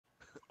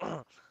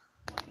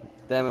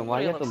Damn it, why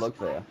do you have to Let's- look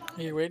there?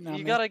 Are you waiting on You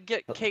me? gotta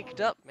get caked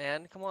up,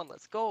 man. Come on,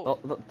 let's go. Oh,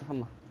 look,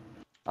 come on.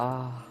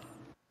 Ah.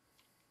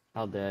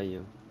 How dare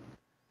you?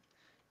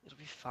 It'll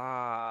be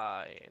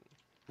fine.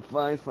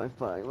 Fine, fine,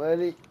 fine.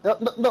 Ready? No,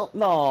 no, no,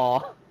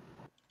 no.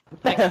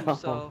 Thank you, Damn.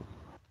 so.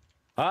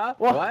 Huh?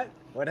 What?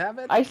 What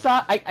happened? I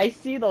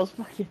see those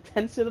fucking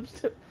 10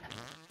 sit-ups too.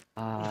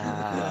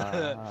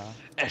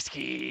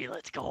 Esky,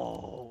 let's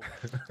go.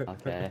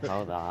 Okay,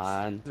 hold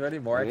on. Is there any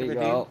more I Here can we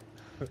redeem?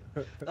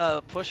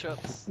 go.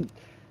 Push-ups.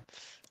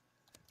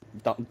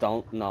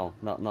 No.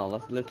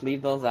 Let's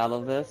leave those out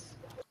of this.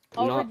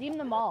 You I'll know what? redeem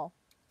them all.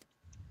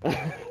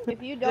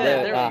 If you don't,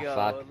 There Ah, we go.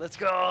 fuck. Let's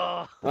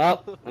go.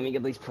 Well, let me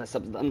get these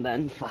press-ups done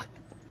then. Fuck.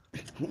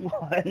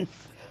 One.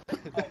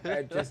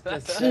 Just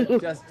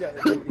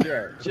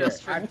here.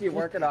 Just for- After you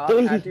work it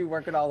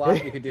all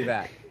off, you can do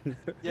that.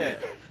 Yeah.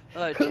 Do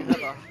you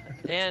have a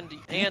and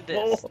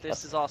this?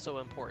 This is also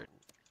important.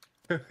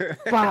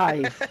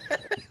 5.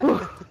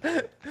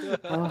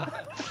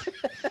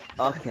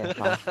 Okay,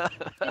 fine.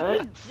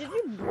 did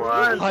you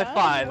breathe? High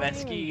five, I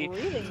wasn't Esky. even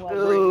breathing well.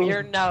 Dude. We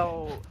are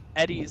now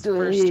Eddie's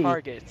Three. first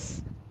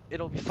targets.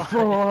 It'll be fine.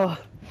 4.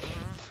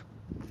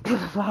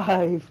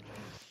 5.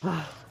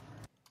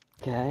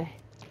 Okay.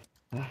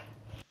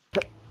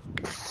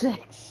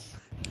 6.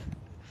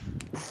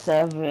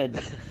 7.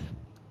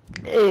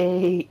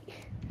 8.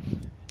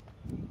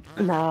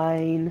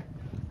 9.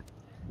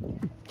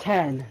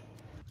 10.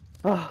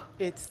 Oh,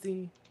 It's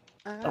the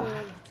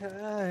Oh,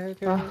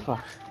 tiger.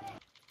 fuck.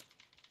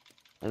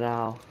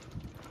 Now,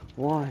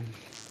 1,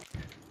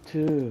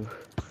 2,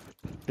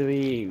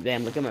 3.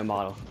 Damn, look at my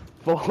model.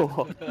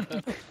 4,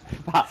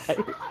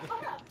 5,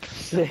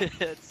 6,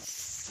 It's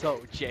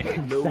so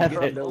jank. No,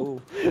 7, no.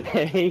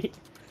 8,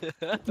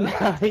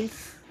 9,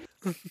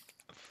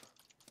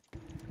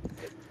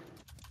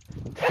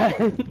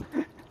 10.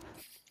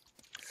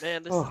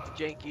 Man, this is the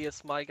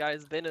jankiest my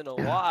guy's been in a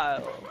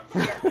while.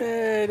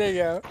 Hey, there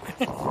you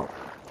go.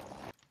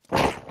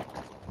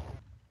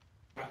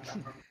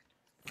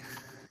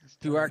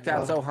 He worked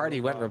out so hard,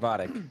 he went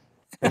robotic.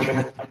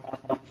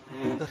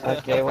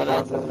 Okay, what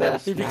else is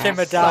this? He became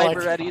a Cyber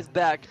Dalek. Eddie's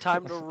back.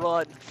 Time to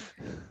run.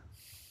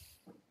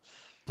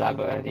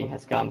 Cyber Eddie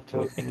has come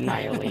to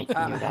annihilate you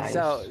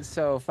guys.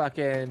 So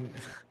fucking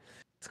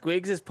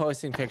Squigs is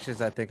posting pictures,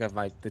 I think, of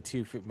my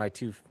two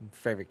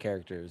favorite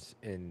characters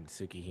in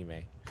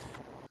Tsukihime.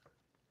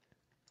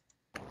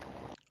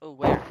 Oh,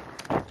 where?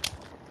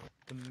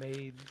 The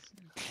maids.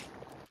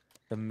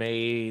 The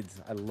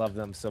maids, I love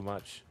them so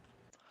much.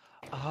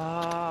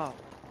 Ah.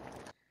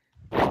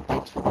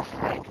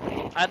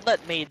 I'd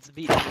let maids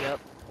beat me up.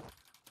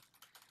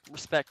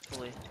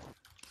 Respectfully.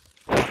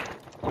 I'm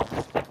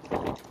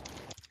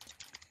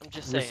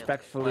just saying.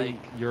 Respectfully, like,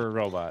 you're a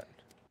robot.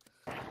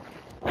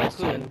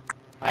 Listen,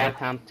 I have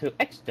come to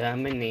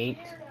exterminate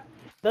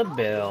the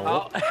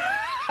bill.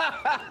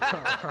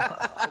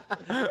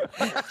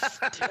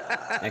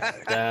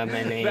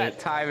 Exterminate. That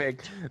timing.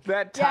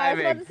 That Yeah, I was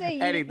about timing. to say,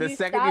 Eddie, the you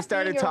second you stopped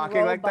started being a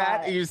talking like that,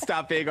 robot. you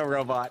stopped being a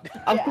robot.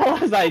 Of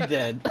course I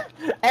did.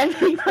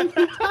 Every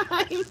fucking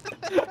time.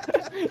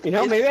 You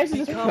know, maybe I should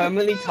just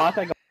permanently talk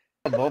like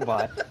a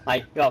robot.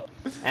 Like, go,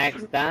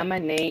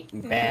 exterminate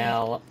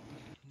Bell.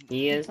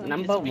 He is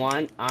number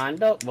 1 on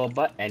the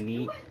robot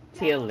Eddie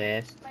tier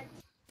list.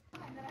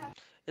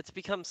 it's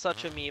become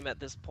such a meme at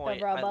this The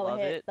point. I robot love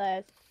hit it.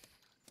 the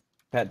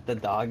Pet the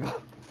dog.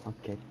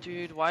 Okay.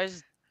 Dude, why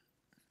is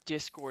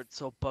Discord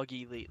so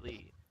buggy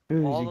lately?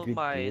 Who's All a of good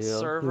my girl?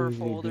 server Who's a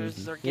good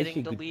folders girl? are Who's getting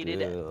a good deleted,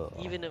 girl?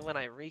 even when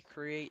I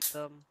recreate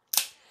them.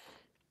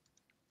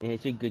 Yeah,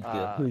 she's a good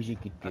girl. Who's a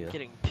good I'm girl?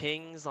 getting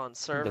pings on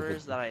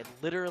servers that I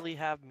literally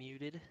have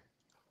muted.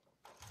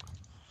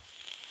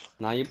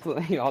 Now you're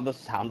putting all the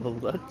sound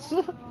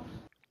alerts.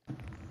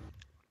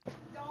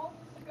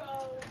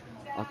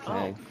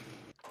 Okay.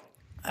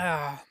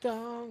 Ah,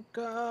 Don't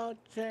go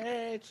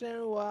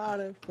chasing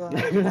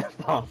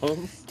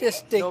waterfalls.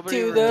 just stick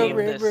Nobody to the redeemed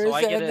this, so rivers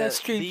I get and the to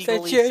streets that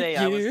legally you're say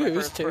I was the used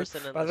first to.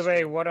 person in By the the way,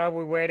 stream. what are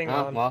we waiting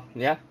Oh, on? well,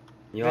 yeah.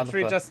 You are the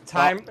Literally first.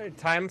 just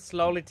time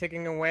slowly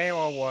ticking away,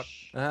 or what?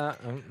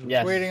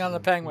 Yes. Waiting on the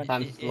penguin.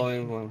 Time It-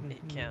 slowing.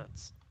 It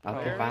counts.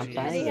 Okay, Where fine, is,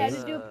 fine. He had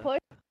to do push.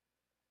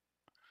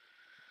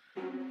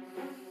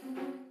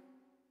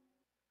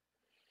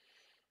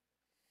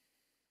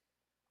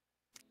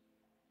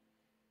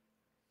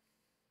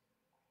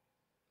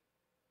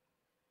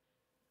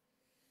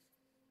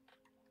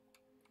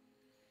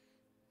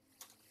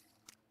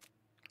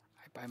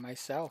 By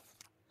myself.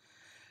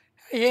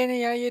 Hey,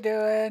 Annie, how you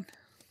doing?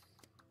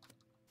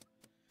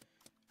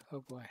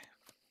 Oh boy.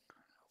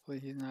 Hopefully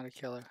he's not a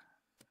killer.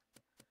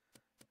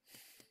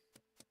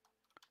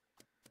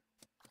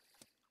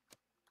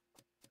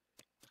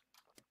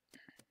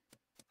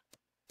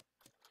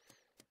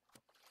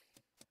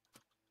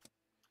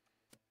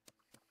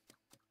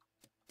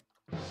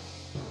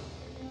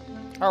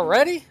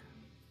 Already?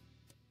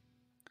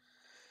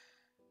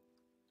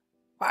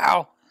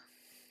 Wow.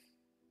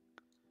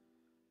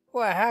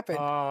 What happened?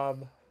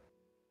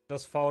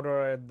 this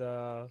photo in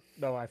the...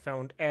 No, I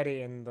found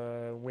Eddie in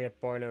the weird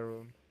boiler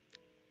room.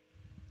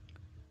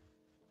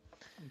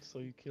 And so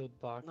you killed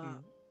Baki. Nah.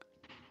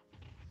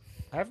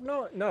 I have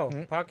no.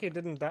 Paki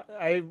didn't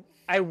die.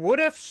 I would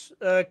have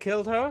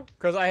killed her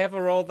because I have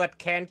a role that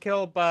can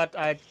kill, but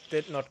I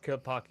did not kill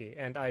Paki,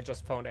 and I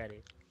just found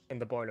Eddie in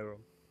the boiler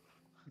room.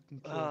 You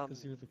can kill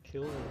because you're the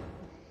killer.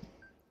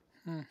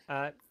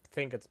 I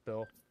think it's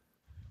Bill.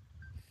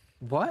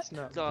 What? It's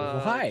not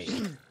Why?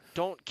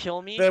 Don't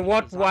kill me. The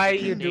what because I'm why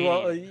you do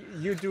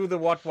Canadian. you do the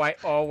what why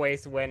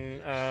always when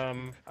I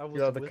was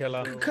you're the with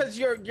killer. Bill. Because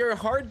you're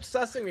hard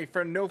sussing me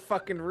for no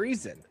fucking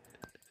reason.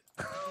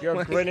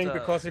 You're grinning the-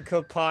 because you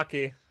killed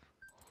Paki.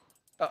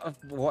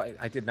 What?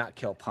 I did not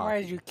kill Pocky.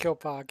 Why did you kill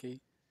Pocky?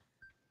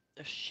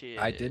 Shit.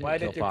 I didn't Why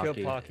kill did you Pocky.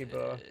 kill Paki,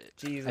 bro?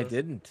 Jesus. I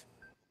didn't.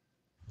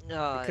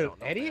 No, I killed don't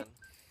know, Eddie? man.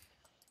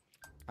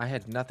 I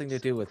had nothing to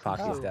do with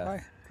Pocky's Oh, death.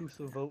 why? Who's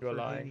the vote You're for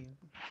lying. Henny?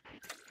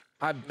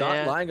 I'm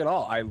Man. not lying at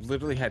all. I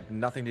literally had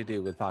nothing to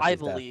do with Pocky's I death.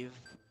 believe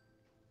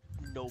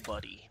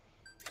nobody.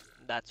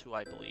 That's who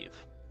I believe.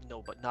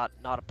 No, but not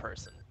a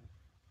person.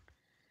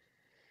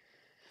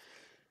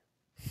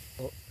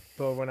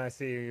 But when I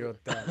see you, you're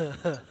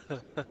dead.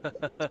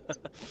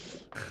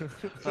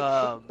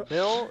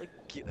 Bill,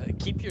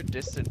 keep your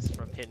distance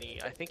from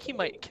Henny. I think he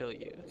might kill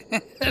you.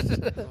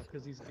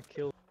 Because he's the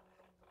killer.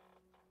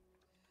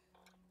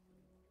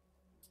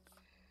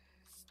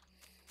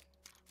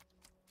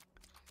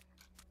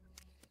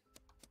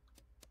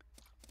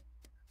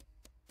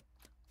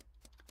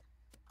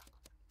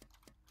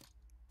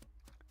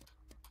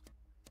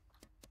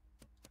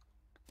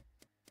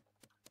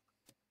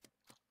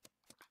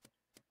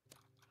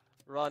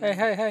 Run.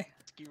 Hey.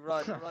 You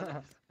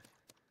run.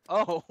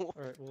 Oh.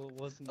 Alright, well it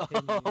wasn't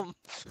Henny.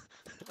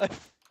 I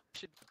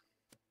should.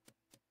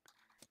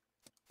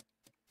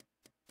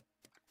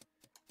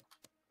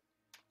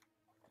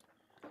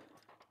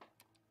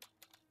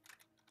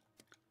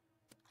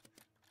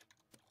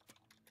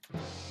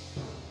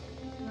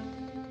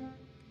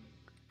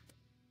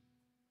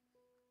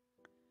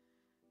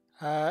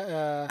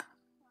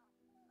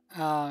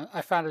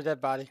 I found a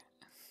dead body.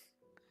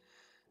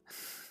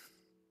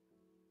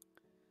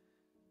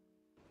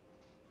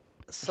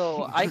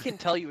 So I can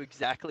tell you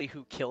exactly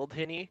who killed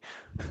Henny,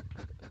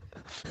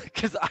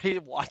 because I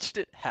watched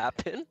it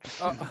happen.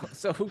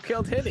 So who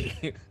killed Hitty?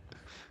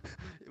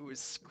 It was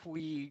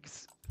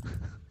Squeaks.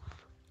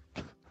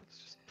 It's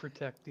just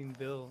protecting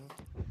Bill.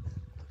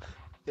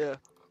 Yeah.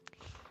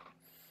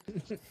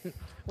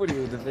 What are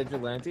you, the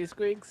vigilante,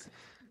 Squeaks?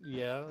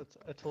 Yeah,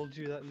 I told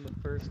you that in the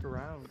first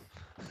round.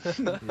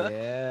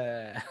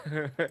 Yeah.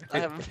 I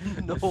have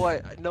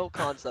no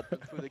concept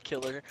of who the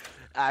killer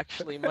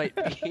actually might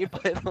be,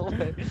 by the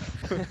way.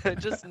 I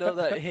just know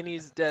that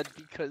Henny's dead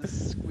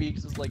because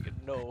Squeaks was like,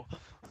 no,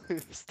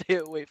 stay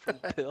away from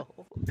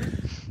Bill.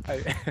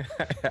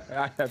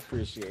 I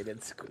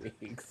appreciated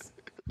Squeaks.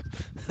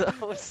 That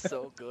was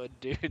so good,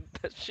 dude.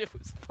 That shit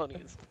was funny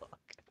as fuck.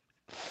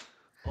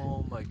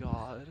 Oh my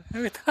god.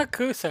 We thought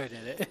Kuso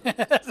did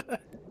it.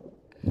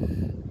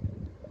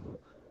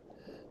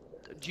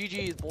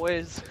 GG's,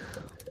 boys.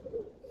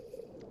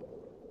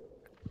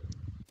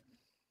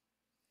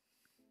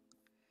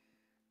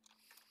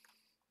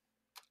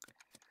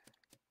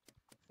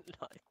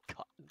 Not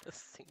gotten a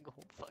single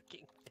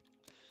fucking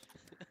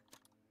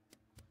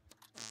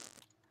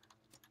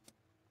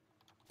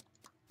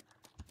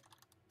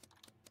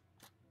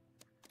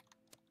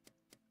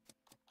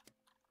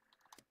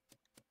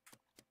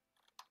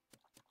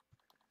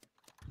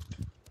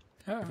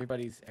Oh,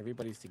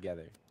 Everybody's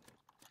together.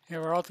 yeah,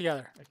 we're all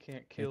together. I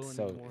can't kill It's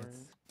so anymore.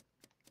 it's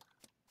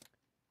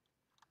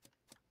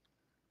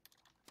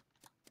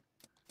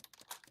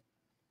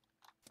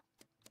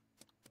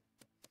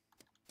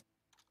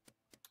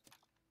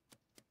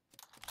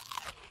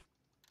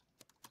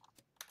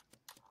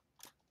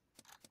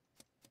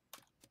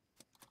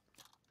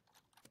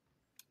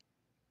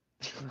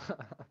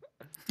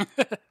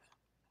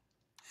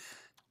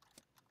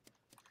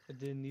I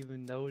didn't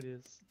even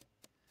notice.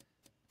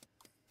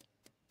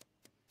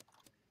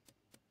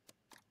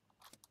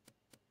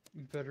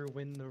 You better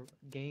win the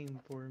game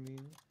for me.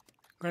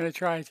 I'm gonna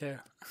try to.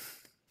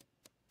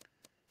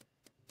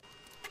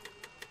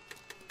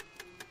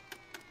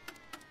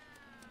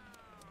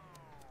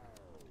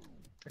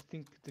 I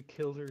think the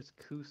killer's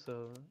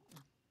Kuso.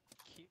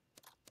 cute.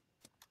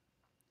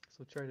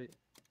 So try to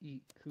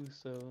eat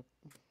Kuso.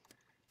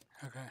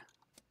 Okay.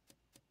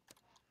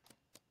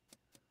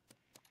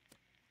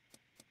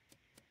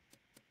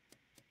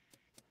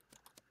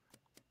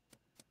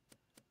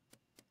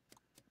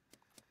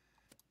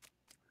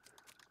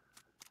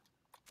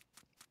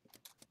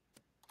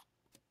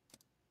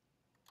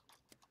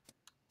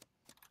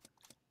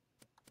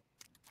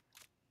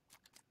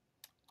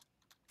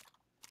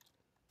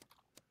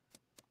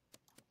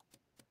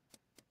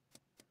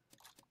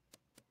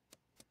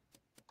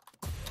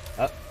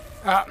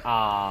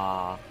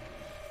 Ah.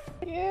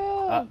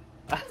 Yeah.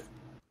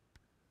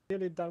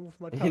 Nearly done with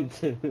my time.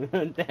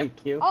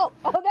 Thank you. Oh,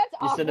 that's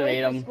You should've awkward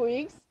ate for 'em.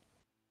 Squeaks.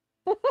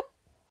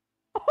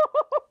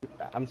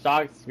 I'm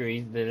shocked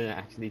Screech didn't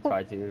actually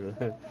try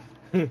to.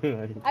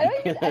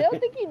 I don't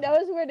think he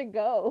knows where to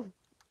go.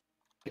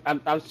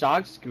 I'm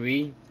shocked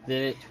Screech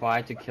didn't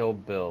try to kill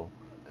Bill,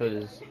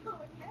 cause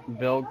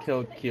Bill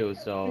killed Q.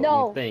 So you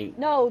No, think?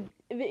 no,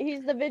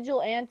 he's the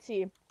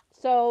vigilante.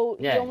 So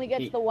he Yeah, only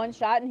gets the one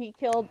shot, and he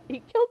killed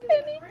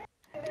Penny.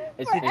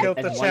 It's, He it's, killed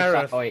it's the one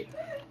sheriff. shot. Oh wait,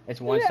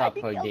 it's one Yeah, shot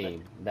he per killed it.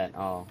 game. Then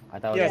I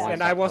thought it Yes, was one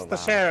and I shot was per the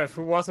round. sheriff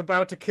who was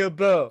about to kill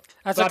Bill.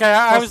 That's But okay.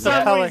 I for was the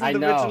some pelican. reason, I the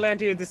know.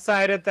 vigilante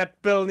decided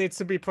that Bill needs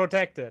to be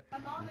protected.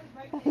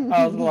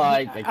 I was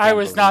like, I can't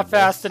was not believe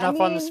fast this. enough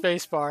on the mean-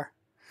 space bar.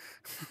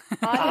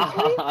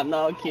 Honestly,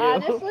 No, Q.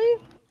 honestly,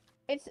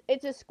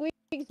 it's a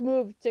Squeak's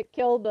move to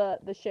kill the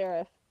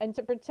sheriff and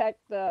to protect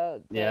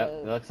the. Yeah,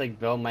 it looks like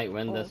Bill might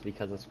win this Oh.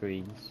 because of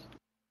Screech.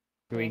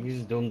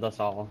 Screech doomed us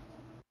all.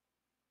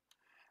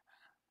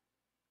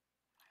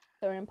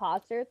 Third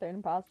imposter. Third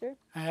imposter.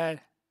 I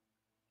had.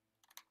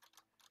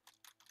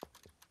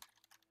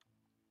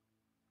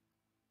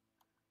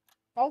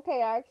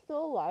 Okay, I'm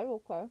still alive.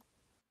 Okay.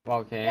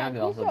 Okay, Yeah, I'm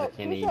also the Kuso's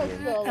Canadian.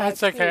 still alive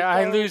That's okay. too,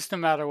 I so- lose no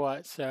matter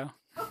what. So.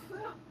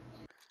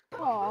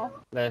 Aw.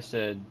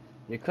 Listen,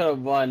 you could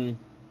have won.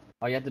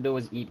 All you had to do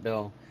was eat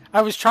Bill.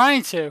 I was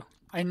trying to.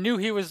 I knew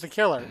he was the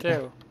killer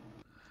too.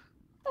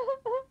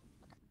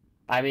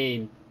 I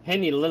mean,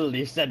 Henny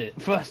literally said it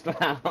first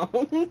round.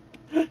 I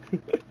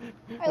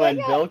When like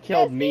how Bill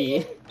killed Esky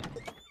me.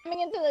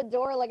 coming into the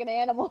door like an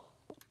animal.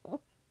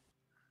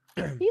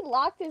 He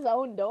locked his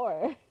own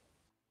door.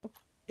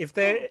 If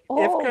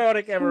Oh,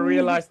 Chaotic ever Squeak.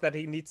 realized that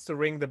he needs to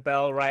ring the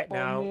bell right Oh,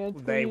 now, man,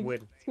 they Squeak.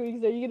 win.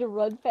 Squeaks, are you gonna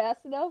run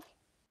fast enough?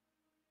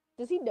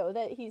 Does he know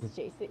that he's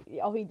chasing?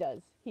 Oh, he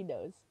does. He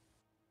knows.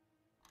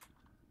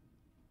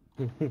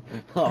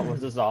 Oh, was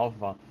this all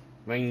fun?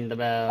 Ring the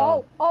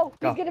bell. Oh,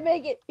 Go. he's gonna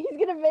make it. He's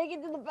gonna make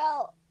it to the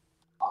bell.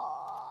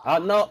 Oh. Oh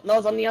no,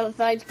 it's on the other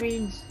side,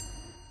 Screech.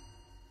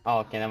 Oh,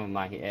 okay, never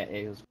mind.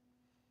 It was.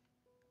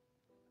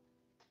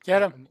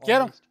 Get him. I'm Get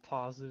him. almost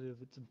positive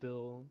it's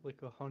Bill,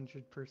 like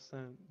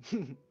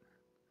 100%.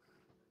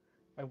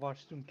 I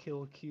watched him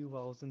kill Q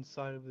while I was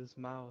inside of his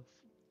mouth.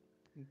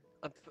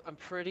 I'm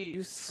pretty.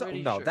 You so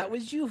pretty no, sure. that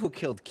was you who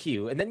killed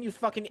Q, and then you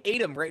fucking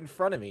ate him right in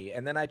front of me,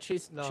 and then I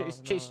chased No,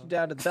 chased you no.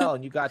 down to the bell,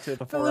 and you got to it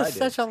Phil before I is did.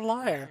 such a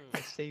liar. I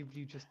saved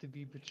you just to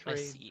be betrayed.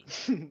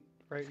 see.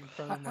 Right in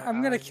front of my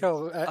I'm gonna eyes.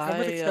 kill. I'm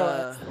gonna kill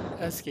I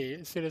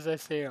Esky as soon as I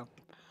see him.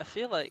 I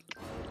feel like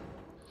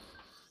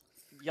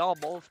y'all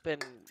both been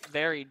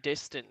very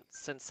distant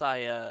since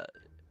I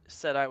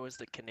said I was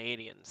the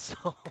Canadian.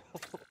 So.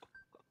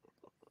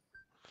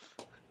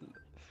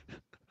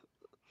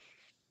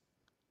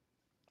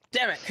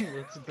 Damn it!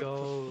 Let's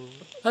go.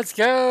 Let's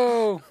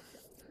go!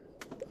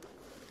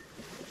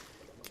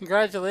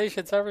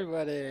 Congratulations,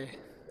 everybody.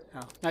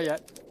 No, not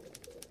yet.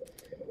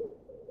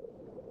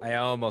 I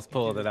almost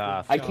pulled it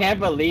off. I can't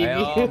believe I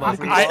you.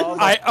 almost-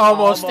 I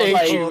almost ate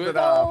like- you. pulled it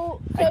off.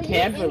 So I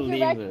can't you believe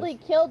indirectly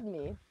killed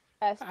me,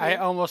 Esky. I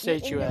almost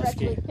ate you,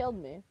 indirectly Esky.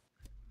 killed me.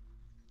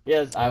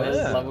 Yes, I was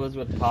Yeah. levels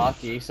with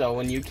Pocky, so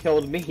when you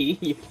killed me,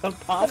 you killed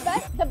Pocky.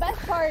 The best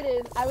part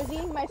is I was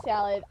eating my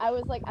salad. I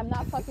was like, I'm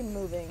not fucking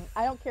moving.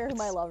 I don't care who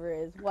my lover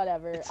is.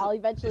 Whatever. I'll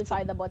eventually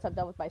find them once I'm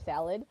done with my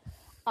salad.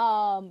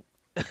 I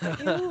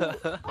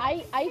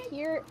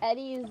hear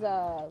Eddie's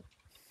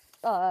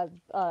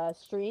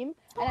stream,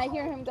 and I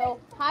hear him go,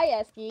 "Hi,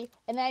 Esky,"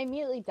 and then I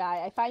immediately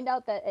die. I find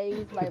out that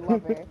Eddie's my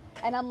lover,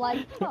 and I'm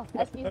like, "Huh,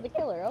 Esky's the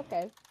killer.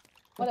 Okay,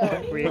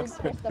 whatever. Weird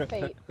twist of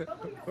fate."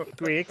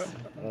 Tweaks.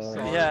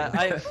 Yeah,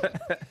 I.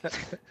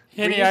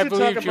 We Henny, need I to talk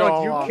believed you about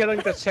all you along. killing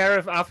the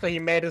sheriff after he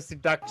made his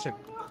deduction.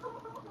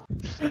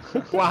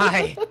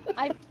 Why?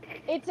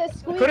 It's a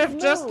squeeze Could have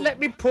just move. let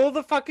me pull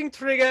the fucking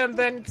trigger and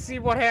then see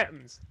what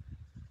happens.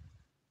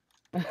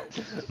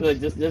 Look,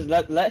 just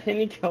let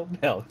Henny kill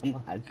Bill.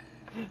 Come on.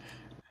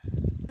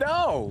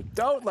 No,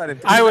 don't let him.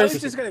 I was-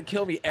 just gonna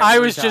kill me. I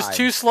every was just time.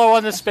 too slow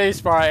on the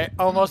spacebar. I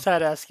almost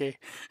had Esky.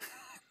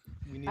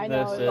 We need I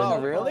know, both it was-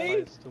 Oh, really?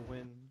 sides to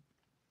win.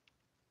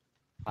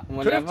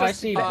 Whenever I just,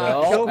 see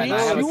kill Bill, me and I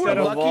have a instead you were of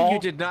crystal lucky ball, you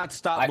did not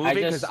stop I moving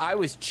because just- I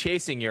was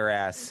chasing your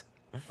ass.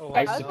 Oh, I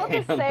I was just about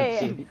can't to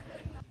say,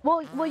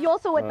 well, you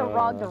also went the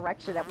wrong Uh,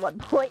 direction at one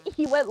point.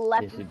 He went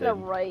left yes, you instead of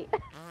did. right.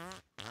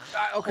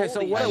 Okay, so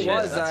Holy what it shit,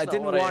 was, that's I not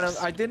didn't what want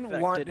to. I didn't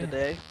expected want.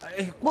 today.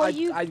 Well, I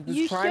you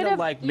was trying to should've-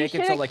 like you make it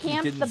so should've like he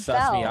camped didn't the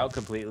suss me bell. out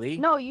completely.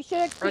 No, you should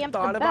have I camped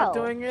thought the about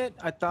bell. doing it.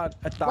 I thought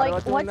Like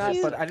about doing once that,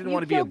 you but I didn't you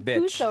want to be a killed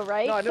bitch. Kuso,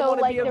 right? No, I didn't so want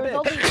to like be a there was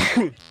bitch.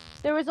 only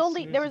there was As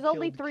only soon there as was you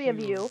only killed 3 of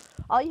Q, you.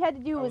 All you had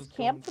to do I was was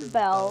camp going the for the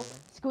bell. bell.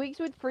 Squeaks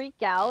would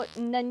freak out,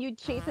 and then you'd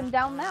chase him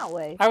down that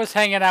way. I was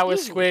hanging out with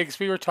Easy. Squigs.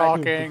 We were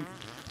talking.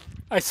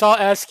 I saw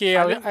Esky.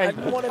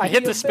 didn't wanna I be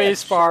hit a the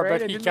space bitch, bar, alright?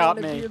 but I he didn't got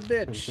wanna me. be a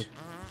bitch.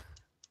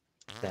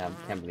 Damn,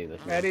 can't believe this.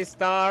 man. Ready,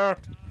 start.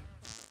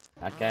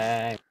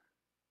 Okay.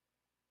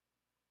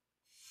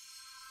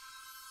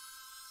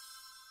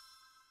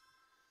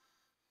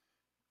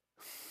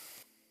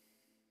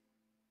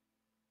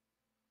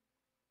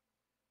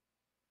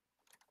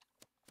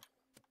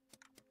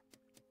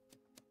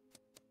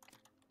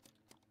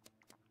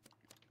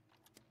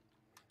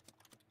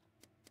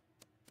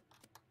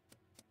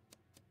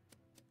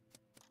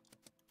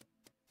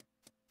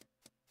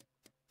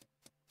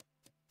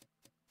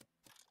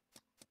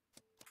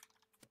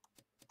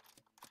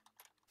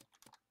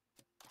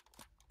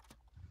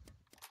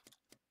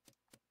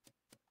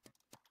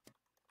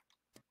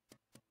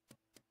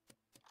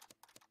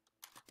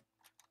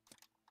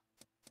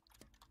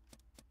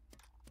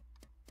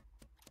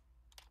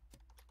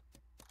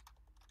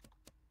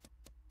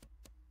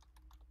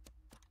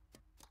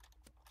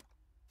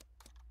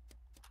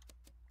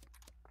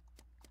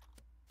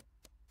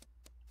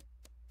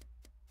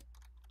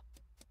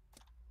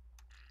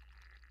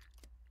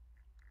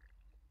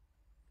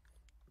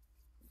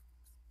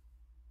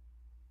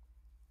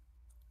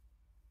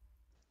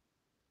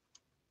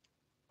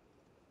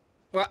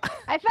 Well,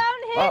 I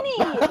found Henny!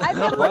 I've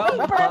been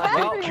looking for him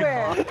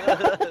everywhere!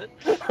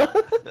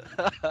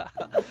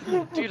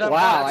 Dude, I'm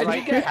Wow, not I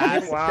right did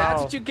past. Wow.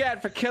 That's what you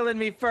get for killing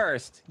me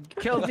first.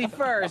 Killed me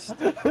first.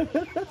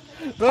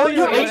 Well, you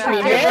no, hate me.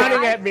 I- You're I-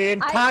 running at me,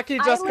 and I- Taki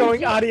I just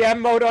going legit-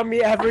 RDM mode on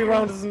me every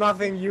round is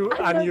nothing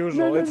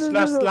unusual. It's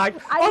just like,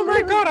 oh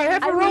my god, I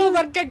have a roll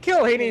that can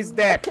kill him. He's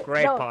dead.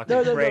 Great,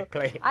 Taki. Great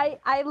play. I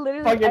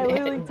literally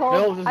Fucking told,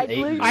 Bill just I ate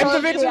literally you. I'm the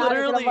told victim. Chaotic, and I'm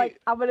Literally- like,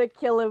 I'm gonna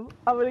kill him.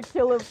 I'm gonna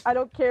kill him. I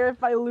don't care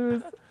if I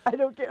lose. I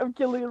don't care. I'm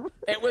killing him.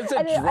 It was a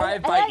And then-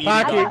 drive-by and eating.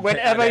 then- Taki, I-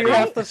 whenever you I-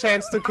 have the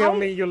chance to kill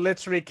me, you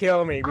literally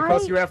kill me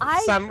because you have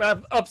some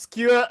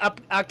obscure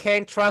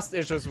arcane trust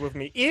issues with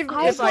me. Even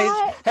I if I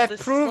got- have This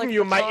is proven like you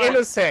the my time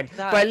innocent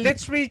that- by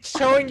literally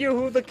showing you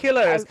who the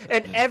killer is,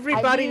 and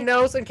everybody mean-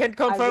 knows and can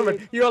confirm mean-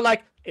 it, you're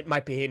like, it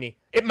might be Hini.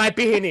 It might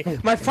be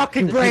Hini. My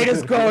fucking brain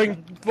is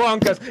going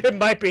bonkers. It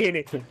might be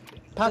Hini. This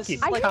Pocky,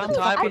 is like I the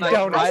don't- time when I I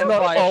don't- drive it's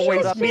not by, always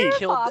showed up me. and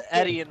killed Pocky.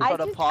 Eddie in I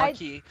front of just- I-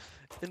 Pocky.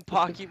 And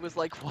Pocky was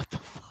like, what the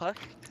fuck?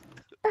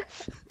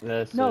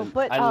 Listen, No,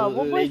 but, I what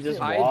literally was just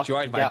it? I walked,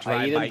 enjoyed my got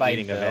drive-by eaten by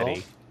eating of Bill.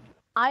 Eddie.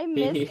 I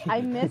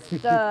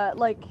missed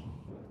like,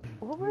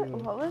 what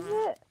was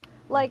it?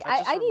 Like, I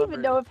just I didn't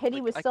even know if remembered, Henny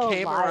like, was I still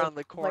came alive. around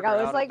the corner Like, I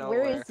was out like, of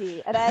where nowhere. is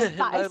he? And I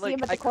see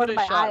him at the corner of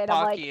my eye, and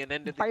I'm like, and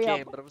ended the hurry up.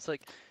 game, but I was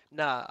like,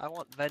 nah, I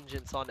want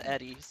vengeance on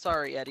Eddie.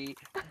 Sorry, Eddie.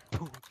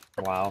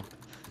 Wow.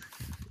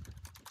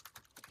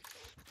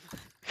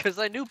 Because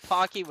I knew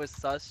Pocky was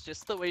sus,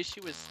 just the way she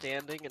was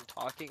standing and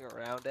talking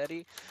around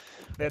Eddie.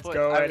 let's But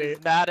go, I Eddie.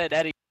 was mad at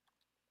Eddie.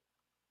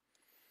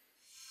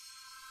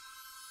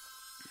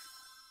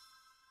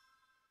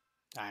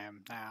 I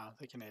am now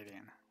the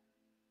Canadian.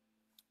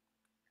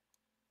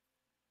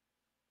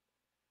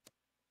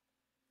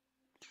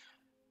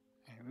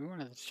 Hey, we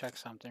wanted to check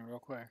something real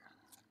quick.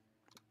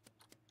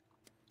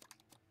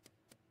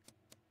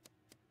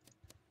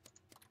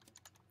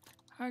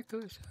 Hi,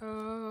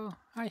 Kuso.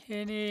 Hi,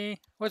 Henny.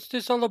 What's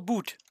this all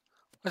about?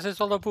 What's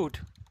this all about?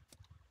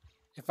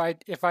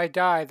 If I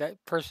die,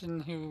 that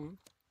person who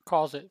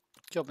calls it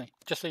killed me.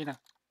 Just so you know.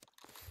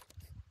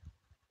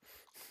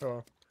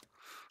 Sure.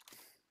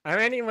 I'm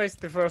anyways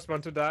the first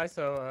one to die,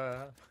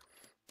 so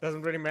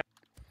doesn't really matter.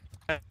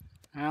 I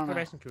don't know.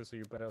 Connection to, so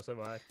you better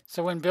survive.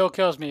 So when Bill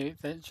kills me,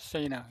 then just so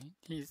you know,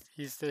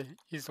 he's the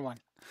one.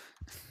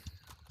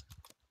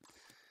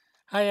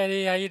 Hi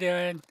Eddie, how you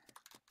doing?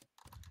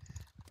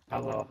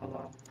 Hello,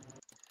 hello.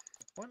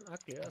 One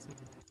ugly ass.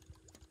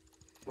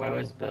 Where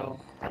is Bill?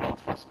 I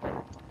don't trust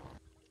Bill.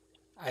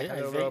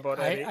 Hello, Robot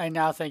Eddie. I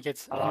now think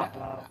it's Hello,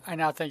 hello. I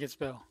now think it's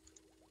Bill.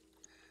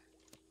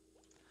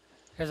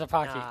 There's a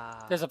Pocky.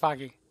 Nah. There's a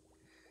Pocky.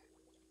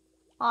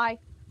 hi.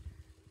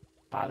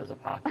 How does a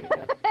pocket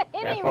And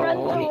he Therefore, runs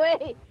only-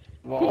 away.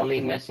 We're only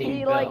missing He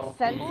Bill. like Well,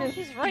 senses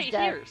he's right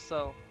death. here,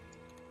 so.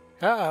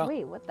 Uh oh.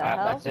 Wait, what the Alright,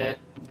 hell? that's it.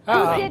 Who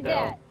Uh did Bill.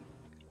 that?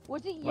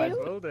 Was it Where's you?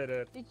 Will did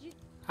it. Did you?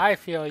 I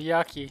feel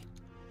yucky.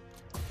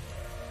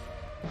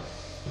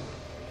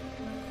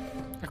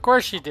 Of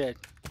course she did.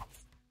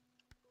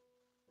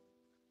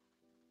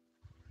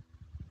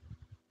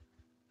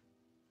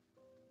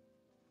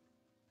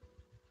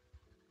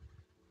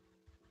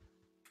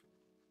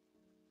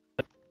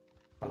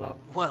 Hello.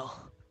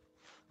 Well.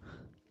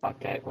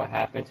 Okay, what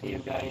happened to you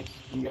guys?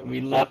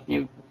 We left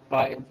you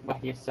by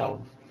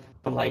yourself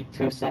for like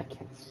 2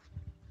 seconds.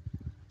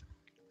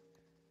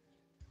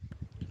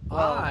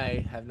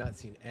 I have not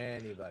seen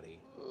anybody.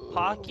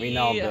 Pocky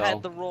know, Bill.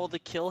 had the role to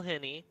kill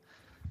Henny,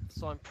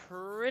 so I'm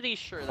pretty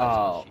sure that's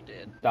Oh. what she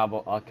did.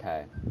 Double,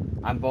 okay.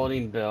 I'm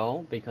voting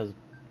Bill because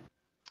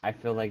I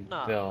feel like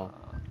Nah. Bill.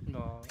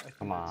 No, I think,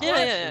 Come on. Yeah,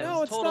 yeah, yeah.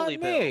 No, it's totally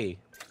not Bill. me.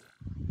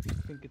 I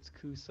think it's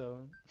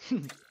Kuso.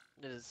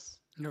 It is.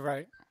 You're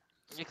right.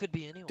 It could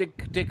be anyone.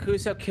 Did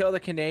Kuso kill the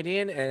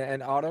Canadian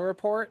and auto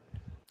report?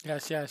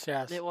 Yes, yes,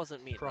 yes. It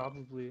wasn't me. though.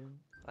 Probably.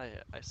 I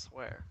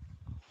swear.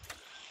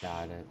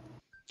 Got it.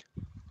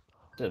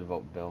 Should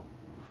vote Bill.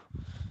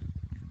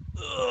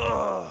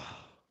 Ugh.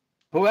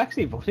 Who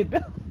actually voted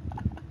Bill?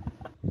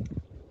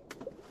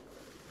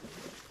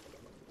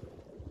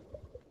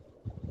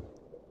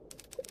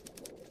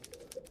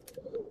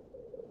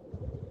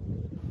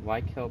 Why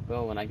kill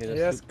Bill when I could just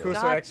Yes, shoot Bill?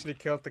 Kuso God. actually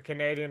killed the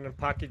Canadian, and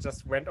Pocky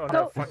just went on a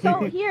So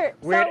fucking weird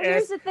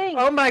here's ass. the thing.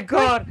 Oh my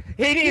god!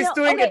 He is know,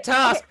 doing okay, a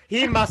task!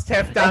 He must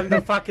have done the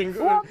fucking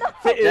Well, no,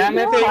 Damn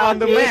it, thing on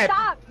the Pocky. map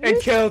Stop. and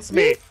You- kills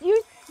me.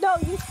 You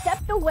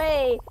stepped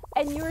away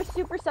and you were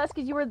super sus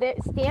because you were there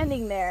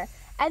standing there.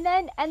 And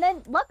then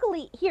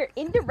luckily here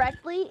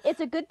indirectly it's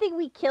a good thing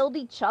we killed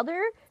each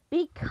other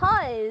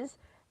because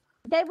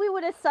then we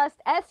would have sussed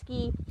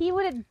Eski, he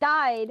would have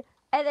died,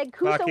 and then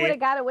Kuso Pocky. would have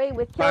got away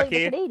with killing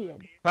Pocky. the Canadian.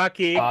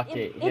 Pocky,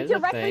 Pocky, here's the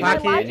Indirectly thing, my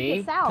Pocky. logic Jenny.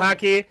 is sound.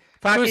 Pocky,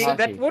 Kuso.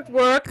 that would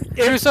work if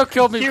Kuso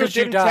killed me you because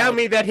you didn't tell died.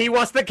 me that he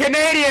was the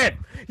Canadian!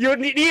 You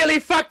nearly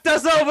fucked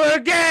us over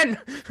again!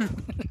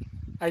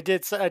 I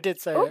did say it.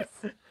 Oops.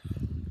 Let-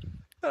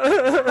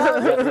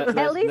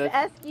 At least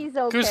let's- Eski's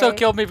okay. Kuso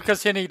killed me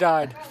because Henny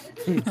died.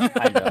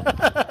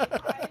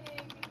 I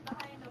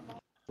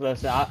know.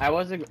 Listen, I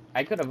wasn't.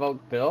 I could have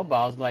voted Bill, but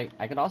I was like,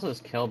 I could also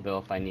just kill Bill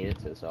if I needed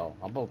to. So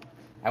I'll vote.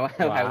 I went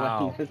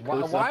Wow. with Why,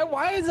 Kusa.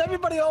 why is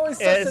everybody always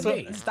sus to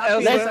me? Stop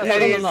being Listen, sus no, to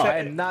no, me. no, no. I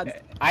am not.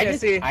 I Yeah,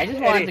 just see, wanted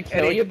to Eddie,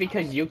 kill Eddie. you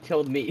because you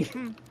killed me.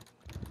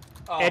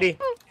 Oh, Eddie,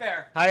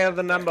 fair. higher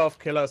the number of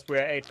killers.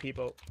 We're 8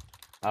 people.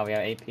 Oh, we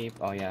have 8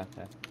 people. Oh yeah.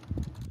 Okay.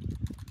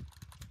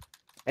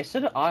 I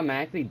should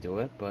automatically do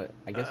it, but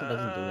I guess it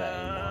doesn't do that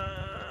anymore.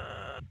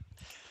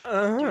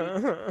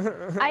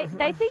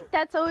 I think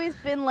that's always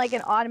been like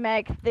an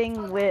automatic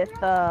thing with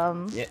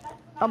Yeah.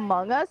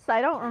 Among Us.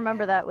 I don't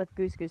remember that with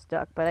Goose Goose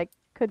Duck, but I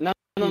could No,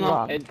 be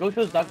wrong. It goes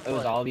to Duck. It was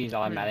What? all these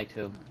automatic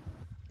too.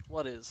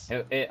 What is?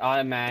 It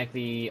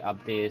automatically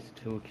updates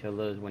 2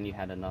 killers when you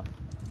had enough.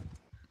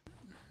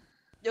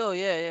 Oh,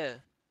 yeah.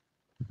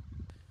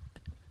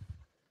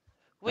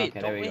 Wait, Okay,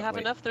 there don't we we go, have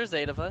wait. enough? There's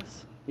 8 of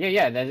us.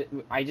 Yeah.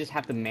 I just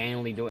have to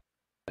manually do it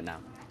now.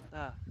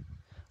 Ah,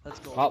 let's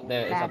go. Oh,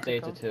 there it's Magical.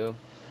 updated to 2.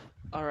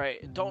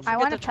 Alright, don't I forget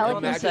wanna to turn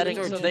on the teleport settings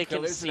there so were they two can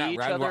killers in see that each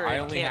round other where I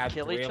and only can't had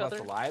kill 3 each of us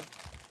other. alive.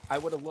 We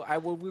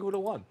would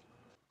have won.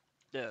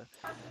 Yeah.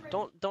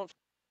 Don't. Oh,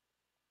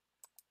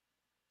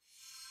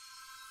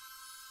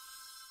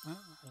 I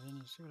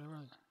didn't see what I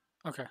was.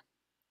 Okay.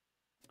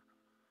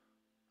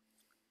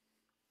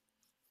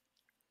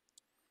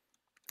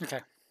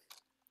 Okay.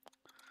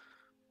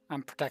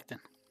 I'm protecting.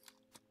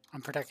 Who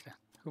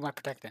am I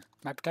protecting?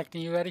 Am I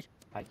protecting you, Eddie?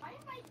 Hi.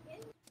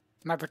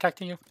 Am I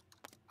protecting you?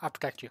 I'll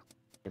protect you.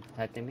 You're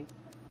protecting me?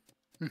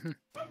 Mm-hmm.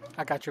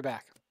 I got your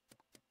back.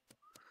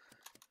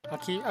 I'll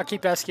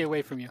keep Esky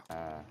away from you.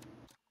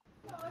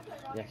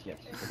 Yes.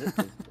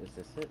 Is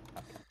this it?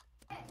 Okay.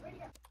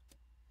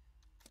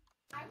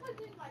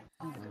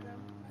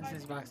 What's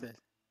this box is?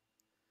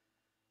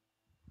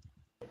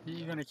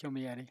 You're gonna kill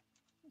me, Eddie.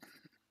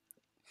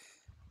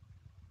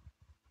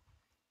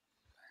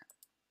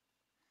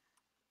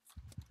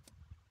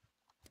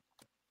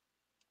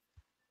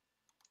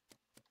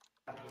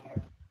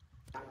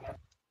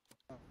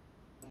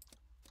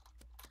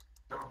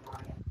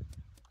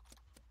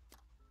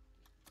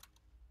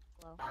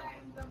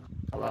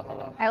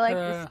 Hello. I like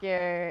to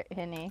scare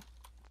Hinny.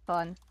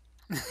 Fun.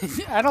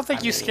 I don't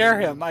think you scare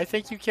him. I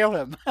think you kill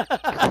him.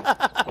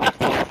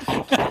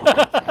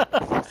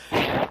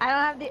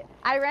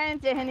 I ran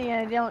into Hinny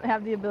and I don't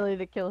have the ability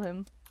to kill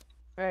him.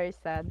 Very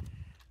sad.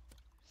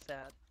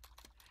 Sad.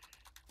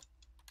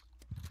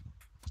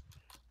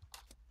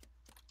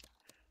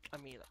 I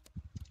mean.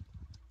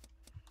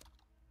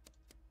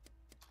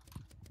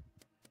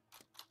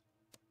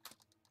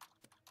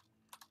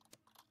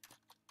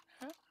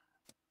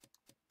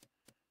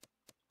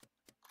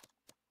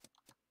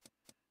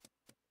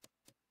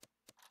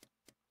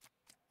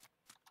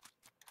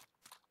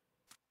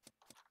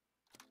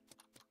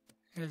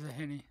 Here's a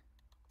Henny.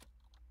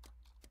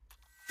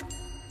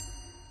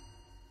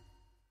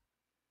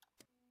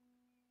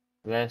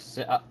 Let's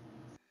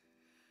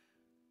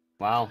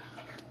wow.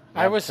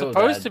 I was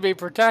supposed to be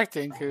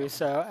protecting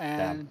Kuso,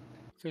 and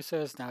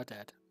Kuso is now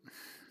dead.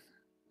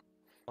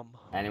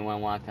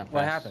 Anyone want to confess?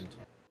 What happened?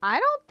 I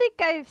don't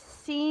think I've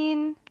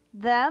seen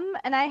them,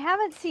 and I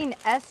haven't seen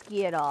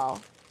Esky at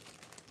all.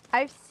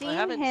 I've seen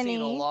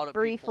Henny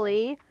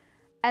briefly,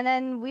 and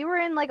then we were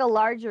in like a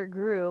larger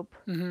group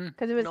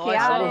because it was No, I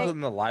chaotic. was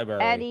in the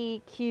library.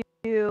 Eddie,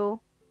 Q.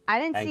 I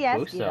didn't see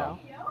Esky though.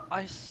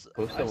 I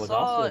was saw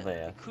also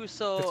there.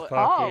 Kuso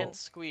Pocky. and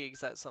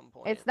Squeaks at some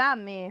point. It's not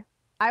me.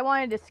 I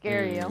wanted to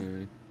scare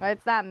you, but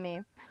it's not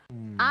me.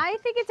 I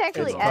think it's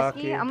actually It's Esky.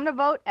 Pocky. I'm gonna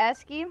vote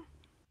Esky.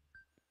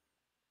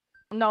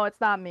 No,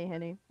 it's not me,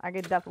 Henny. I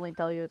could definitely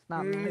tell you it's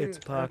not me. It's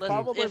Pocky.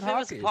 Probably If it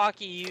was Pocky.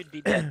 Pocky, you'd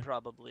be dead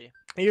probably.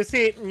 You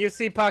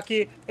see,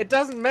 Pocky. It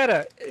doesn't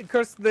matter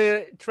because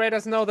the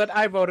traders know that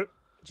I voted.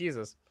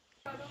 Jesus.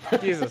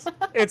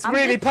 It's I'm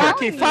really just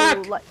Pocky. telling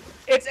Fuck. you, like,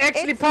 It's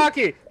actually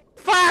Pocky.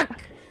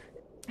 Fuck.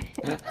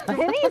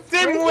 Henny's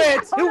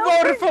Dimwits! freaking Who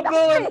out voted over for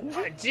Bill?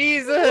 nothing.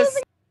 Jesus.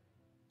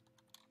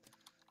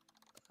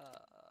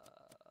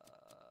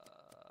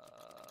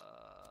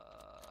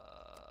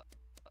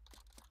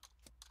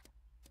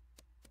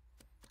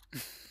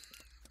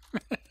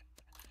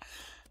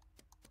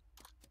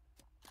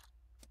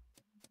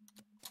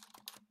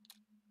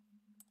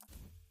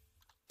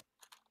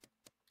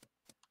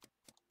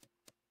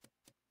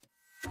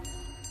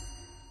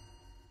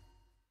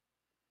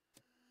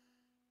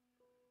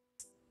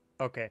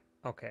 Okay.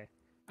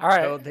 All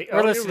right, So the we're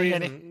only listening,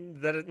 Henny.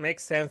 reason that it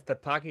makes sense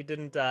that Pocky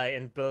didn't die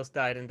and Bill's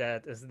died in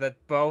that is that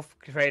both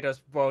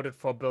traders voted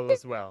for Bill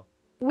as well.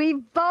 We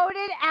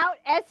voted out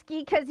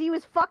Esky because he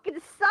was fucking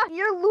sus.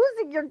 You're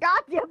losing your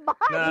goddamn mind.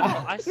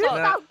 Nah. I You're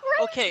saw. so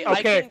crazy. Okay,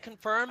 I can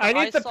confirm. I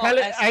need the saw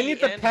Pelican Esky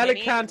to and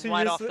Henny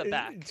right use off the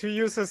bat. to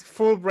use his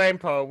full brain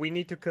power. We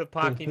need to kill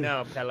Pocky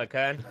now,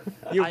 Pelican.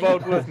 You I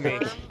vote with me,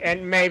 confirm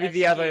and maybe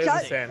the other is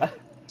Just- Sam.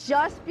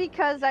 Just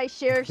because I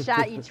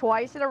shot you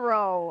twice in a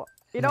row.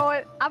 You know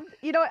what? I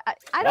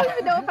don't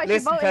even know if I should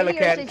Listen, vote Henny or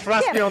Pelican, should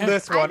trust skip. me on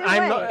this one. Either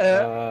I'm way.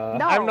 not.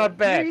 No, I'm not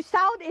bad. You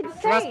sound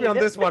insane. Trust me on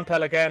this one,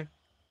 Pelican.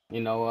 You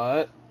know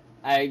what?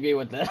 I agree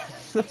with this.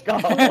 Let's go.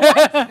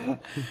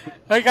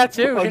 I got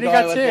two. I'm Henny going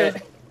got with two.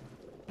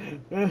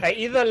 it. I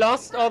either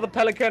lost or the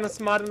pelican is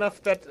smart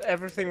enough that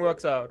everything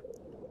works out.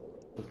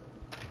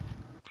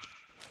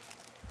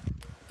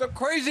 The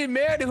crazy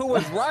man who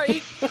was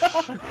right.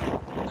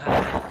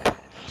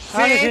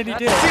 How did Henny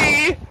do?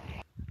 See?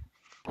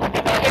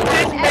 It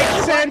didn't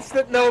make sense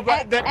that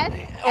nobody,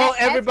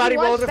 everybody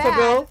voted for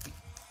Bill.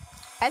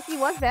 Esky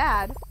was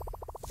bad.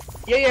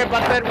 Yeah,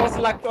 but that was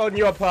luck on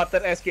your part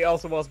that Esky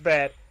also was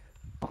bad.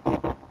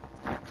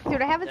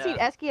 Dude, I haven't seen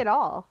Esky at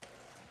all.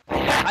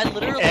 I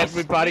literally,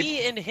 Everybody-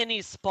 me and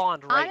Henny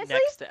spawned right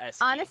next to Esky.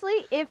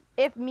 Honestly,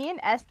 if me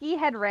and Esky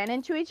had ran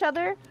into each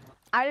other,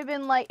 I'd have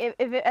been like,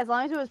 as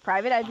long as it was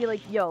private, I'd be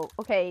like, yo,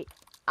 okay,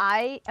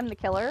 I am the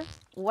killer.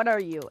 What are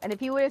you? And if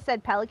he would have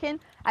said Pelican,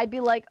 I'd be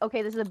like,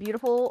 okay, this is a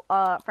beautiful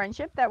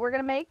friendship that we're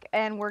gonna make,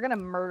 and we're gonna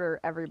murder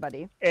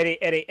everybody.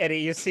 Eddie,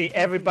 you see,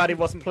 everybody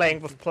was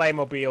playing with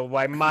Playmobil,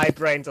 while my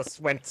brain just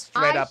went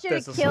straight up. I This should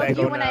is have killed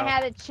Lego you when now. I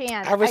had a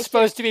chance. I was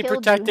supposed to be should've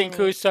killed protecting you,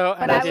 Henny. Kuso,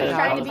 But and I I was didn't.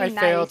 trying to be I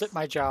failed nice. at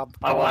my job.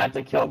 I wanted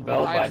to kill Bill,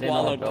 but I didn't know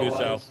swallowed Bill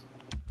Kuso. was.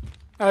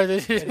 Oh,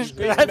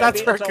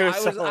 that's for So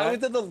Kuso. I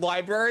was in the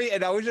library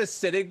and I was just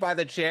sitting by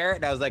the chair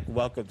and I was like,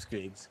 "Welcome,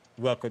 Squeaks.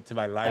 Welcome to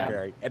my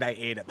library," and I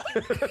ate him.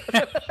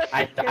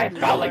 I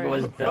felt like it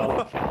was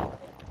Bill.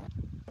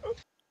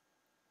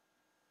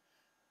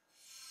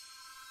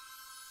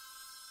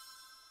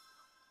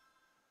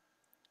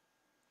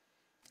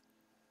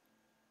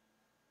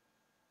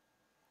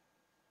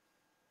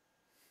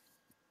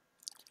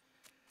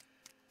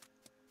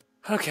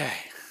 Okay.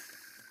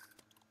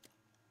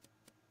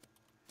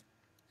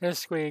 There's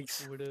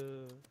Squeaks. What,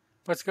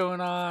 What's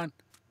going on?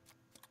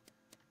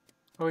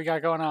 What we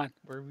got going on?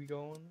 where are we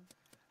going?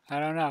 I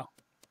don't know.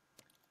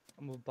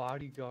 I'm a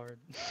bodyguard.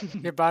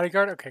 Your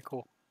bodyguard? Okay,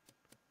 cool.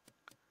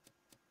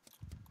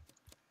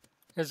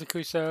 There's a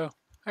Kuso.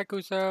 Hi,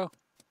 Kuso.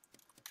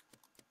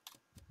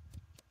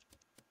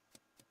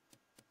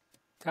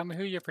 Tell me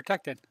who you're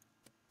protecting.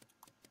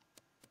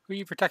 Who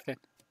you protecting?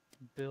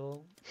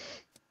 Bill,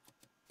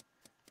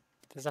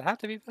 Does it have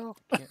to be Bill?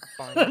 can't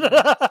find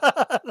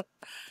him.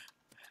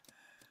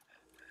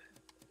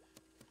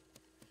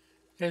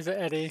 There's an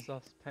Eddie.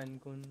 Sus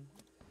penguin.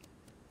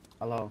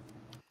 Hello.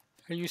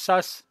 Are you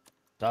sus?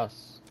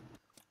 Sus.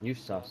 You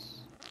sus.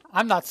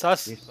 I'm not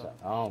sus. You sus.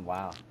 Oh,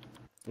 wow.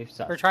 You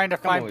sus. We're trying to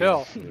Come find over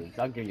Bill. here, Squeaks.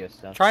 I'll give you a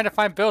sus. Trying to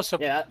find Bill so...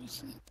 Yeah.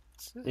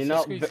 so You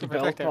know, Squeaks can Bill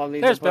protect him. probably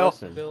There's the Bill.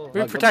 person. Bill.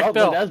 We Look, protect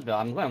Bill. There's Bill.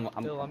 I'm going. Bill,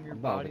 I'm your I'm over here.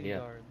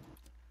 bodyguard.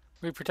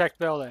 We protect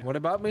Bill then. What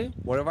about me?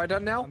 What have I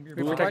done now? I'm your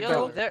We Who have protect I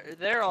Bill. Yo, killed?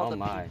 they're all Oh the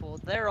my. people.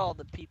 They're all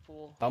the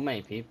people. How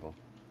many people?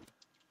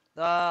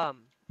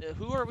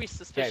 Who are we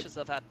suspicious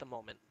of at the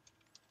moment?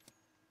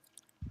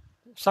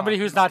 Somebody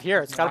who's not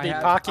here. It's got to be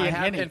Pocky I and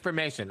have Henny.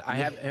 information. I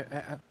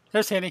have.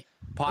 There's Henny.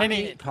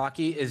 Henny.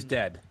 Pocky is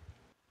dead.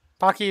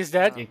 Pocky is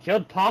dead. You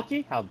killed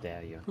Pocky? How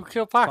dare you? Who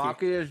killed Pocky?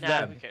 Pocky is Nah,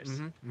 dead. who cares?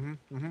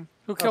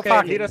 Who killed Okay,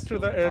 Pocky? lead us to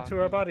the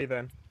to our body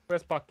then.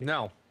 Where's Pocky?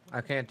 No,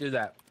 I can't do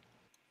that.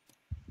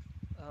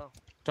 Oh.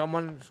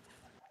 Someone.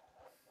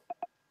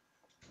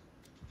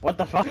 What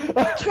the fuck?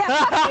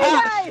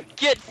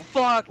 Get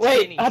fucked,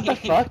 Wait, Henny. what the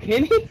fuck,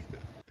 Henny?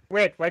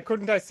 Wait, why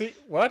couldn't I see?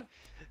 What?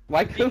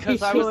 Why couldn't we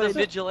Because I was see the it?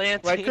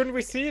 vigilante. Why couldn't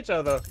we see each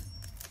other?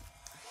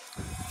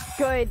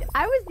 Good.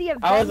 I was the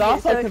Avenger, I was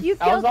also so if you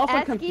I was killed also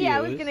Esky, I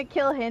was confused. gonna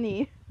kill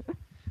Henny.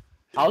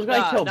 I was gonna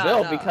Nah, kill nah,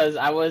 Bill nah. because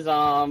I was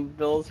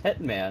Bill's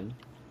hitman.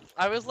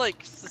 I was like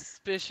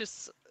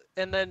suspicious,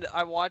 and then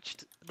I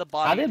watched the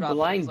body. How did drop, and I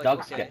blind was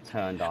ducks like, okay. get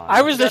turned on?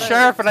 I was the gotta-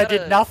 sheriff and I gotta-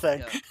 did nothing.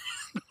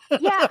 yeah.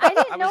 Yeah, I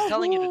didn't I was know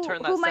telling you to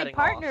turn that who my setting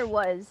partner off.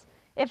 was.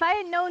 If I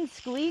had known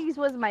Squeegs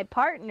was my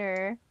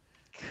partner,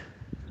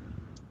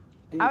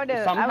 I would've-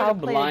 I Somehow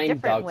would've played a blind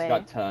different ducks way.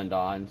 got turned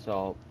on,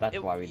 so that's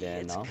why we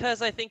didn't It's know.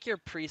 because I think your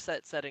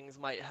preset settings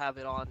might have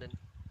it on. And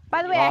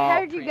by the way, Oh, I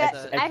heard you guys.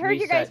 it's I heard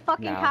your guys reset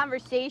fucking now.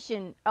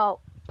 conversation. Oh,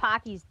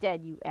 Pocky's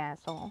dead, you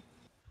asshole.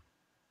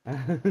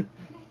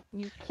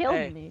 You killed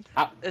Hey. me.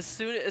 as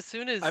soon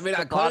as I mean,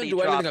 the I couldn't body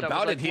do anything dropped, I was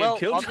about like, it. He well, had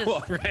killed I'll you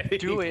just already.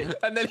 do it.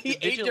 And then he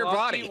The ate your vigilante,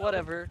 body.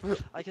 Whatever.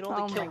 I can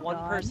only Oh kill my one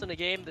God. person a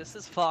game. This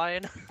is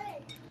fine.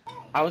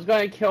 I was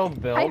gonna kill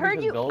Bill I heard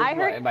because you- Bill's I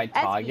heard my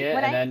Esky, target,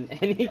 when and then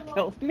he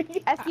killed me.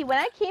 Esky, when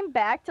I came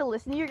back to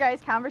listen to your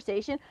guys'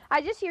 conversation,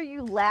 I just hear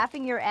you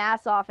laughing your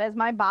ass off as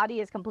my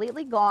body is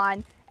completely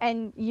gone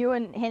and you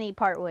and Henny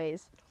part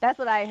ways. That's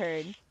what I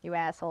heard, you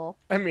asshole.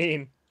 I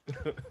mean,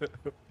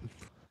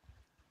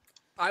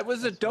 I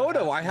was a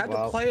dodo. I had to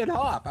Well- play it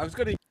off. I was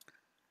gonna.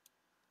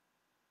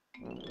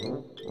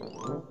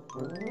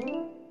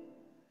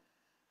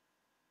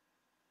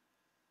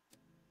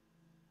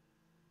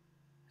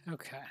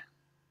 Okay.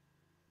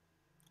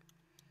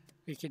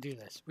 We could do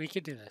this. We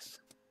could do this.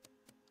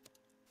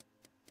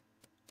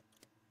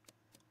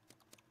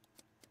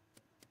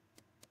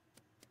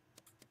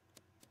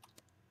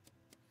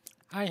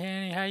 Hi,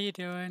 Hanny. How you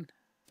doing?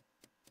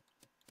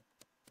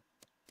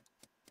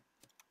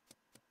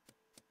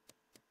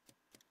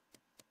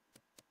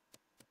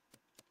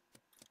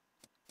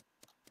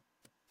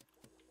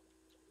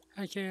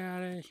 Hi,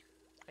 Chaotic.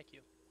 Thank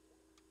you.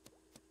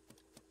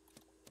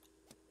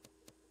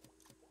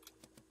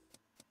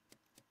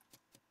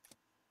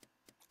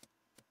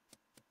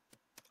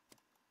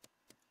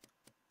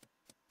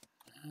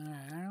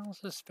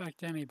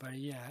 suspect anybody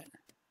yet.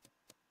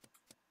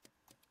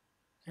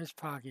 There's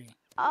Pocky.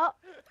 Oh,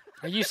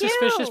 Are you Q!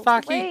 suspicious,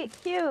 Pocky?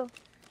 Wait, Q.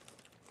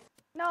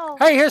 No.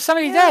 Hey, here's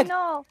somebody Q, dead.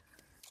 No.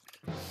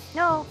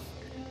 No.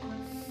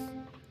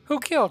 Who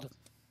killed him?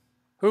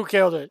 Who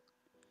killed it?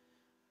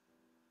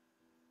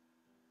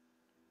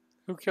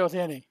 Who killed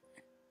Henny?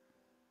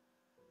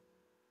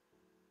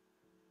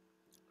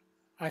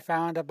 I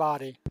found a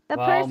body. The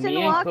Well, person me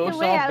and walked Kushal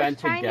away. I been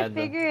was trying to together.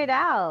 figure it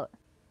out.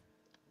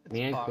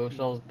 Me and Pocky.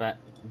 Kushal's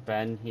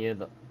been here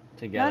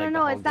together.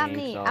 No, it's not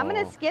me. I'm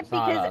gonna skip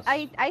because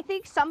I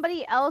think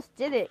somebody else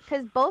did it.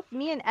 Because both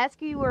me and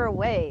Esky were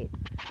away,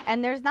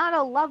 and there's not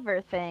a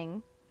lover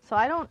thing, so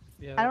I don't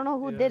know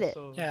who did it.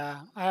 So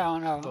Yeah, I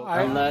don't know. So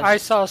I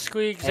saw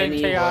Squeaks and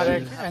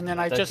Chaotic, and then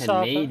I the just saw.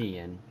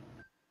 Canadian.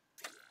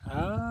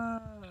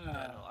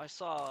 I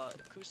saw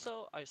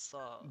Kuso. I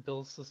saw.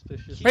 Bill's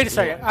suspicious. Wait a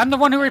second. I'm the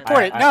one who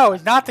reported. No,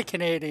 it's not the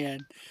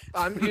Canadian.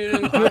 I'm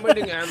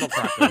eating animal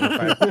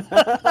crackers.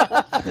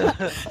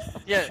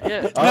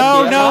 Yeah.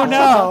 No, yeah.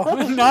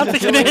 no, not the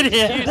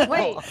Canadian.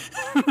 Wait.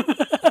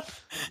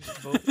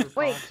 Vote for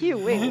Wait, Pocky. Q,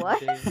 wait, what?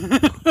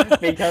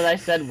 Because I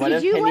said, what Did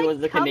if you, Henny like, was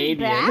the come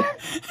Canadian? back?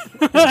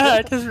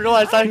 I just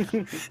realized I.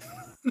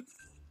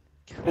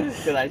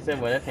 Because I said,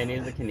 what if Henny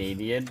is a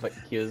Canadian, but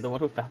Q's the one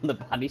who found the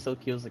body, so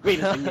Q's like, wait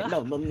a second,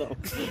 no.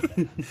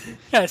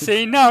 Yeah,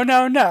 see, no.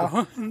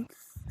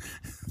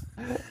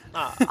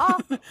 Oh,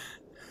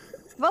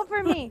 vote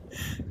for me.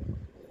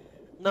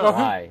 No.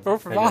 Why?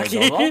 Vote for Did I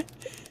go Pocky.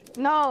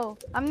 No,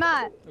 I'm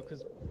not.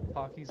 Because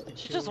Pocky's the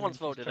She killer just wants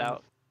and she's voted trying to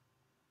out.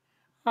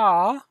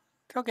 Aw,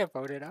 don't get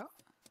voted out.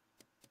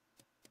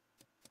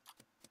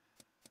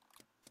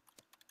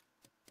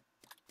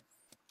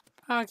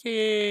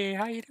 Pocky,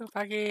 how you doing,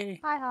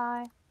 Pocky?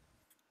 Hi.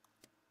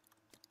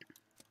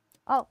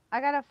 Oh,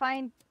 I gotta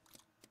find.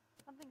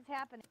 Something's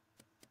happening.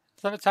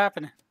 Something's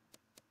happening.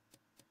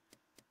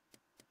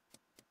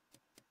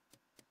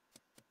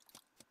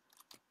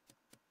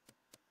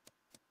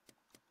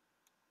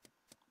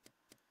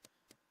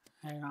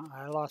 Hang on,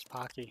 I lost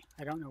Pocky.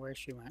 I don't know where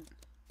she went.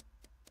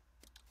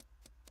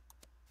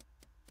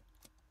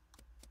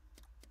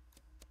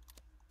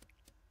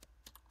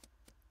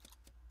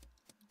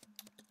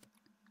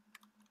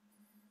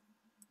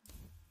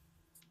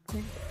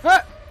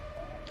 Ah!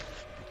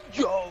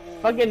 Yo.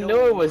 Fucking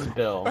knew it was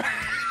Bill.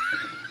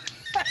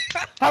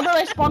 How did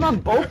I spawn on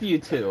both you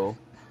two?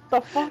 The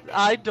fuck?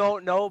 I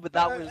don't know, but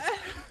that was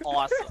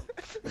awesome.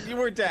 You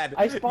were dead.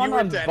 I spawned you were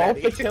on dead, both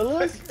Eddie. the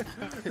killers?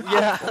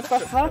 Yeah. What the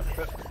fuck?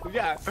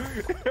 Yeah.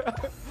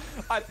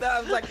 I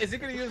was like, is he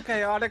gonna use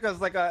chaotic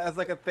as like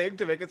a thing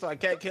to make it so I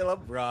can't kill him?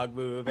 Wrong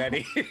move,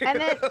 Eddie.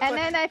 And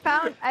then I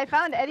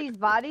found Eddie's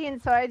body,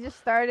 and so I just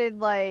started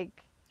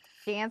like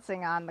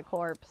dancing on the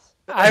corpse.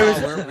 I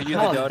was. Were you the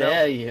How dodo?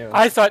 dare you?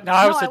 I thought no,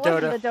 I was no, the I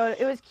wasn't dodo. the dodo.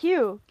 It was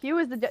Q. Q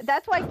was the.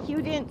 That's why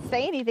Q didn't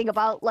say anything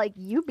about like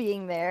you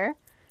being there.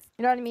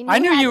 You know what I mean? I He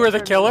knew had you were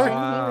the killer.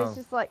 information. He was Wow.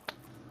 just like.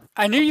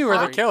 I knew you were the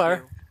Sorry, killer.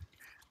 Q.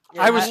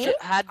 Yeah, I was.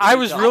 had to I be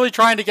was done. really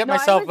trying to get No, I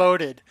myself was-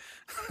 voted.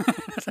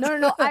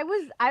 No. I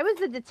was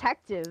the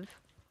detective,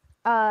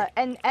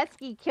 and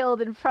Esky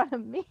killed in front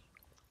of me.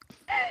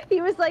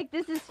 He was like,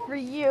 "This is for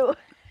you."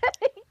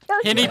 He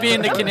killed Henny you.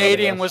 being the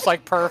Canadian was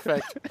like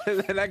perfect.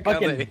 Then I killed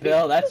Fucking Eddie.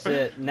 Bill, that's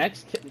it.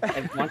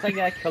 Once I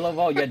get a killer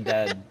vote, you're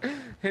dead.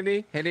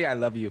 Henny, I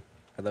love you.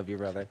 I love you,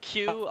 brother.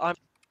 Q. I'm.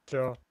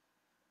 Sure.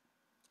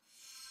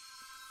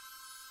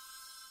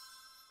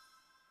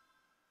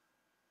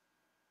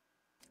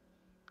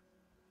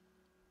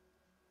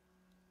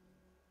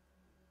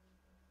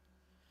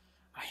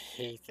 I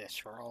hate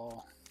this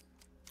roll.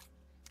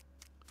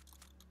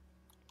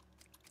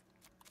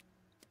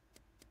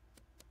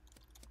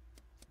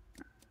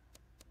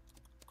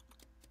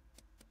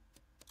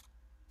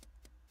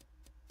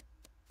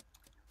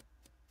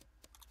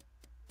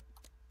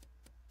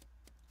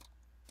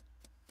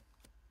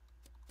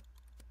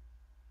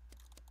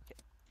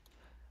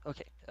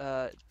 Okay.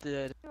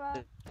 The.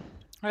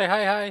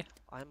 Hi.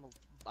 I'm.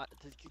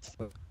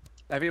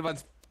 Everyone's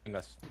f***ing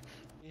us.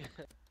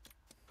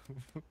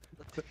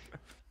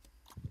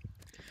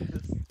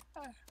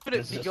 But it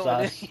This be is going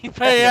us. any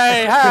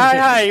Hey,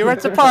 hi.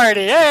 Where's the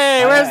party?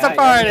 Hey, where's the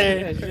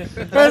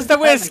party? Where's the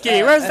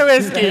whiskey? Where's the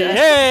whiskey?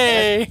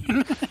 Hey!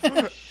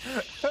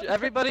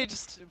 Everybody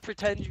just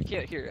pretend you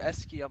can't hear.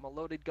 Esky, I'm a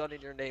loaded gun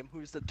in your name.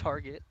 Who's the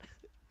target?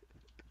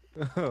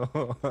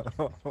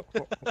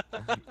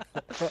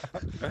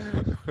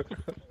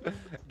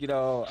 You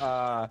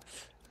know,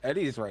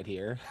 Eddie's right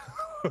here.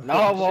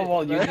 No,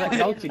 whoa,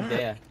 don't you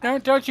dare.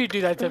 Don't you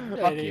do that to Fuck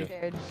Eddie. you.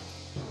 Scared.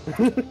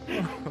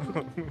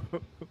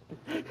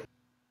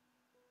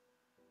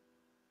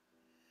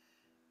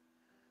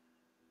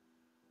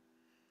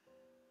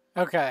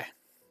 Okay.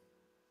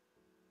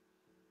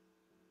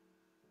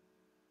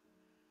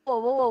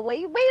 Whoa,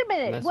 wait a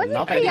minute. Listen, Wasn't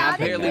nothing Eddie chaotic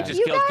clearly happened with just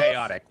you killed guys?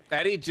 chaotic.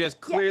 Eddie just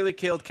clearly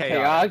killed chaotic.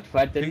 Chaotic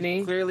threatened He's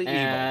me, clearly evil.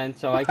 and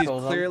so I He's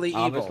killed clearly him,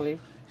 evil. obviously.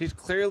 He's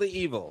clearly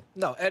evil.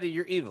 No, Eddie,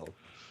 you're evil.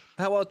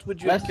 How else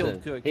would you have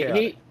Listen, killed he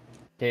chaotic?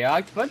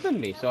 chaotic threatened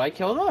me, so I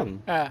killed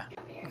him.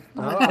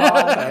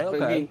 Oh,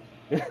 okay.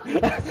 Am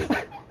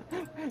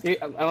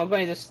I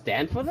going to just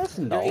stand for this?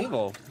 No. You're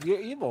evil. You're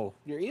evil.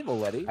 You're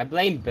evil, Eddie. I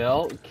blame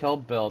Bill. Kill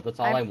Bill. That's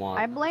all I want.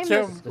 I blame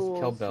Kill- the Just kill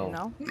schools, Bill. you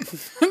know?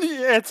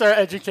 It's our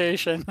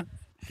education.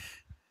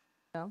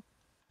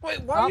 Wait,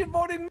 why are you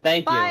voting?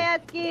 Thank you. Bye,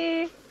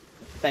 Etski!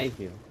 Thank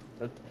you.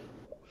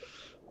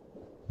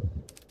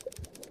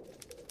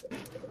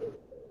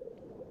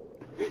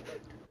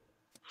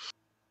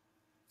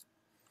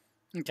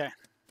 Okay.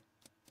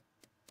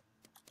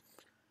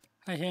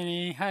 Hi,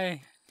 Henny.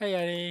 Hi. Hey,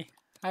 Eddie.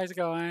 How's it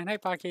going? Hey,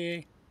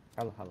 Pocky.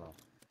 Hello, hello.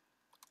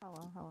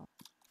 Hello.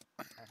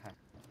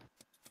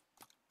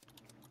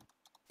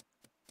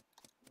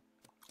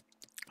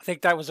 I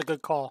think that was a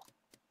good call.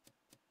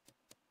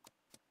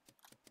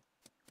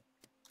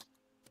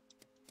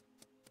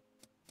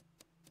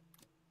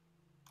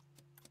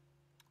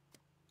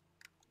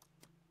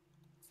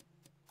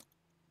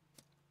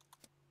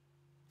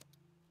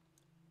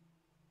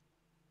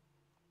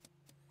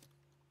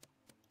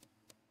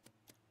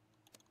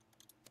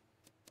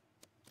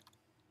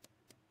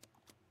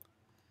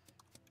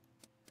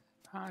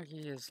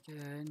 Pocky is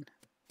good.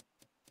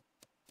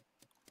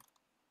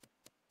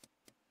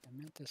 I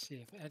meant to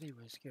see if Eddie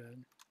was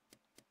good.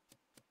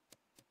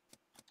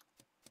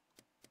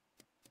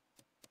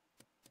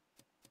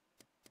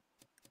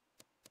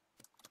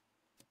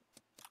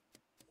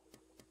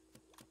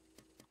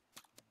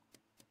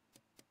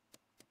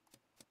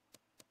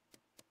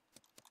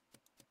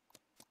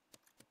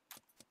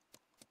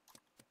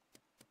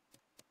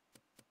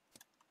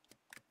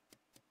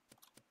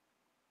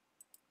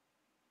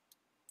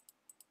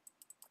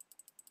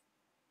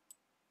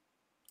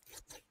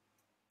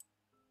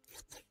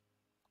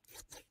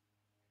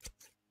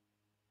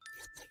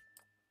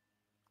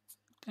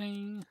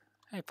 Ding.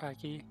 Hey,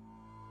 Pocky.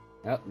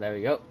 Oh, there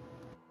we go.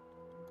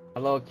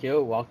 Hello,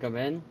 Q. Welcome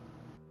in.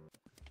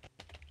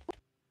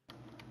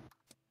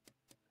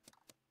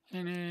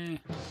 Henny.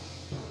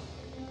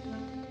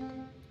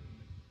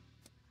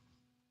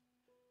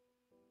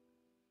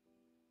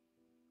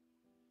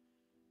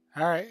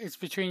 Alright, it's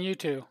between you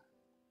two.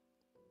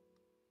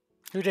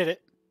 Who did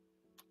it?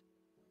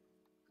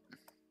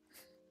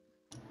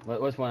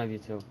 What's one of you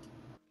two?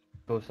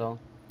 Kuso?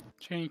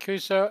 Between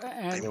Kuso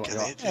and You-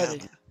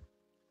 Eddie.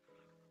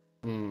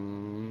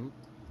 Hmm.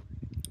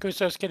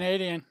 Kuso's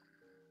Canadian.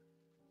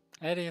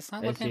 Eddie, it's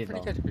not Is looking he, pretty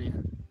though? good for you.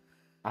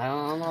 I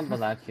don't know about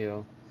that,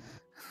 Q.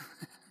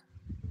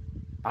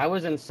 I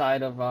was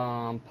inside of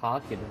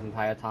Pocket this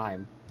entire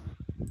time.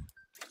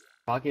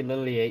 Pocket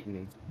literally ate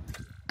me.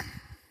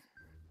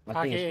 I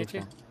Pocky think ate it's you?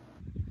 Kuso.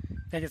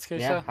 Think it's Kuso?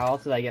 Yeah, how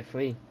else did I get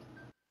free?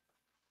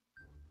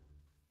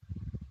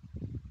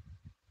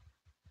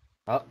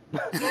 Oh.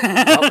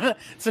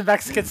 It's a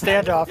Mexican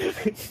standoff.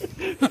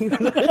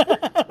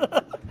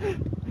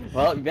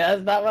 Well,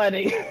 guys, not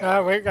ready.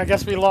 I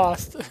guess we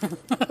lost.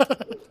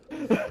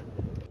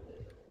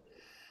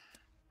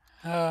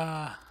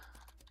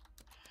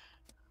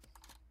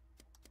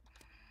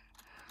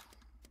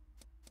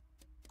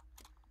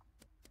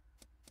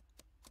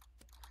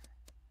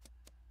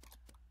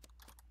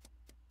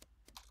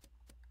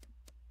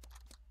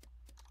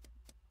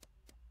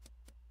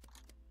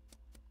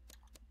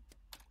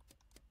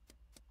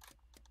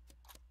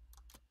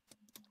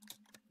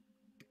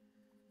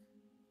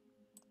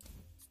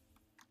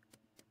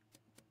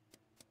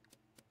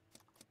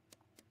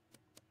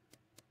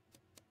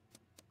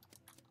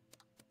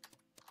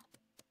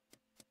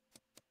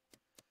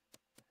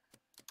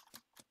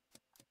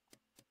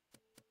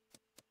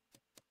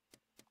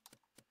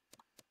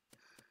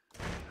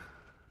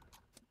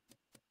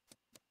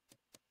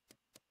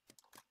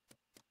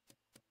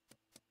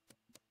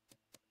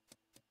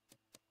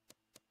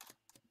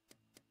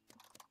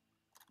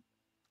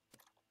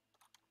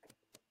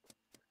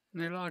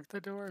 They locked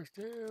the doors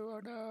too. Oh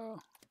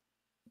no.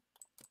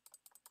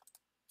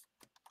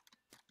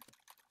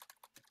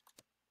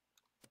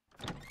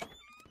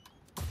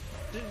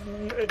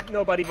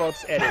 Nobody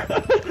votes Eddie.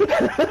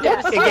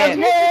 Yes,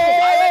 Again.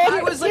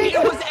 I was like,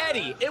 it was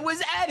Eddie. It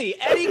was Eddie.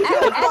 Eddie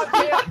killed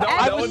Pocket. No,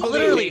 I no was one believed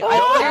literally, me.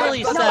 I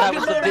literally Let's said I fucking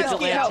was the vote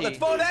Esky out. vigilante. Let's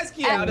vote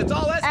Esky out. It's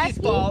all Esky's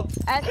fault.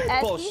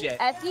 Bullshit.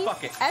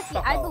 Fuck it.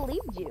 Fuck I off.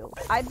 believed you.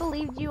 I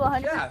believed you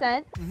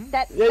 100%.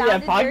 That Yeah,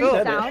 sounded Pocky very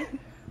said it. sound.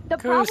 The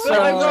problem Kuso.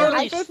 I'm is,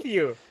 literally voting with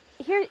you.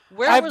 here,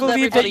 Where I was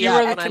believe that everybody you were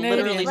at the when I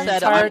literally Canadian the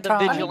said entire I'm the time.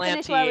 Let me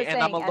finish what I was vigilante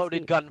and I'm a saying,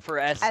 loaded Esky. gun for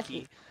Esky?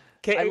 Esky.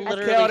 I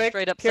literally chaotic,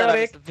 straight up said I was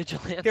chaotic, the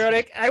vigilante.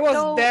 chaotic. I was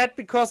So- dead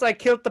because I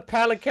killed the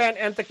pelican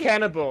and the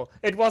cannibal.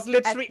 It was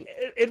literally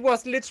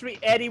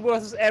Eddie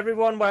versus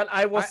everyone while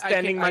I was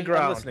standing my I'm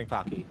ground. listening,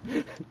 Pocky.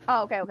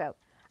 Oh, okay.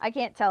 I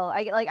can't tell.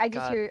 I just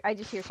God hear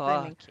screaming.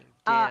 Fucking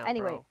damn,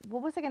 Anyway, bro.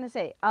 what was I gonna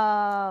say?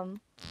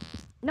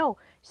 No.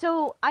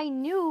 So I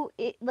knew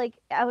it. Like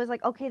I was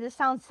like, okay, this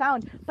sounds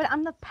sound, but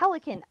I'm the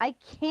pelican. I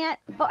can't.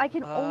 But I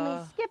can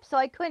only skip, so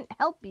I couldn't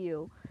help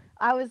you.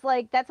 I was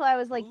like, that's why I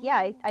was like,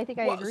 yeah, I think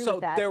I Well, agree so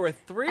with that. there were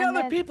three And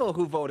other then- people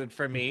who voted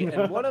for me,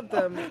 and one of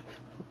them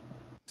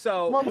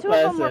So Well, two of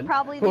them were Listen,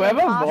 probably the whoever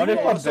voted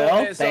for imposters.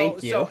 Bill,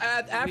 thank you. So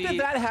after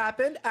that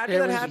happened,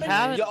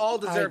 you all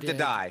deserve to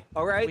die.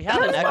 All right, We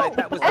have an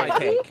that was my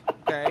take.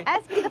 Okay.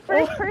 Esky, the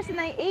first person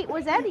I ate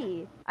was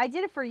Eddie. I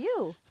did it for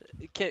you.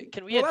 Can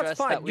we Well, that's address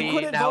fine. that You we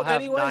couldn't now vote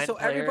have anyway, 9 so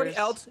everybody players?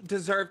 else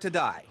deserved to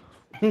die.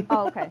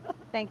 Oh, okay.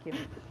 Thank you.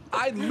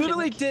 I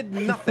literally did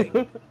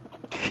nothing.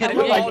 Can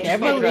I we like,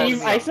 can't address-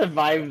 believe I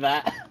survived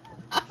that.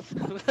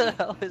 Who the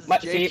hell is My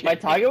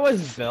JJ? target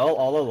was Bill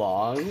all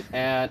along,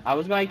 and I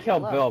was going to kill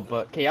Hello. Bill,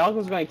 but Chaos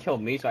was going to kill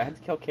me, so I had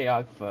to kill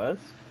Chaos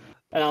first.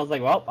 And I was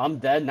like, well, I'm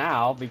dead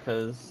now,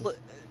 because...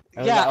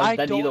 Yeah, was I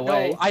dead don't either know.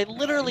 way. I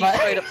literally But-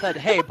 straight up said,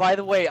 "Hey, by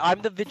the way,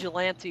 I'm the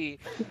vigilante."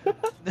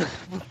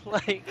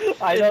 Like,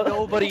 I and don't-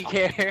 nobody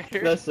cared.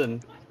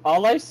 Listen,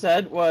 all I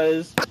said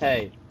was,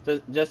 hey,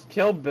 just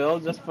kill Bill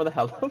just for the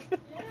hell of it.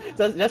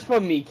 Just for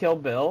me, kill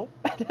Bill.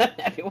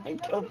 Everyone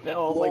kill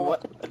Bill. I was like,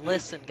 what?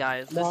 Listen,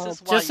 guys, this Well,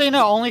 is why just so you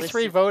know, only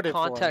 3 listen, voted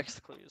for him.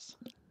 context clues.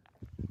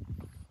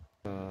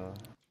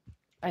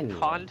 I knew it.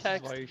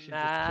 Context Why you should just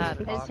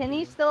matters. kill Is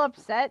Hinny still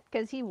upset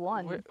because he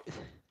won? Where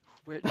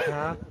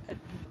Huh?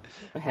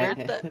 where'd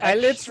the I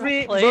extra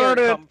literally player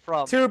voted come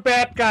from? 2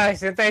 bad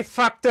guys and they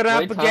fucked it What are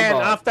up you talking again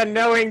about? after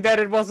knowing that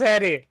it was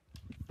Eddie.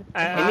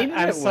 Hinny didn't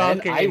I'm win.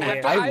 sulking in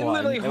I here. won.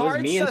 literally It was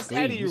hard me and sussed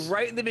Eddie Squeeze.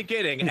 right in the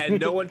beginning, and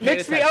no one paid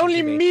Literally attention only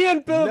to me. me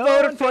and Bill No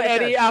voted one for paid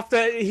Eddie attention.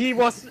 after he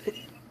was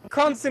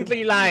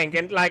constantly lying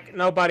and like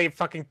nobody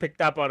fucking picked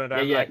up on it.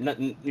 I'm Yeah,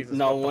 like, Jesus,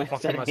 no what one the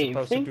fuck said am I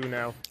supposed to anything. do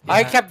now?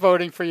 I kept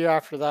voting for you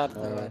after that,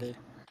 though, Eddie.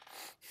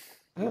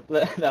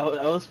 that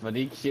was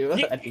funny cute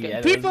at the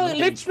end. People It was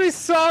literally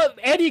saw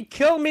Eddie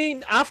kill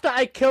me after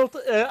I killed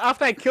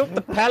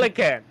the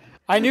pelican.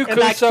 I knew And,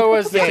 like, Kuso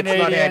was the yeah, it's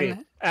not Eddie.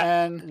 Canadian,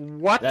 and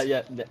What?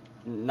 yeah,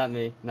 not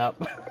me. No.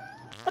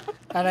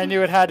 I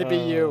knew it had to be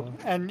you.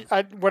 And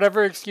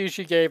whatever excuse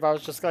you gave, I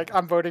was just like,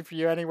 I'm voting for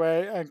you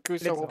anyway, and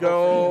Kuso will Let's vote for you.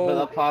 go.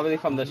 But probably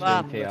from the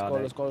Ah, stream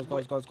Let's go,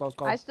 chaotic. let's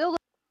go. I still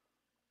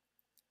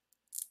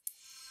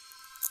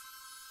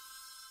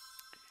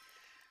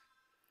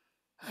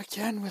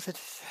Again with it.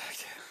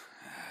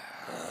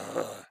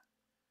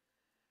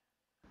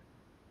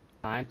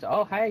 Time to.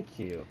 Oh, hi,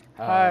 Q.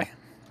 Hi.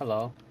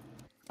 Hello.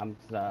 I'm.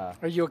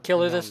 Are you a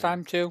killer this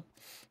time, too?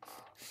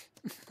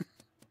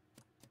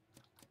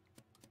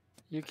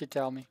 You could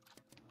tell me.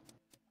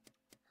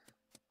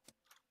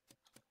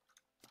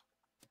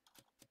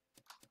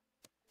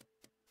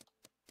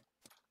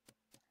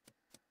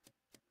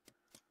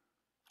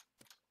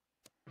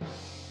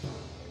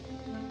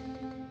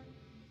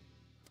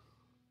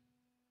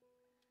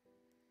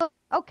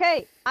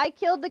 Okay, I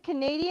killed the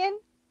Canadian,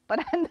 but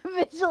I'm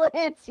the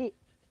vigilante.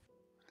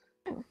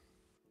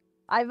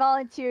 I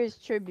volunteer as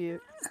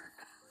tribute.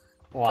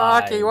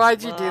 Why? Pocky,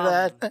 why'd you do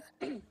that?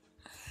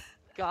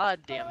 God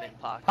damn it,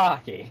 Pocky.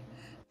 Pocky.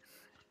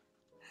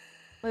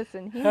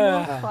 Listen, he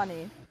was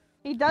funny.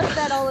 He does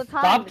that all the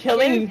time. Stop It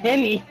killing scares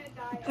me. Hinny.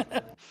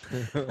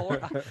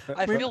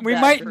 I We- feel we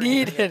bad might for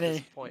need Hinny at this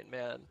Hinny. point,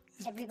 man.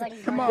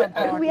 Come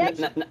on, we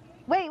actually. N-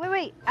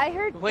 Wait. I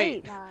heard.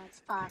 Wait.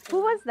 Who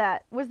was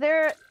that? Was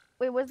there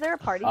a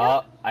party?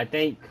 I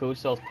think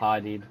Kuso's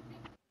partied.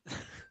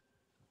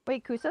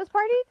 Wait, Kuso's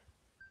party?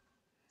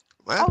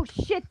 What? Oh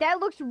shit, that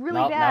looks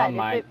really No, bad. never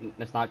mind.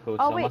 It's not Kuso.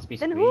 Oh, wait, It must be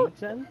then who- Squeaks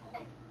then?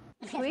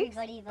 Squeaks?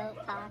 Everybody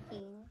vote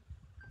Pocky.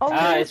 Oh,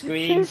 Ah, it's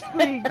Squeaks.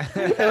 Squeaks.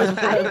 It was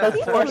I didn't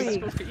see poor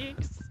Squeaks.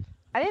 Squeaks.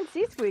 I didn't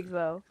see Squeaks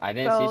though. I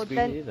didn't So see Squeaks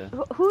then, either.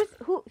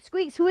 who?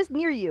 Squeaks? Who is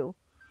near you?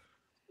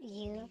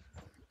 You.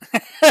 No,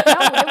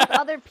 there was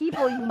other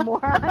people, you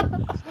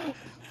moron.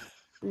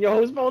 Yo,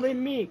 who's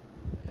voting me?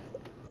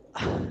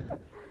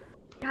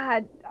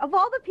 God, of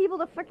all the people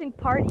to freaking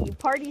party, you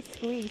party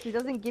Squeaks, who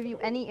doesn't give you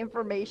any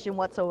information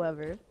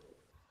whatsoever.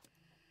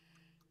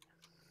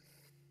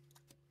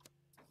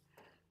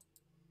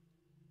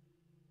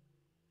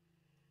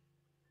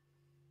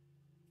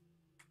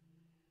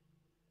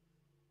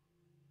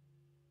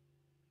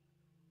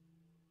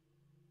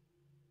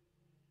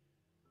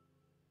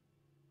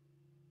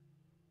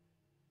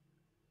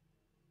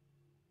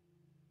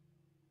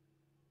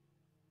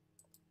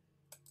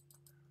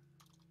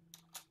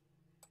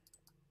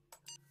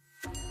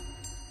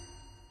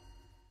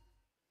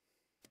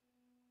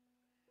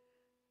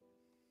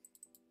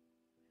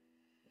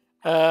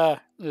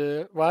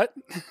 What?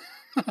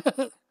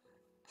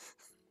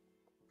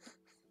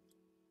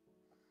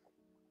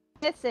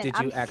 Listen, Did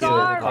I'm you actually call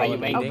a sorry.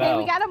 meeting? Okay, Bell.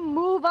 we gotta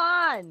move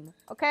on.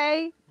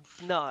 Okay,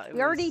 No, it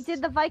we already was-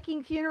 did the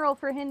Viking funeral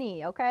for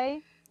Hinny.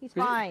 Okay, he's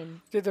We- fine.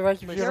 Did the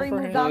Viking He He already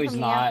funeral for moved him? No, on he's from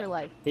the not.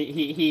 afterlife.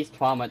 He's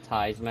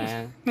traumatized,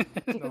 man.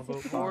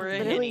 Poor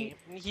Literally-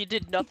 Hinny. He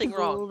did nothing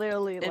wrong,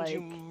 Literally, and like. you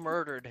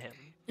murdered him.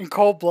 In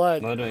cold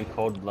blood. Murder in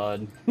cold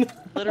blood.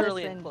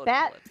 Literally in Listen, cold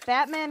Bat blood.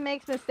 Batman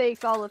makes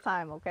mistakes all the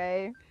time.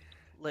 Okay.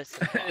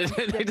 Listen,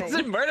 He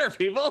doesn't murder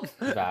people.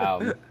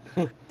 Wow.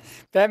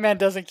 Batman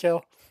doesn't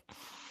kill.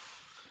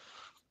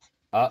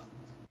 What?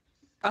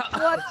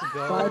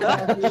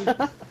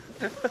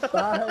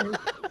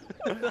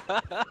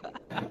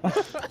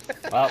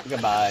 Well,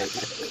 goodbye.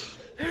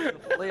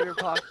 later,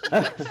 Pocky.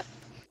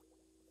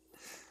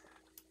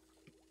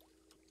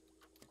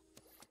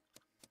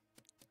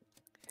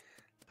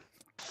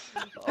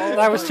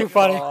 That was too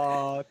funny.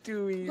 Oh,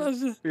 Dewey.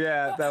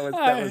 Yeah, that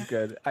was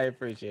good. I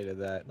appreciated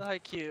that. Hi,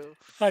 Q.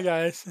 Hi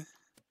guys.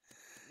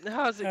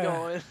 How's it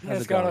going? How's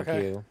It's it going,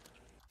 okay. Q?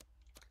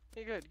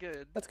 Hey, good,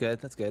 good. That's good.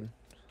 That's good.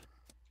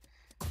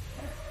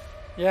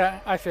 Yeah,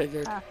 I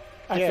figured. I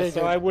Yeah, figured.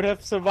 so I would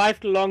have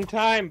survived a long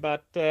time,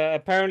 but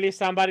apparently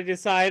somebody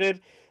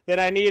decided that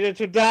I needed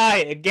to die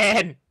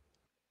again.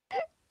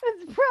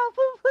 That's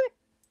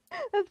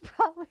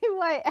probably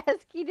why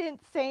Esky didn't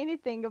say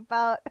anything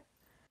about.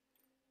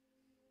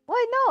 Well,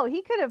 no,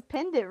 he could have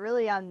pinned it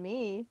really on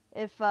me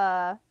if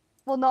Well,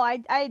 no, I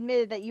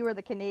admitted that you were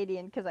the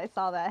Canadian because I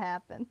saw that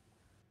happen.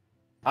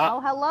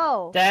 Oh,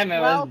 hello. Damn, it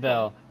was Welcome.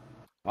 Bill.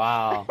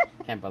 Wow,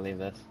 can't believe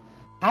this.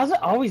 How's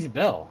it always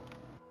Bill?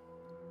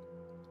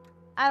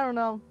 I don't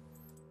know.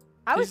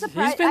 I was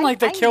surprised. He's been like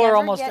the killer never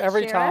almost get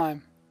every sheriff.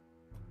 time.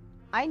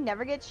 I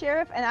never get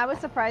sheriff, and I was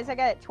surprised I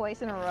got it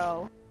twice in a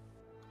row.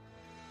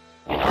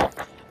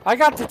 I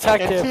got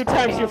detective. And 2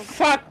 times you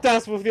fucked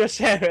us with your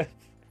sheriff.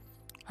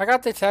 I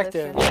got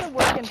detective. Listen, it's a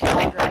work in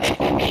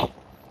progress.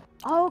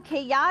 Oh,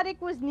 Chaotic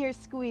was near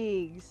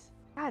Squeegs.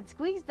 God,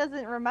 Squeegs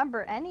doesn't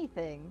remember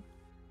anything.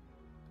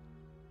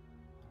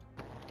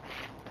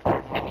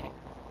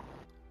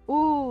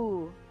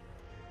 Ooh.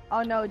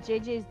 Oh no,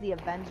 JJ's the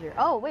Avenger.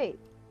 Oh, wait.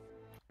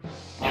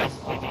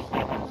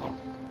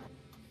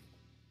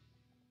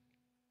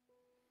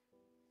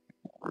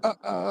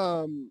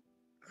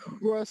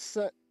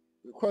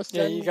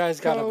 Yeah, you guys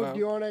gotta vote. Do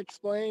you want to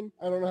explain?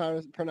 I don't know how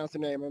to pronounce the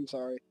name. I'm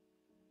sorry.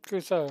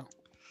 Crusoe.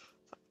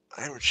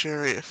 I'm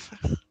sheriff.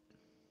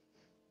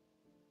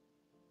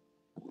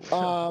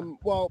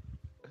 Well,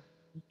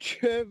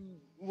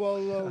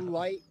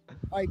 Light,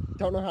 I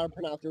don't know how to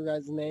pronounce your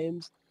guys'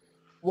 names,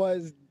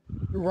 was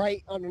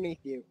right underneath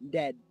you,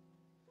 dead.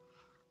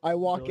 I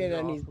walk Bill, in you're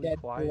and he's awfully dead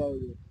quiet. below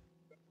you.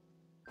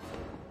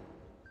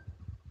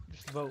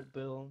 Just vote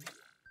Bill.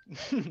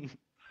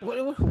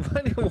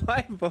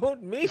 Why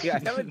vote me? I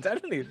haven't done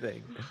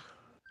anything.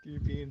 You're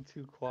being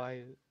too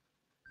quiet.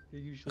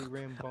 You're usually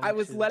rambunctious. I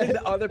was letting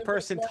the other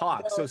person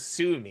talk, so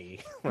sue me.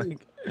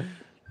 Like,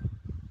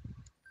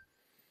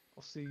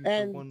 I'll see you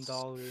And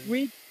for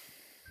 $1.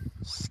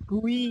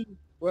 Squeak,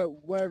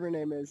 whatever her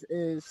name is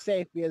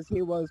safe because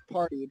he was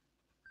partied.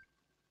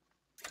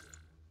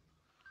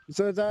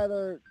 So it's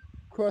either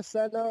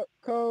Croseco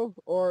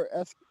or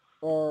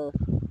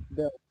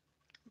Bill.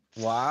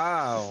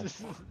 wow.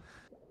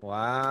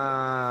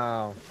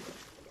 Wow.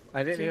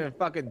 I didn't even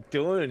fucking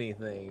do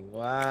anything.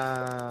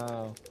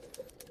 Wow.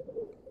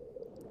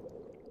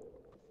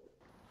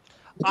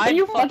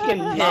 You fucking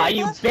lie,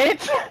 you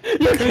bitch!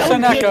 You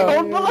killed me in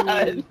cold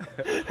blood!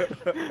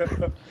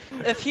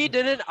 If he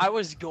didn't, I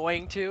was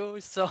going to,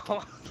 so...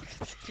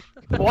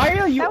 Why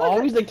are you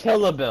always the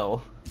killer,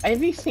 Bill?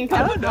 Have you seen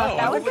I don't know.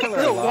 No,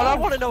 what I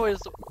want to know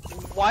is,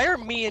 why are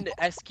me and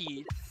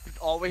Esky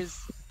always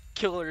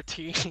killer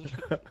team?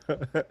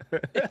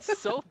 It's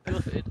so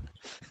good.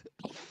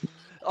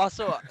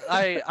 Also,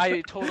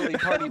 I totally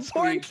partied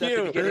Squeaks at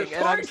the beginning,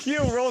 and I'm Q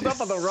rolled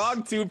up on the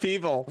wrong 2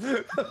 people.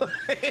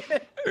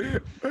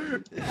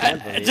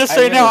 Just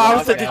so you know, I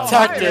was the detective.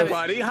 Hi,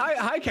 everybody.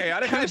 Hi,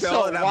 Chaotic. Hi, Bill.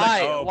 So And I'm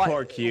why? like, oh, why,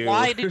 poor Q.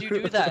 Why did you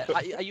do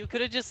that? You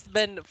could have just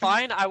been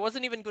fine. I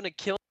wasn't even gonna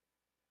kill.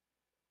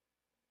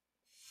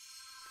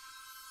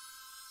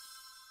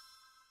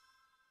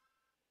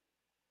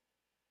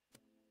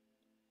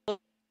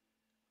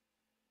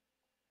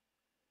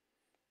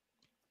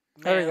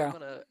 There we Man,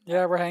 go.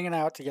 Yeah, we're hanging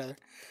out together.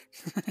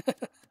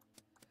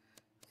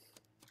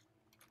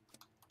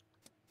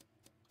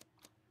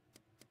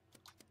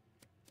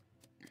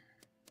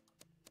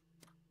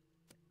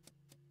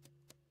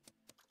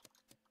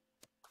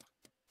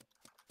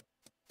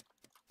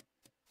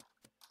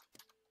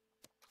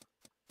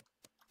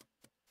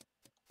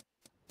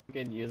 You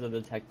can use a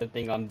detective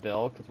thing on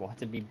Bill, because watch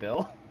it be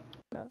Bill.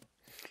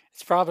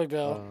 It's probably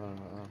Bill.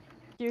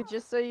 Here,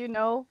 just so you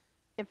know,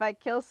 if I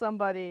kill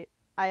somebody,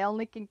 I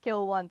only can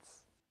kill once.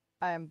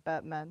 I am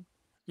Batman.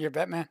 You're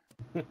Batman?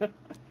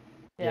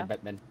 Yeah.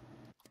 Batman.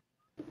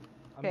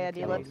 Okay,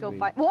 Eddie, let's go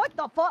find. What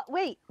the fuck?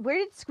 Wait, where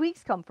did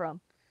Squeaks come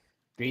from?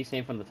 Squeaks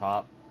came from the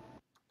top.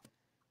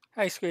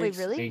 Hey, Squeaks. Wait,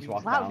 really? Squeaks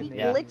walked Wow, down, he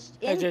yeah. glitched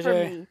Hey, in for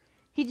JJ. me.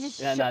 He just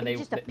Yeah, no, he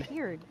just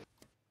appeared.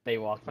 They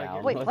walked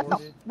down. Wait, what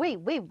the? Wait,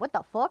 what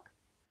the fuck?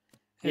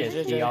 Yeah,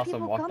 Hey, he JJ. also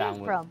People walked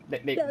coming downward. from?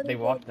 They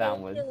walked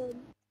downward.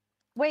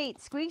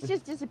 Wait, Squeaks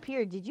just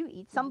disappeared. Did you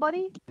eat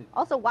somebody?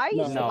 Also, why are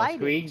you No, sliding?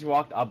 Squeaks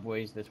walked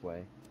upwards this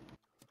way.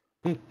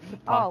 Oh,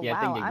 Pocky, I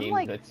wow, think I'm your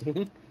like- game's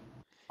glitching.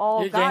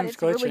 Oh Your god, game's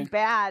it's really glitching.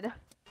 bad.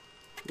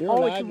 You're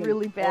Oh, it's lagging.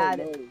 really bad.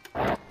 Oh,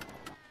 no.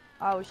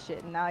 Oh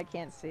shit, now I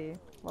can't see.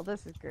 Well,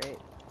 this is great.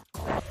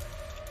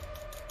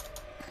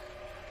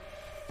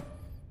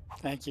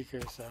 Thank you,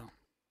 Crusoe.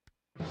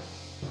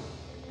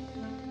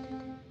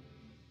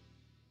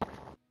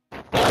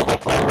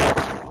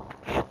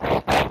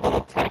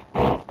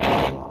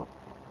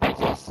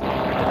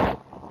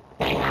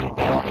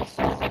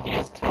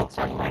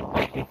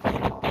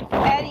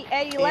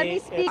 Eddie, let me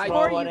speak it's for you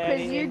Robot because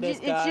Eddie you're in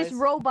just—it's just disguise.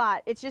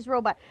 robot. It's just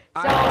robot.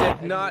 So I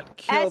did not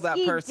kill that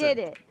Esky person. did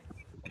it.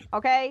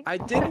 Okay? I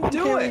didn't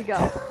do Here it. we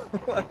go.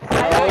 Oh,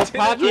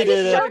 Pocky did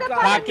it. showed up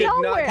out of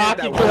nowhere.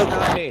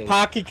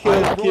 Pocky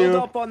killed Q.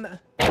 Up on the...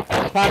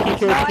 Pocky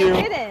killed No, Q.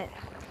 I didn't.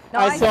 No,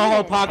 I saw how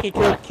didn't. Pocky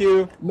killed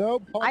Q.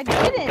 Nope. I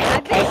didn't.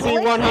 I've been I see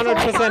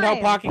glitched this 100% how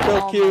whole Pocky time.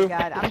 killed Oh Q. my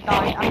god, I'm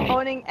done. I'm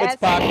voting It's S.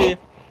 Pocky.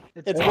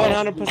 It's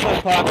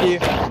 100% Pocky.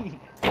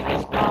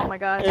 Oh my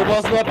god. It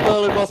was not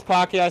Bill, it was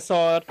Pocky. I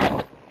saw it.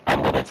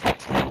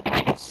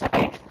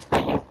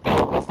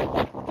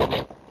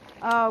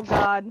 Oh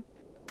god.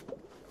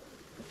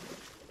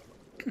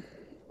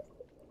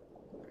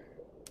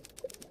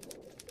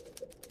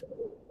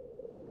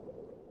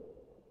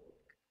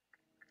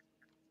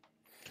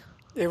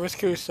 It was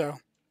Kuso.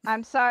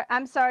 I'm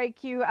sorry,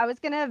 Q. I was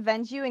gonna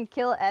avenge you and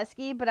kill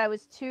Esky, but I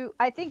was too.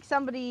 I think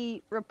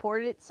somebody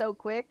reported it so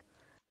quick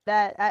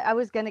that I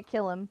was gonna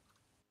kill him.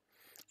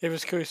 It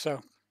was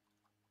Kuso.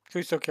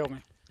 Kuso killed me.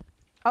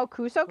 Oh,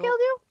 Kuso killed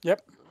you?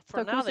 Yep. For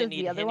So now, they Kuso's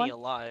need the other Henny one?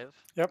 alive.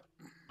 Yep.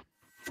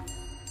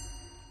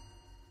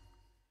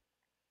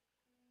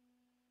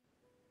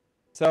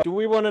 So, do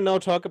we want to now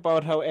talk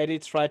about how Eddie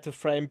tried to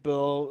frame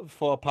Bill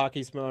for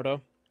Pocky's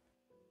murder?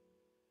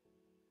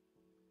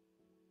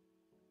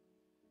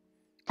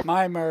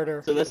 My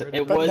murder. So listen,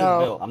 it But was no.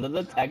 Bill. I'm the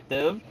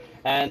detective,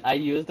 and I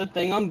used the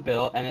thing on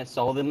Bill, and it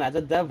sold him as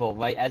a devil,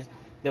 right? As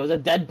there was a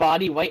dead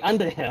body right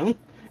under him,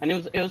 and it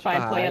was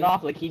trying to play it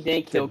off like he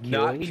didn't kill Did Q.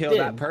 not and he kill did.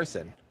 that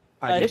person.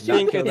 I did not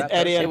think kill it's that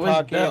Eddie person. and It was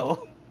Pocky.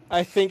 Bill.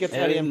 I think it's It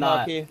Eddie is and not.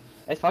 Pocky.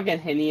 It's fucking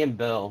Henny and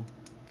Bill.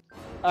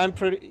 I'm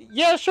pretty.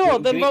 Yeah, sure.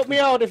 Then vote me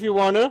out if you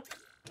wanna.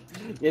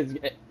 But You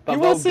will vote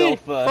Bill see.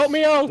 first. Vote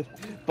me out.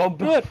 Vote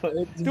Do Bill it.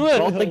 first. Do it.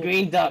 Vote the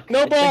green duck. No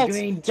It's the balls.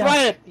 green Try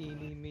duck. it.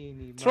 Eeny,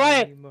 meeny, Try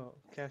miny, it. mo.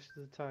 Catch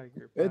the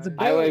tiger. It's by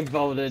Bill. I already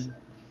voted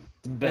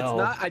Bill. It's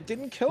not. I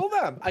didn't kill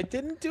them. I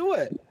didn't do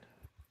it.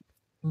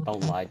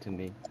 Don't lie to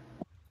me.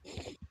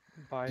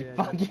 by Eddie.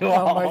 Fuck you Oh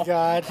all. my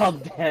god. How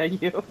dare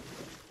you?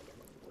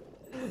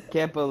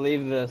 Can't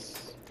believe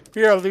this.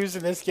 We are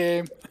losing this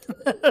game.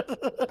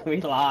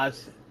 We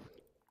lost.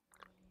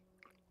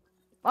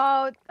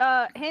 Oh,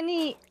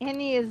 Henny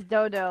is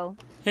Dodo.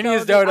 Henny So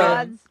is Dodo. The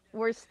odds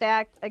were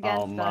stacked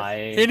against Oh my.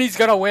 Henny's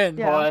gonna win.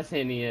 Yeah. Of course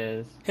Henny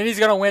is. Henny's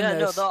gonna win Yeah,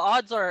 no, this. the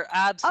odds are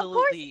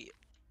absolutely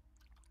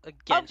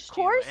against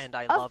course, you, and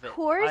I of love it.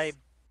 course. I'm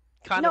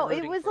kind of No, it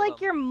rooting was for like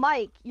them. your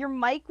mic. Your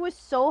mic was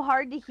so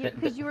hard to hear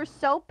because you were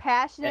so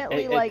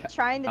passionately like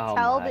trying to oh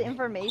tell my. the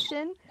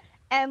information,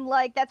 and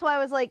like that's why I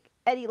was like,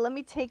 Eddie, let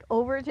me take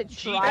over to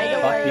try to Hey,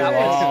 Fuck like. you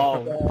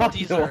all. Fuck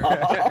you Teaser.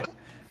 all.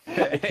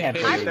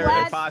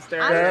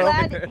 I'm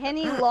glad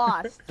Henny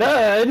lost.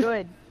 Third.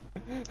 Good.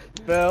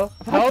 Bill,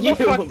 how the you,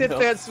 fuck did Bill.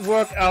 this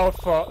work out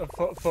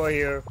for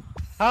you?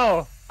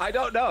 How? I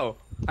don't know.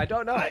 I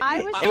don't know.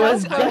 I was It so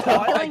was close to Bill.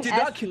 I killing did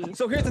not Esky. kill.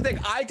 So here's the thing.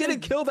 I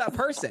didn't kill that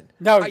person.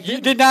 No, I you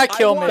did not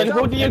kill me. Then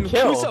who do you and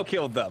kill? Kuso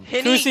killed them.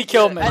 Kusi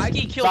killed me.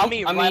 Esky killed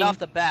me I right mean, off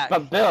the bat.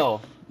 But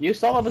Bill, you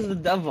saw him as the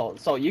devil,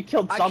 so you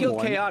killed I someone.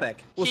 killed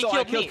chaotic. Well, He so I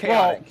killed killed me.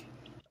 chaotic.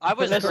 I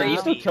was Listen, you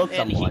still crazy, killed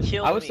and he someone.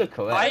 killed I was me. still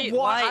correct.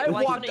 Why, I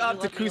why walked couldn't you up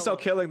to let me Kuso alone?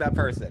 killing that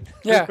person.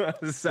 Yeah.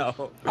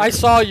 So I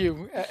saw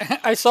you.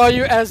 I saw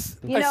you as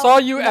I saw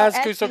you as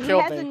Esky, Kuso he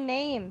killed has a me.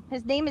 name.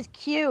 His name is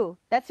Q.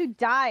 That's who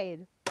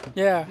died.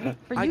 Yeah.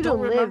 For I you to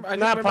don't live. remember. I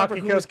Nah, don't remember Pocky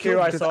who kills was Q,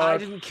 killed I because saw I it.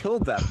 didn't kill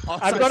them. All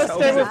I'm I gonna saw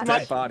stay was with a my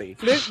dead body.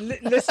 Listen, Bill.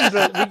 We just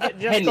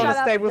Henny. gonna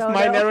Shut stay up, with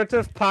my Dodo.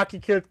 narrative. Pocky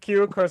killed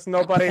Q because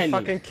nobody Henny.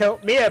 fucking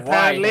killed me Why,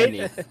 apparently.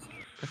 Henny?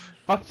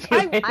 Fuck you,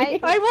 Henny.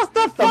 I was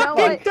the You know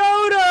fucking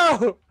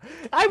Dodo.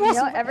 I was.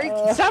 You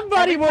know,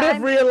 somebody every would have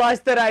time-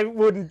 realized that I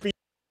wouldn't be.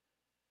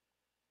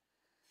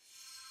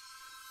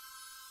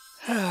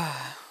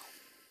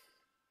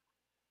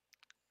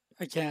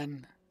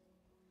 Again.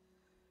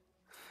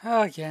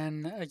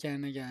 Again.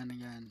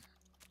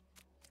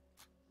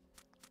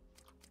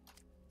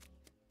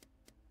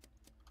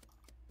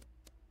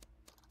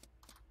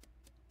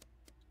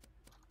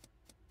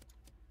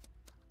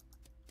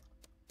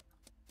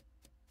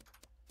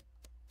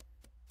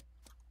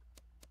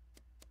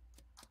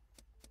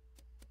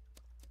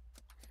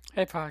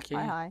 Hey, Pocky.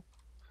 Hi.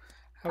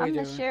 How we I'm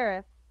doing? the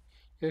sheriff.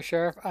 You're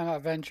sheriff. I'm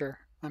Avenger.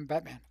 I'm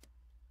Batman.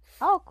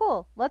 Oh,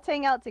 cool. Let's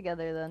hang out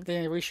together then.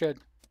 Yeah, we should.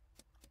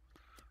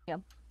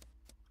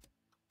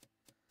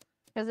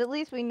 Because at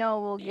least we know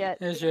we'll get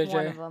Here's one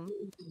JJ. of them.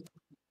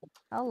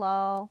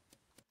 Hello.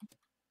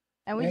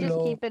 And we Hello.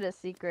 just keep it a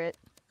secret.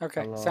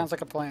 Okay, Hello. sounds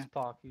like a plan.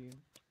 Pocky.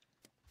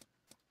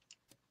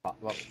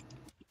 Well,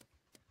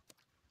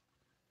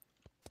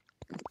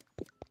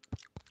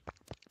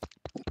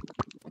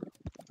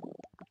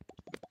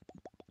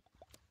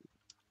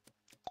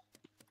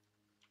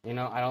 you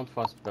know, I don't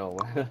trust Bill.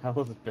 Where the hell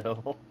is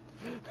Bill?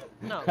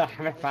 No, I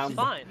haven't found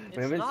it's fine. We It's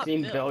haven't not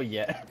seen Bill. Bill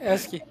yet.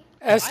 Esky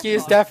is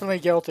saw it. definitely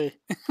guilty.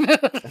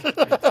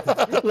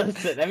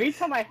 Listen, every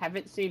time I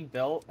haven't seen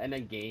Bill in a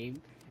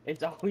game,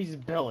 it's always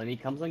Bill, and he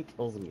comes and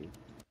kills me.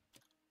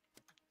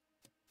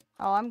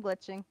 Oh, I'm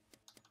glitching.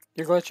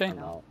 You're I glitching?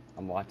 know.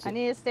 I'm watching. I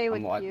need to stay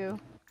with wa- you.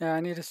 Yeah, I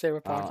need to stay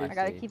with Oh, Pocky. I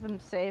gotta see. keep him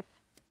safe.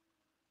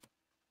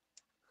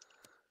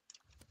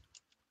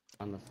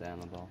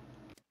 Understandable.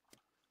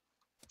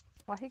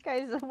 Why you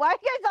guys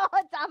all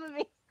on top of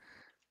me?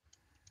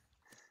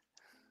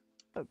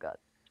 Oh god.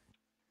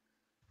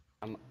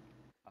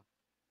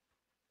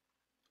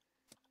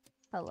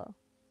 Hello.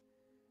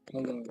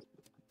 Hello.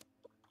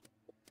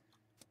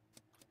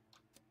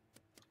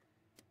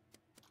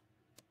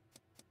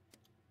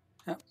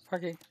 Oh,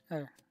 Parky.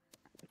 There.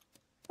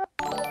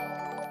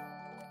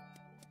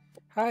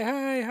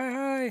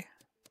 Hi.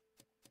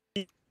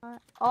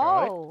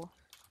 Oh.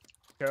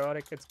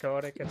 Chaotic, it's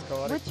chaotic, it's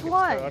chaotic. Which it's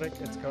one? Chaotic,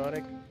 it's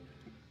chaotic.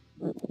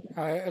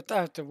 I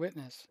have to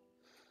witness.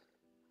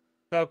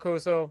 So,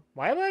 Kuso,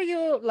 why were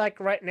you, like,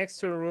 right next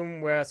to the room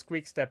where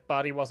Squeak's dead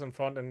body was in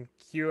front and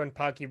Q and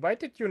Parky? Why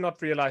did you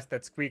not realize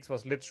that Squeaks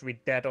was literally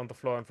dead on the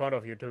floor in front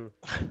of you, too?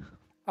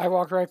 I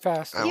walked right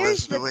past.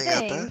 Here's the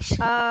thing.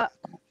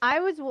 I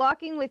was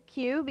walking with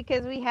Q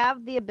because we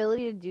have the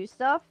ability to do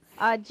stuff.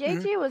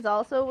 JJ was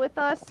also with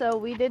us, so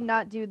we did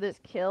not do this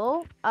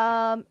kill.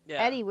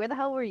 Eddie, where the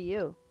hell were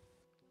you?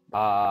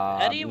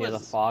 Eddie near the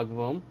was- fog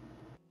room.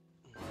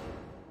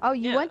 Oh,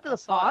 you went to the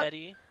fog?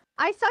 Eddie.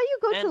 I saw you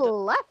go to And- the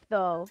left,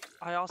 though.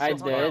 I also I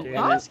hung out did, with and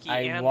Husky I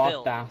and walked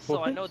Bill, down.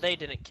 so I know they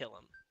didn't kill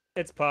him.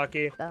 It's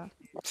Parky.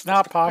 It's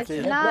not Pocky.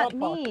 It's not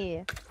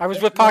me. I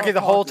was with Pocky the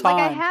whole Like,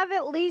 I time. have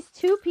at least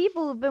 2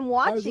 people who've been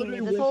watching me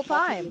this whole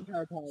time.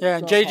 Yeah,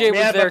 and JJ was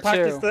Yeah, there but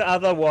Parky's too. the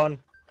other one.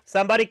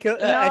 Somebody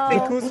killed. I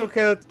think No. Kuso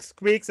killed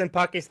Squeaks and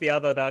Parky's the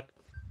other duck.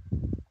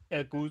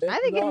 Goose. I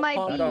think it might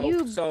be you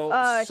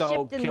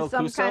shipped in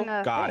some kind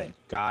of Got thing.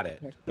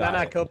 it.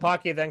 No, kill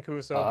Parky then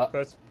Kuso,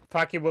 because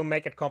Parky will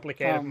make it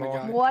complicated Oh my more.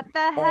 God. What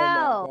the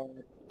hell?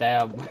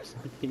 Damn.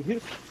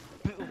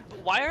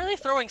 Why are they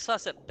throwing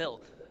sus at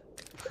Bill?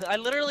 I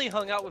literally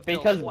hung out with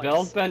Because Bill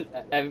Bill's twice.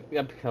 been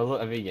a killer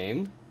every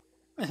game.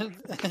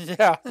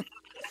 Yeah.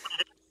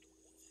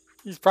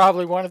 He's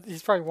probably one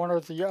or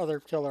the other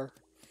killer.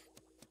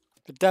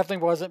 It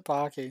definitely wasn't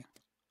Pocky.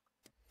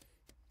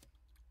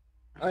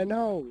 I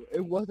know,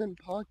 it wasn't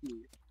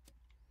Pocky.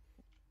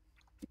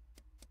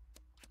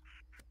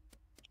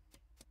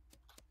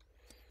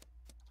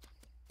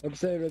 I'm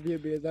staying with you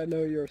because I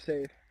know you're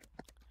safe.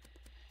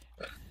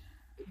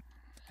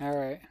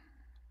 Alright.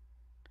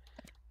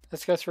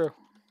 Let's go through.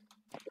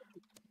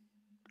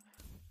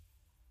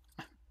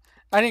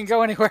 I didn't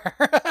go anywhere.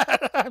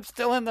 I'm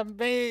still in the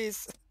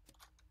maze.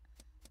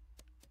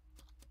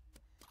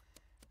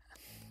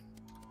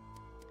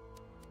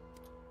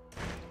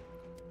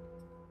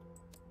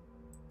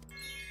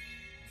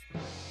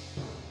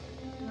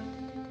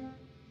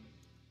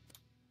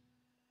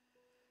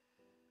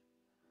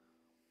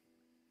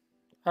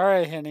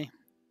 Alright, Henny.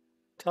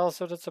 Tell us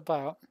what it's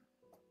about.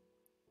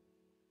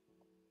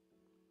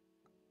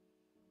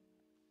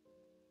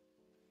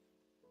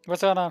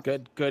 What's going on?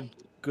 Good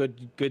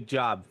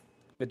job.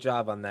 Good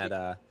job on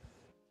that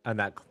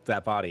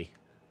body.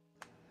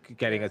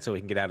 Getting it so we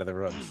can get out of the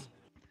rooms.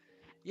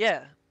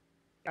 Yeah.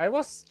 I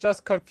was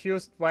just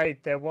confused why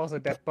there was a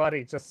dead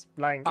body just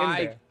lying in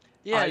there.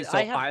 Yeah, so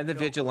I have I'm the no-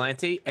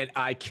 vigilante, and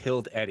I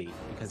killed Eddie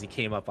because he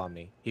came up on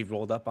me. He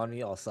rolled up on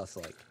me all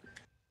sus-like.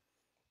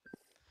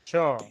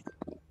 Sure.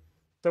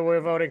 So we're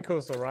voting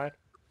Kuso, right?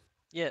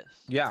 Yes.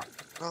 Yeah.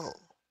 Oh.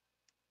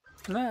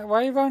 Nah,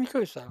 why are you voting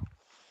Kuso?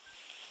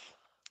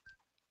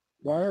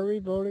 Why are we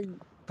voting?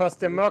 Because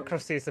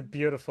democracy is a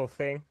beautiful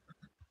thing.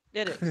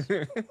 It is.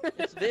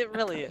 It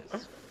really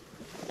is.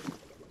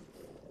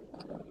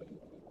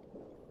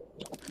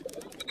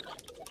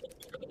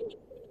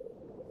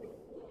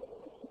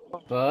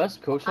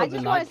 First, Coach I did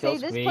just not want to kill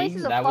say this place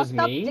is Squeaks. a That was fucked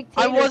up me. dictatorship.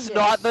 I was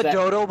not the Se-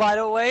 dodo, by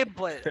the way,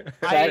 but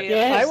Second,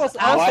 I was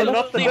also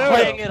not the absolutely dodo.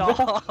 paying it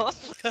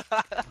off.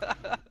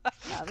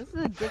 Wow, this is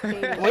a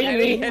dictatorship. What do you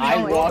mean? Eddie I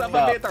rolled walked up on me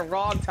up. at the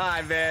wrong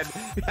time, man.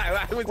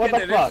 I was What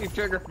getting the an itchy fuck?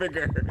 trigger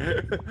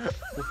finger.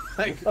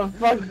 Like, The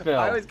fuck, Bill?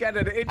 I was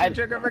getting an itchy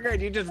trigger finger,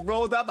 and you just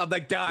rolled up. I'm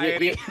like, die,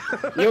 Eddie.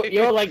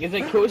 You were like, is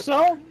it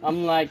Kuso?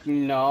 I'm like,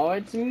 no,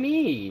 it's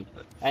me.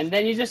 And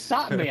then you just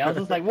shot me. I was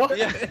just like, what?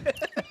 Yeah.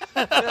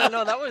 Yeah,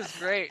 no, that was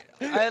great.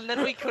 And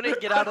then we couldn't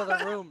get out of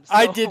the room.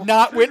 I so- did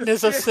not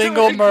witness a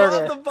single We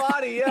murder. caught the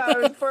body. Yeah, it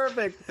was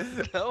perfect.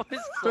 That was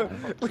so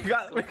we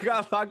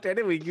got locked in,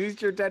 and we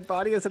used your dead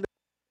body as an.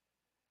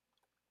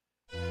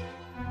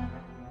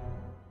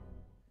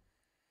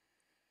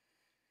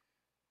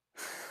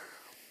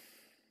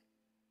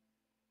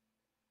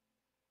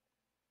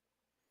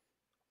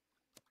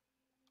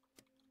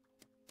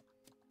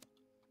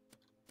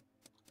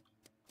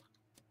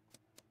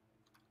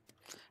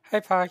 Hi,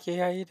 Pocky.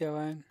 How you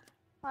doing?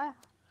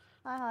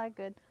 Hi,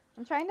 good.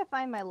 I'm trying to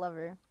find my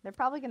lover. They're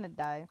probably gonna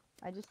die.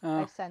 I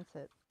Oh. sense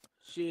it.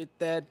 Shoot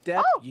that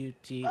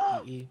deputy.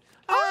 Yeah.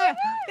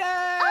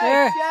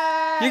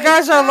 You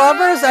guys are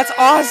lovers? That's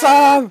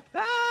awesome!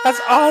 That's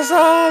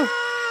awesome!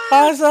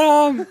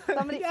 Awesome!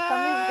 Somebody's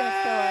gonna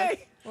kill us.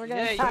 We're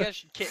gonna Yeah, you die. guys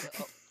should kill.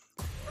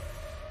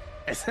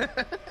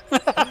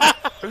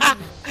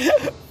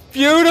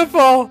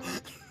 Beautiful!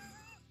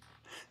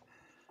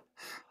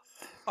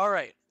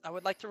 Alright, I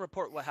would like to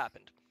report what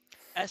happened.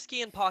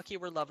 Eski and Pocky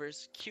were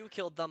lovers, Q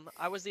killed them,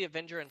 I was the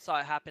Avenger and saw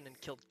it happen and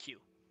killed Q.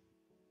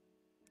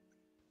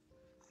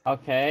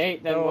 Okay,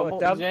 then So, what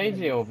about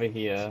JJ over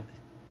here?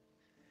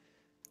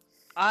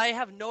 I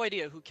have no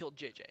idea who killed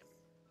JJ.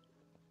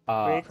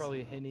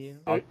 Probably Henny.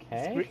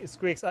 Okay.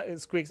 Squeaks,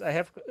 I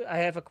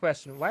have a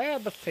question. Why are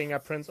the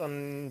fingerprints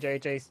on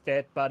JJ's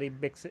dead body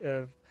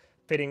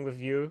fitting with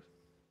you?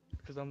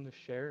 Because I'm the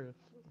sheriff.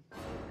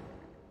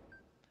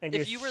 And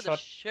If you were the shot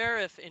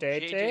sheriff and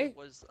JJ? JJ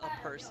was a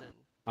person,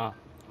 Yeah,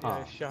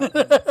 I shot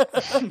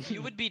him.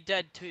 you would be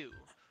dead too.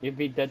 You'd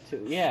be dead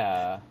too.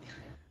 Yeah.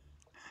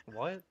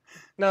 What?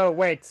 No,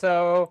 wait.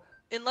 So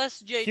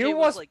Unless JJ Q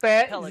was was like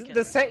bad. Pelican.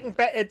 The second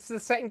bad. It's the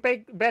second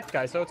bad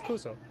guy. So it's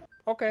Kuso.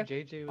 Okay.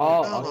 JJ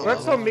Oh, was okay.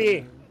 Works for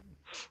me.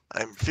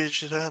 I'm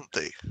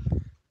vigilante.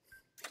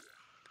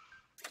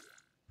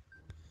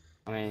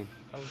 I mean,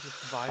 I was just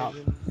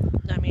vibing.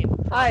 I mean,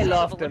 I process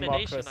love of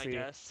elimination, I democracy.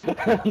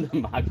 guess.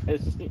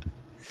 democracy.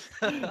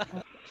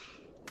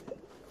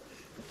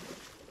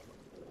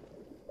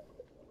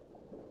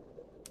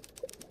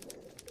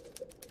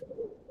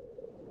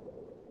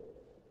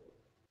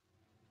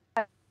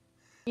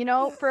 You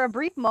know, for a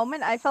brief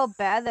moment, I felt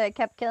bad that I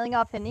kept killing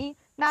off Henny.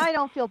 Now I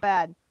don't feel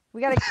bad.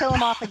 We gotta kill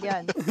him off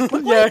again. Look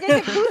what he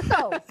did to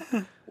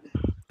Kuso!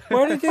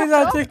 Why did you do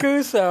that to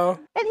Kuso?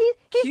 And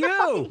he's the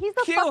fucking, he's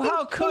the Q, fucking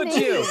how could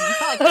Canadian. you?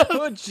 How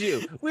could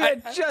you? We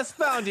had just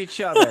found each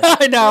other.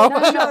 I know.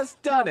 No.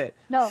 Just done it.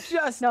 No,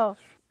 Just no.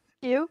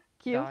 Q,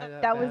 Die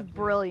that that was badly.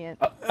 brilliant.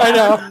 I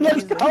know.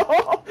 Let's go.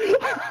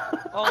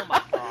 Oh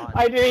my god.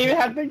 I didn't even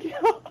have to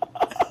kill.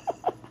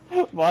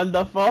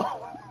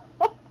 Wonderful.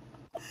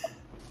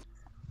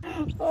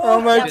 Oh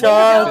my Yeah,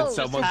 god. we know. Did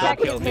someone Check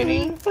go kill it,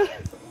 Henny?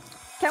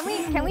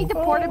 Can we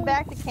deport him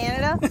back to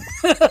Canada?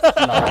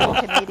 No.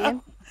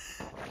 Canadian.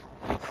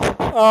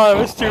 Oh, it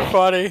was too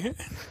funny.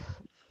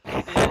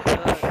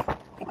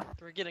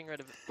 We're getting rid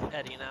of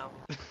Eddie now.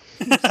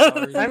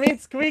 Sorry. I mean,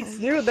 Squeaks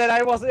knew that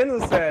I was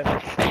innocent.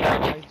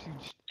 Why'd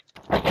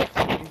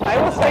I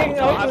was hanging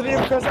No, out I with you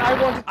was- because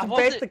I wanted I to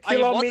bait the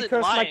kill on me wasn't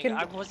because my lying.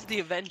 I was the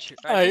Avenger.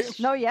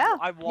 No, yeah.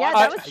 I Yeah,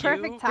 that was watched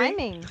perfect you.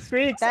 timing.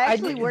 Squeaks, That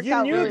actually worked you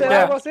out knew really that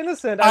well. I was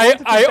innocent. I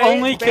wanted to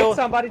only bait killed-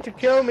 somebody to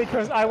kill me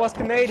because I was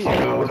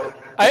Canadian.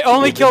 I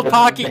only killed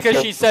Pocky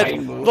because she said,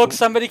 "Look,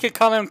 somebody could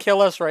come and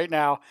kill us right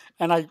now,"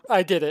 and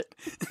I did it.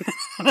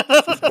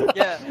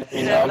 Yeah, You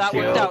and know, that Q,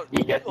 worked out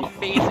you get-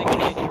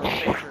 amazingly in your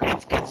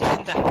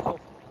favor. Now,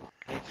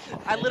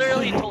 I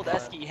literally told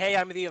Eski, "Hey,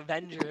 I'm the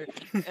Avenger,"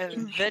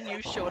 and then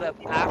you showed up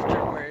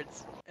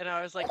afterwards, and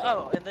I was like,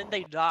 "Oh," and then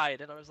they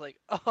died, and I was like,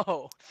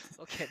 "Oh,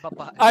 okay, bye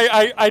bye."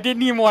 I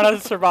didn't even want to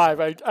survive.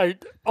 I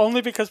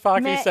only because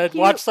Pocky Man, said, Q-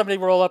 "Watch somebody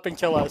roll up and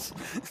kill us."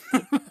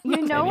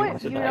 You know what?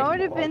 wants to You die. know what would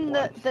have been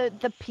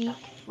the peak,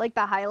 like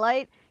the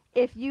highlight,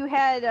 if you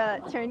had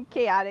turned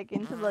chaotic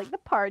into like the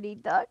party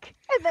duck,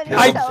 and then he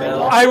was telling you.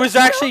 I was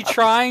actually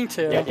trying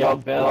to. Yo,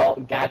 Bill,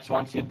 Gatch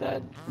wants you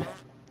dead.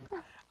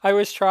 I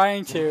was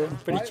trying to,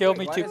 but he killed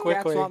me Why too does Gax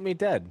quickly. want me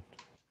dead?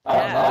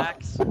 Yeah,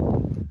 Gax.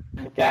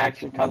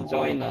 Gatch, come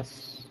join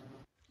us.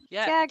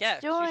 Yeah, Gax,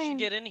 Gax, you join. should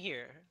get in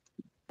here.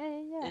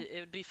 Yeah. It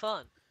would be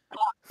fun.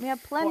 We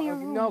have plenty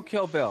of room. No,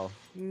 kill Bill.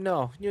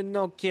 No, you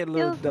no kill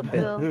Kill the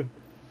Bill. Bill.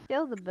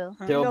 Kill the Bill.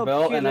 Kill No,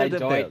 Bill kill and I the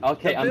join. Bill.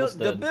 Okay, The Bill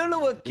understood.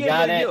 will You kill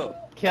got it. you.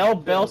 Kill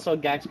Bill so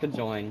Gax could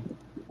join.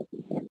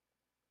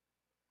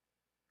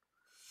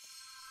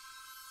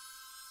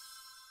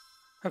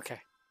 Okay.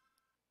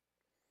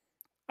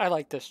 I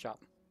like this job.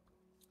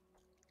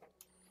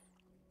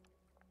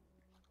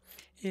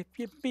 If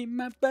you be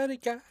my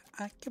bodyguard,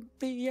 I can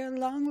be your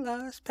long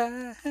lost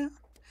pal.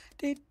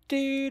 Do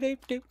do do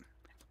do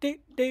do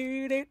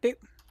do do do.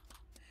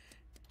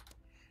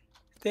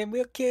 Then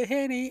we'll kill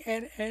Henny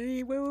and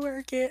Henny will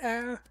work it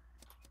out.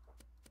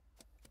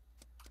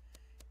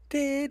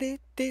 Do do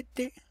do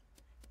do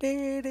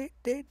do do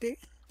do do.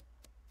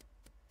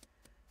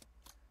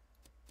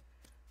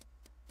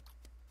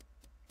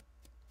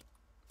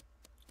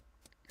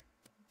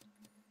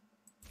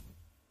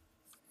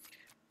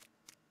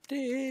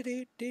 Do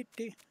do do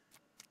do.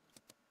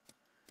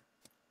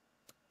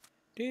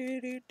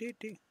 Do do do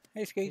do.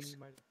 Hey, Skates.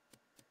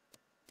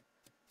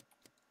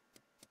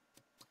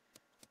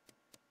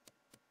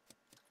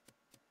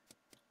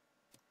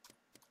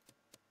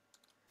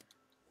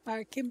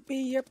 I can be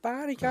your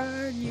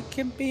bodyguard. You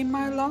can be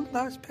my long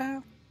lost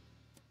pal.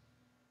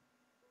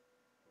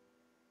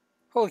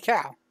 Holy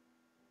cow.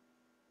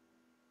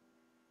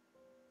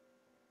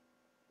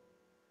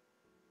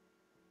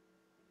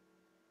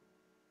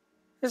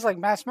 This is like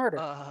mass murder.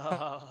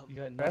 You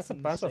got That's a nothing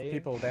to bunch of say?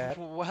 people dead.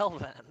 Well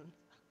then,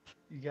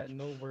 You got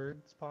no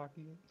words,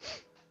 Pocky?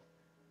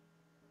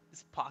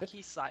 is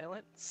Pocky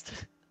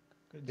silenced?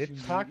 Did you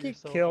mute Pocky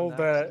yourself kill on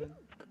the... accident?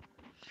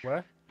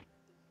 What?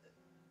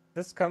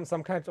 This comes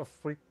some kind of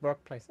freak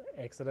workplace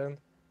accident.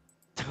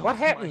 Oh What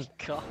my happened?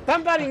 God.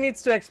 Somebody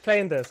needs to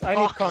explain this. I need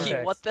Pocky,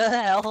 context. what the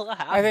hell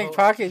happened? I think vote-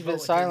 Pocky's been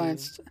vote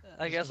silenced.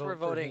 I guess vote we're for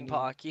voting Henny.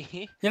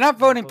 Pocky. You're not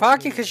voting vote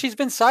Pocky Henny. because she's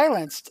been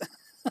silenced.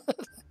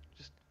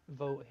 Just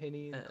vote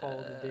Henny and call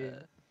it a day.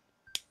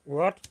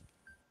 What?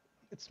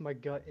 It's my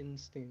gut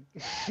instinct.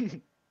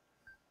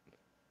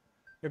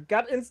 Your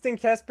gut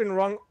instinct has been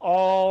wrong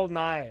all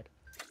night.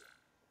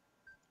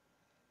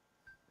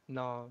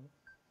 Nah,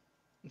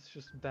 it's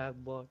just bad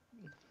luck.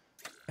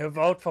 A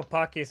vote for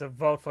Pocky is a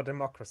vote for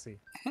democracy.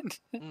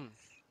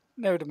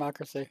 No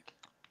democracy.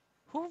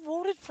 Who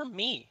voted for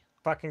me?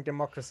 Fucking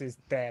democracy is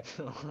dead.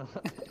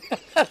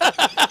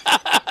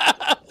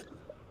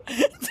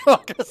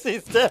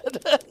 Democracy's dead.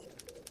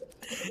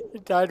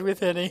 It died with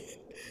Henny.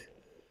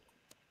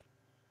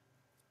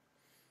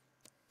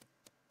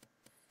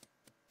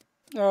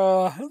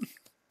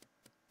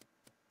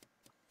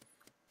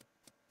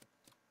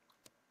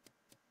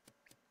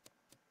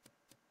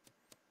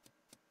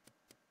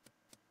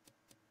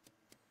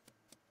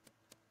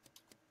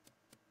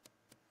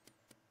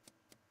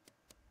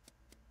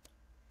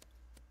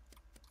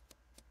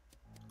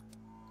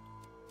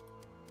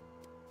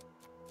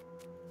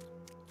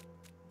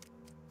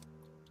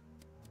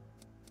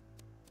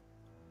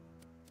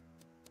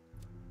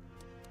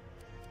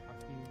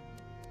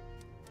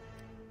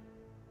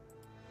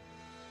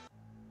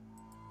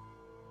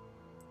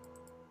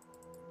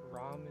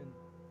 Ramen.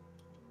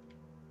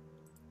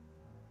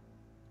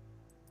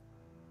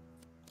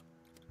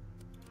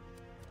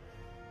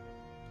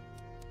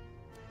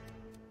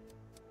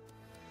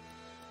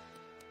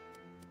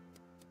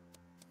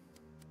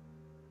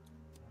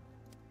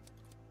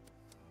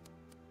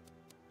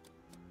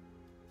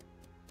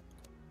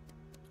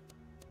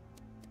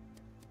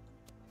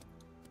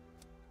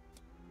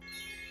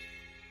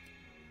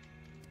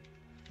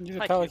 Use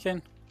a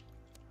pelican.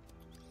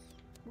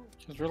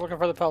 Because we're looking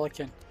for the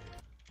pelican.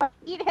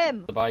 Eat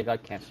him! The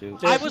bodyguard can't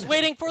shoot. I was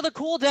waiting for the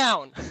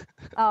cooldown.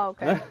 Oh,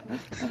 okay.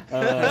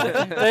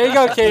 There you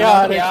go,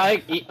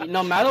 Chaotic. Yeah,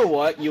 no matter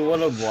what, you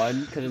would have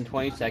won, because in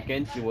 20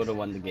 seconds, you would have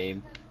won the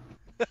game.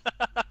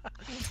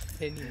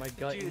 Penny, my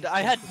gut. Dude,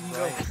 I had instinct was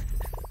no. right.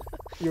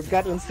 Your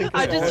gut instinct.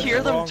 I is just always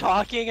hear them wrong.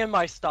 talking in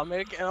my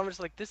stomach, and I'm just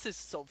like, this is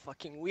so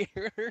fucking weird.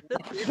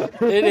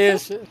 It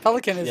is.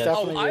 Pelican is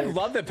definitely I weird.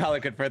 love the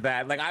Pelican for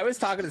that. Like, I was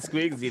talking to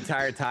Squeaks the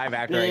entire time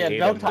after I ate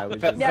Bell, him. I was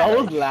Bell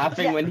just... was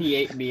laughing when he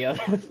ate me. I was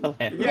I'll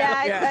talking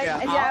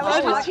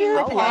just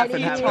with laugh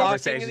and have Eddie.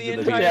 conversations the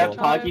with the entire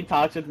people. time. Pocky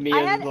talks with me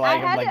and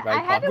like, I'm like,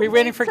 right, Pocky. We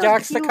waiting for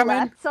Gax to you come in?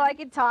 left so I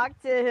could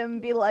talk to him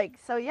and be like,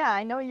 so yeah,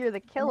 I know you're the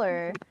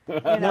killer. You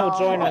know? No,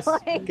 join us,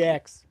 like,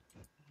 Gex.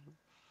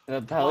 The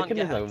Pelican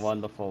is a Gax.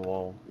 wonderful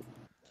wall.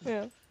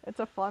 yeah, it's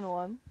a fun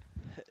one.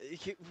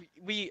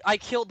 I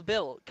killed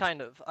Bill, kind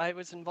of. I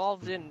was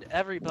involved in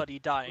everybody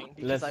dying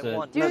because I Listen,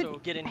 won. Dude, So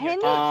get in here.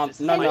 Penny- Gax.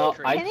 This is No, my no,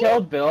 trick. I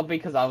killed Bill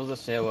because I was a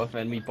sheriff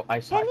and I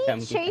shot him.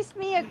 Penny chased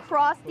me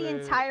across the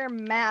Wait. entire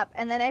map,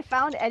 and then I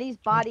found Eddie's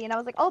body, and I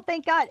was like, oh,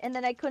 thank God, and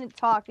then I couldn't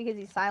talk because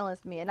he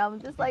silenced me, and I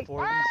was just like,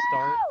 Before we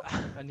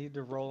start, I need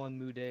to roll on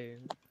Muday.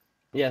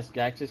 Yes,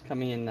 Gax is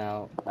coming in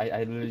now. I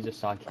literally just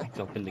saw Gax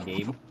open the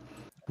game.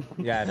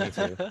 Yeah, me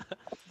too.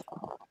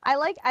 I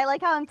like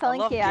how I'm telling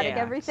love Chaotic Gax.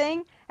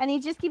 everything, and he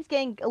just keeps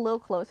getting a little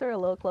closer,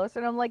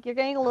 and I'm like, you're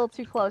getting a little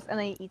too close, and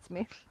then he eats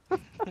me.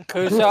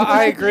 Kusa,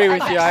 I agree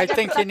with you. I got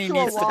think stuck Kenny to a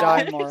needs to wall.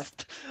 die more.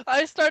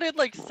 I started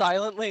like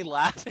silently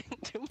laughing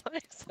to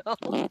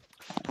myself.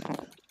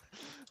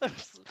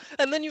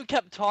 And then you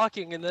kept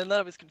talking, and then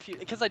I was confused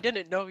because I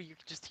didn't know you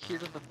could just hear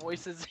the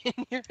voices in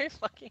your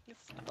fucking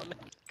stomach.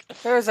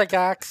 There's a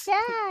Gax.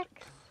 Jax!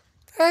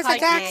 There's a Hi,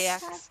 Gax.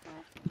 Gax.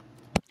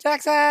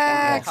 Gax.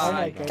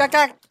 Hi.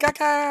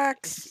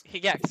 Gax. Hey,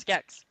 Gax,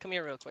 come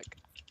here real quick.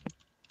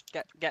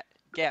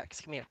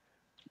 Gax, come here.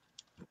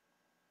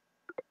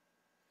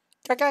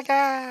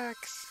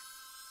 Gax.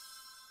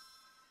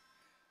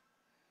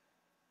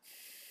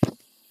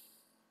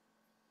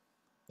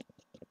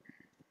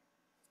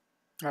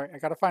 All right, I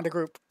gotta find a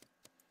group.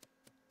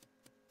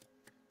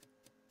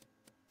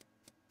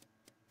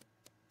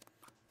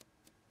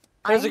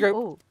 There's a group.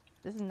 Ooh,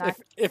 this is not.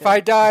 If I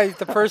die,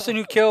 the person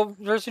who killed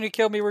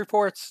me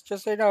reports.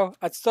 Just so you know,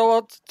 it's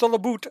still a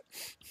boot.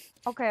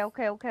 Okay.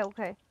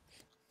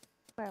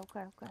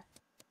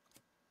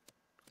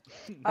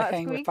 I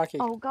hang with Squeaks? Bucky.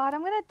 Oh God,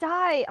 I'm gonna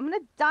die. I'm gonna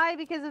die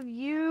because of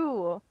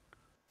you.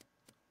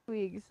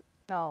 Squeaks,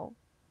 no.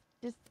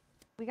 Just,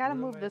 we gotta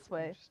move this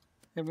way.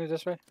 Can we move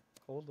this way?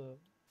 Hold up.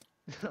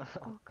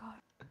 Oh God.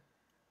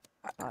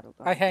 God, oh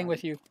God, I oh hang God.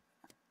 with you.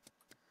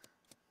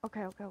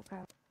 Okay.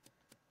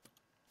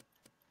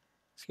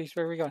 Excuse,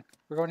 where are we going?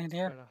 We're going in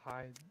here. Trying to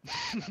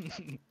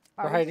hide.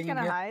 Are we hiding just in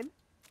gonna here? hide?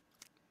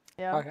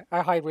 Yeah. Okay,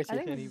 I hide with I you.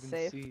 think Can't this is even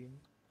safe. see.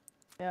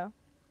 Yeah.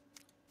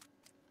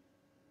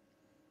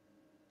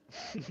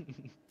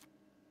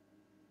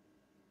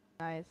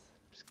 Nice.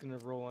 Just gonna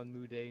roll on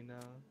Muday now.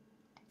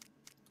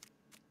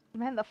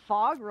 Man, the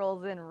fog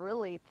rolls in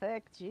really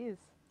thick. Jeez.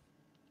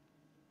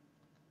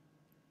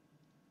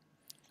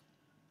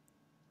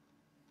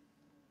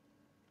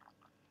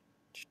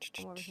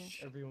 Come over here.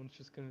 Everyone's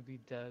just gonna be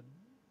dead.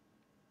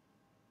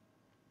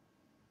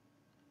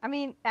 I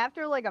mean,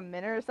 after like a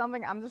minute or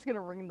something, I'm just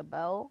gonna ring the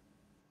bell.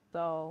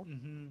 So.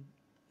 Mm-hmm.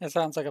 That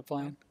sounds like a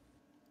plan.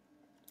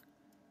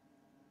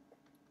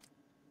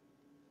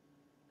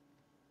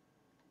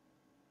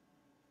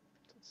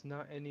 It's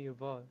not any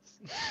of us.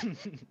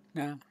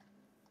 No,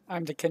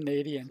 I'm the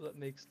Canadian. So that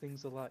makes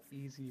things a lot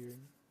easier.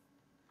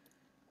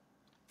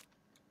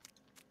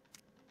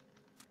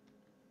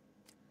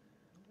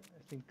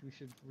 think we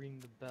should ring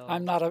the bell.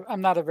 I'm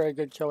not a very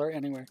good killer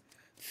anyway.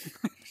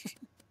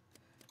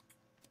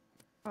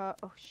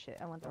 Oh shit!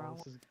 I went the wrong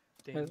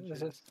This way. is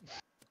dangerous.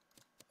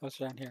 What's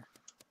down here?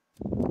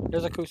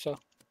 There's a Kuso.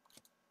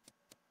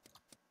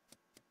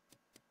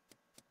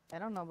 I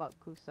don't know about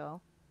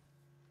Kuso.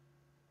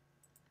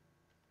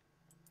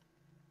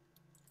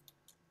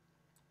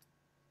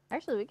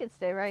 Actually, we could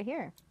stay right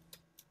here.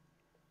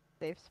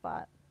 Safe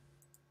spot.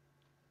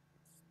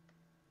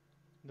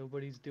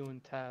 Nobody's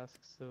doing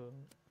tasks, so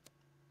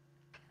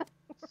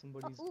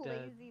somebody's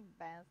dead. Lazy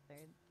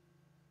bastard.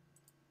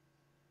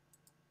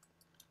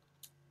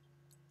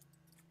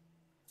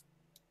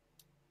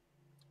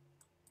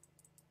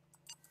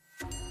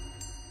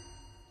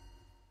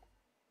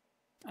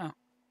 Oh.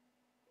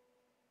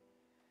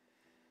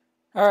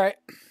 All right.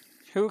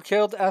 Who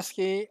killed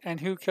Esky and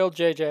who killed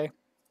JJ?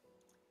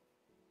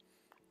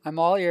 I'm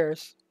all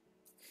ears.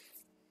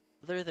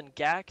 Other than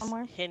Gax,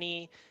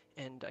 Hinny,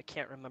 and I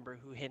can't remember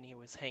who Hinny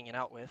was hanging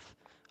out with.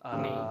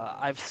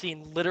 I've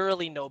seen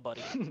literally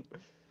nobody.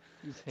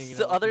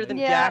 So other than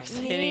Gax,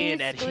 Hinny,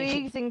 and Eddie.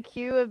 Squeaks and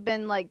Q have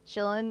been like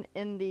chilling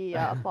in the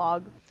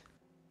fog.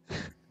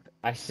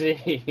 I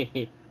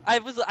see. I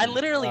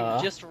literally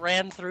just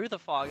ran through the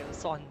fog and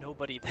saw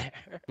nobody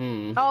there.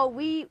 Oh,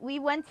 we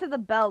went to the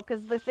bell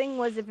because the thing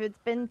was if it's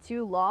been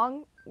too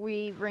long,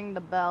 we ring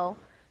the bell.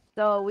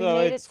 So we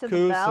made it to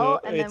the bell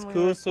and then we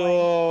were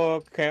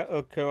Kuso,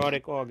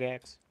 Chaotic, or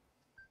Gax.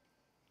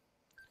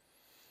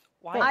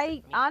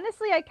 Why?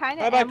 Honestly, I kind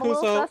of Bye-bye, am a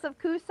little Kuso. sus of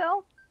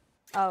Kuso.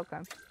 Oh, okay.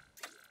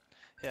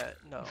 Yeah,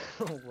 no.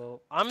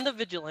 Well, I'm the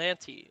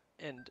vigilante,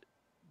 and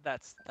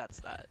that's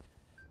that.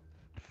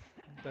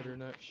 better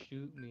not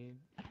shoot me.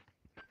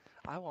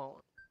 I won't.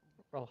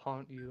 Or I'll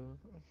haunt you.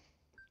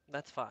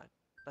 That's fine.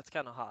 That's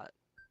kind of hot.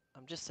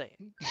 I'm just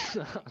saying.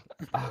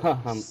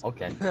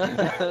 Okay.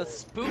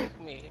 Spook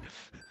me.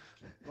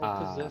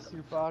 I'll possess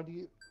your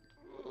body.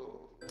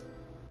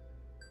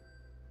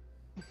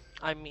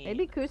 I mean...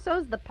 Maybe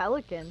Kuso's the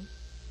pelican.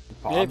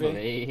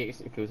 Probably.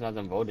 Kuso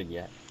hasn't voted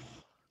yet.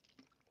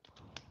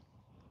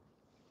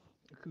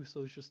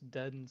 Kuso's just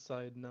dead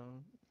inside now.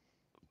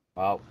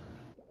 Oh.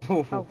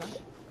 Okay.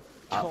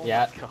 Oh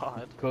yeah. my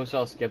god.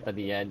 Kuso skipped at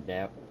the end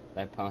there.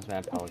 That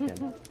punishment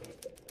pelican.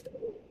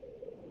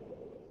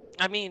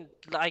 I mean,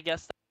 I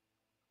guess...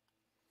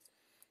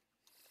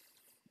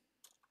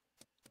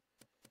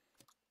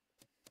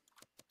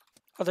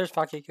 Oh, there's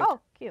Pocky. Oh,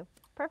 Q.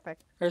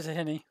 Perfect. There's a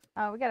Hinny.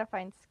 We gotta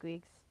find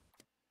Squeaks.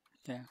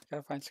 Yeah,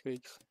 gotta find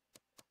Squeaks.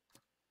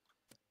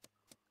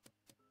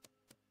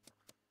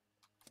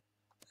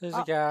 There's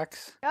a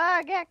Gax.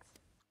 Ah, Gax.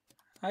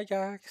 Hi,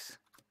 Gax.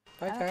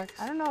 Bye, Gax.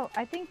 I don't know.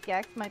 I think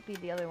Gax might be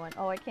the other one.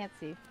 Oh, I can't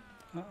see.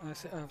 I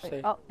see. Oh, Wait,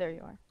 see. oh, there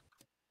you are.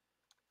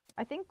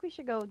 I think we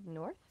should go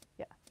north.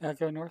 Yeah. Yeah,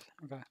 go north.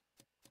 Okay.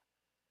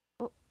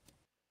 Oh.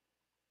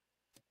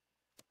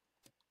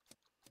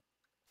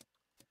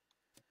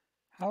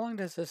 How long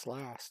does this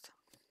last?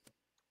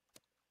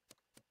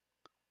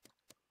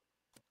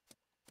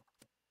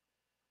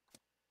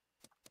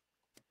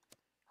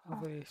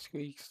 Hopefully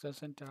Squeaks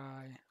doesn't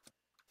die.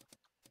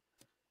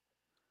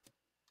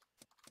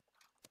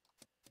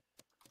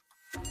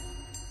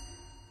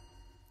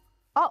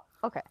 Oh,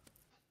 okay.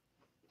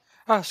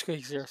 Oh,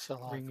 Squeaks, you're still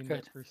alive. Bringing Good.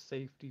 it for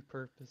safety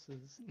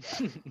purposes.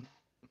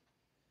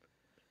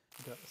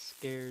 Got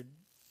scared.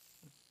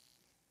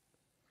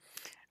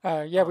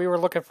 Yeah, we were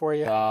looking for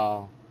you.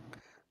 Oh.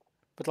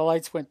 But the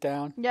lights went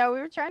down. Yeah, we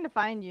were trying to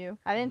find you.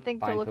 I didn't think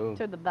to Find look who?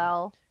 to the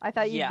bell. I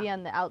thought you'd Yeah. be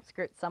on the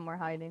outskirts somewhere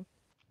hiding.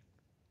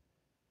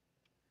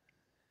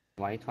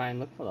 Why are you trying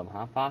to look for them,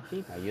 huh,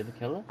 Pocky? Are you the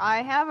killer?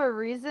 I have a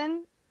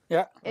reason.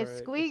 Yeah. If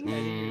Alright, Squeaks,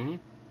 Mm-hmm.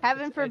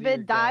 heaven it's Eddie or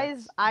forbid, dies,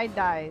 Gax. I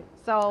die.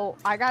 So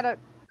I gotta.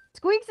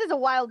 Squeaks is a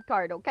wild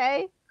card,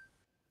 okay?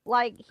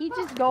 Like he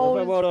just goes.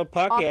 What about a off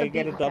Pocky? the I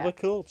get a beaten double path.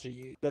 kill.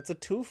 Gee, that's a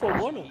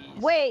 2-for-1. Jeez.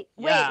 Wait.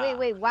 Yeah.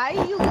 Why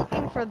are you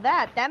looking for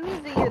that? That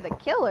means that you're the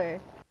killer.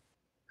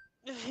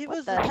 If he What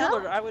was the the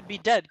killer, hell? I would be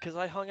dead because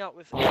I hung out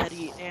with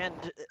Eddie and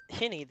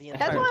Hinny the entire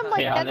That's why I'm time.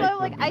 like. Yeah, That's why I'm they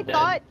like.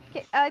 would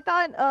be I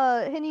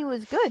thought Henny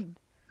was good.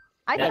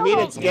 I I don't mean,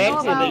 know, it's you know Gax,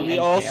 and about- then we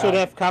all should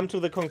have come to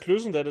the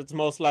conclusion that it's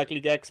most likely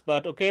Gax.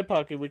 But okay,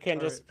 Pocky, we can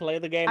just play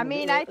the game I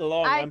mean,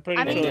 along. I'm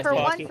pretty sure it's for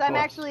once, Pocky. I'm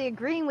actually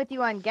agreeing with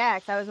you on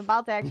Gax. I was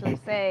about to actually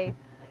say,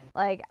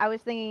 like, I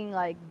was thinking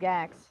like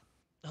Gax.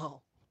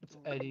 Oh, It's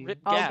Eddie. Rip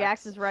Oh, Gax.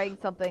 Gax is writing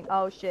something.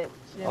 Oh shit,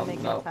 she didn't Oh,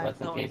 make no, no time.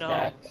 that's in No, case no.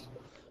 Gax.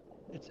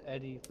 It's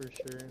Eddie for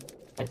sure.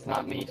 It's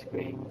not me,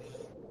 Squeaks.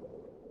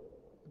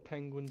 The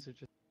penguins are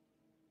just.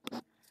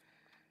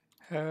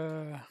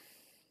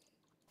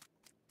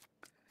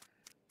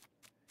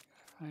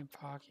 Find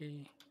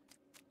Pocky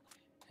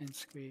and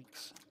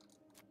Squeaks.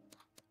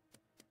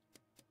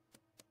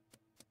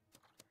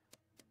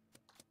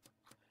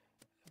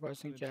 It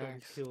wasn't gonna try to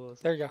Gax. kill us.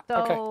 There you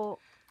go.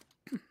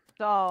 Okay.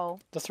 So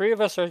The three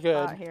of us are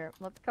good. here,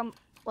 let's come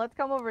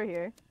over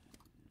here.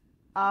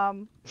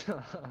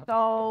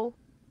 So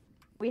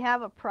we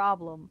have a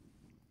problem.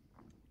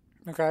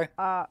 Okay.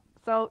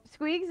 So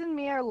Squeaks and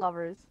me are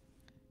lovers.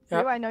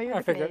 Yeah, You, I know you're I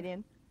the figured.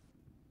 Canadian.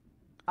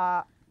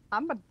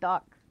 I'm a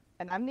duck,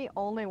 and I'm the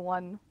only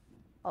one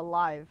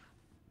alive.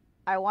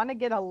 I want to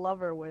get a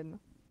lover win.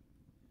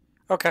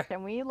 Okay.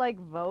 Can we like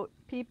vote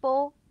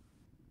people?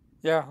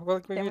 Yeah, we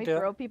Can can we do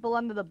throw people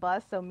under the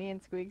bus so me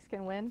and Squeaks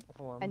can win?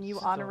 Oh, I'm And you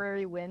stuck.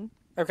 honorary win?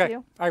 that. Okay,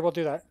 You? I will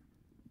do that.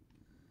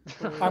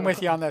 I'm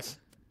with you on this.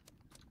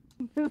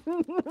 This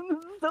is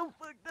so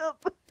fucked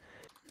up.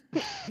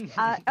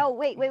 Oh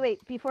wait.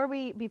 Before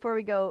we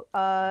go,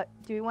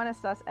 do we want to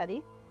sus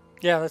Eddie?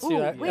 Yeah, let's do Ooh,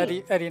 that.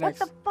 wait, Eddie what next.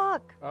 the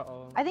fuck?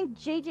 Uh-oh. I think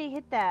JJ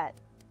hit that.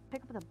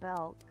 Pick up the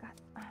bell.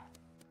 God.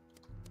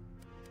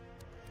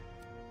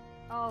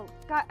 Oh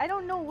God, I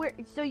don't know where.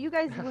 So you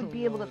guys I would don't be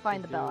know able to what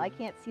find to the bell. do. I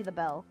can't see the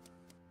bell.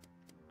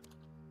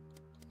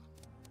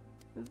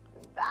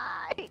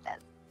 I hate that.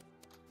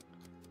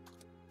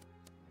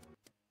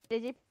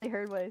 JJ probably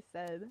heard what I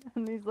said,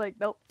 and he's like,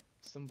 "Nope."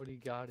 Somebody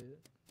got it.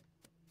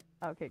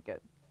 Okay, good.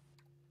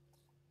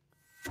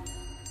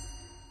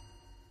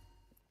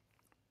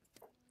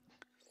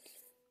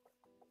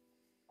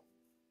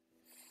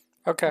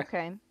 Okay.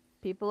 Okay.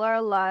 People are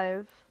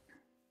alive.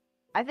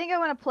 I think I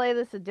want to play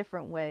this a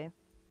different way.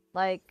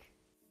 Like,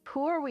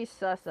 who are we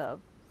sus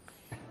of?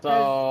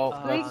 So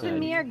Squeaks listen, and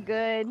me are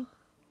good.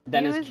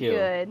 Then you it's is Q.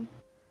 good.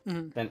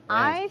 Then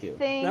I it's Q.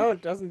 think. No,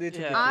 it doesn't need to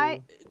be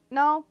Q.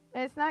 No,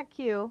 it's not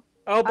Q.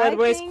 Oh, by the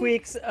way, think...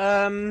 Squeaks,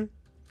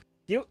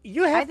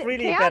 you have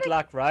really bad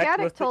luck, right?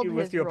 Chaotic told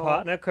with his your role.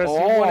 partner, because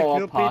you want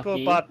to kill people,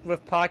 Pocky. but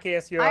with Pocky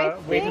as your I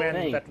think-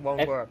 wingman, that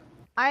won't work.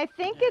 I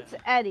think it's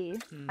Eddie.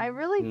 I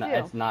really No, do.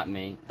 it's not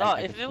me. No,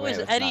 I if can it swear was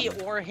it's Eddie not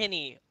me. or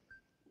Henny,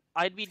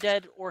 I'd be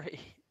dead, or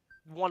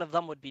one of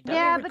them would be dead.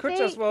 Yeah, we but could they-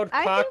 just vote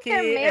I think they're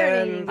Pocky,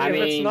 marrying and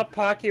you. if it's not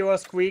Pocky or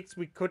Squeaks,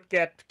 we could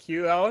get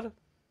Q out.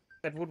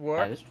 That would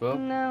work. That is true.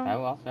 No. That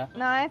will, yeah.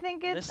 No, I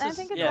think it's. This I is-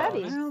 think it's yeah.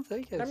 Eddie. I don't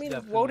think it's. I mean,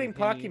 definitely voting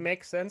Pocky Henny.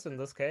 makes sense in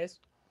this case.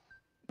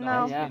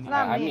 No, yeah, it's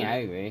not I me. mean, I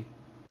agree.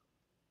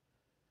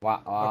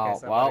 Wow, Okay,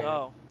 so well,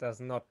 Oh.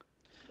 does not.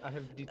 I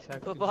have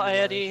detected. Bye-bye,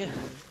 your Eddie. lies.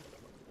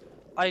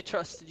 I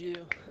trusted you.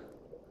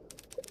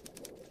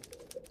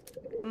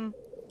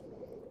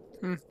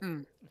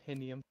 Mm-hmm.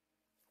 Henny, I'm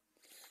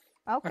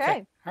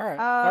Okay. All right.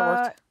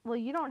 That worked. Well,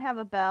 you don't have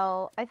a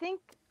bell. I think.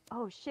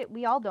 Oh shit,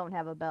 we all don't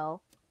have a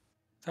bell.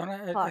 Don't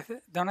I? fuck.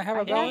 Don't I have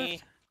I a bell?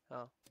 Henny.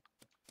 Oh.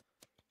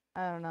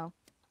 I don't know.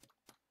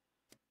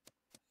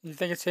 You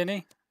think it's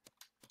Henny?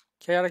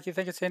 Chaotic, you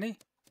think it's Henny?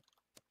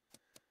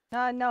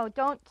 No,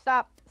 don't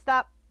stop.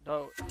 Stop.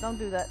 No. Don't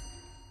do that.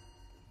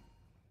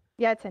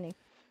 Yeah, it's Henny.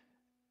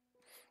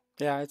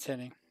 Yeah, it's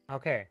Henny.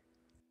 Okay.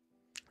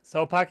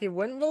 So, Pocky,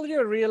 when will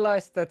you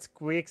realize that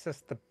Squeaks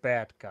is the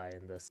bad guy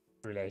in this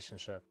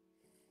relationship?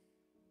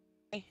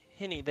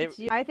 Henny, they.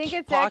 I think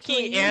it's Pocky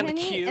actually you, and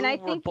Henny, Q and I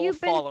were think both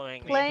you've been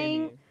following me.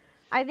 playing. Henny.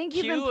 I think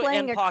you've Q been playing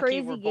and a Pocky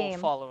crazy were game.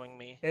 both following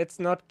me. It's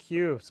not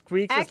Q.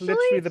 Squeaks is Actually-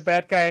 literally the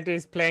bad guy and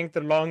he's playing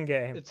the long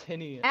game. It's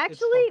Henny. It's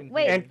Actually, fucking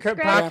wait, Henny. And scratch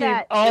Pocky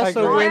that. also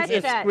Scratch wins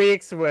if that.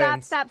 Squeaks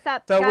wins. Stop.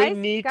 So guys, we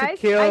need to guys,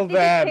 kill I think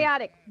them. It's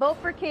chaotic. Vote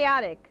for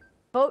chaotic.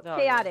 Vote No,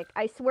 chaotic.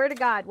 I swear to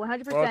God,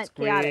 100% Vote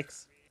chaotic.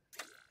 Squeaks.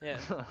 Yeah.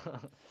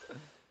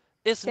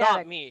 It's Chaotic.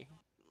 not me.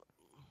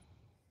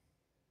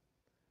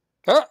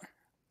 Huh?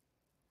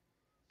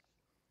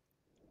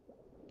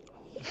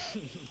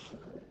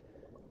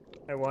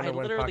 I wonder I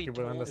when literally Pocky will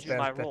told you understand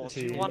my that rules.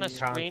 he You want a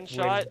can't win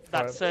screenshot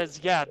that for- says,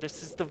 yeah,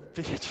 this is the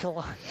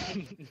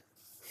vigilante.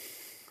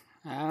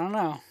 I don't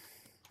know.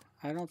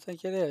 I don't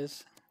think it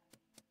is.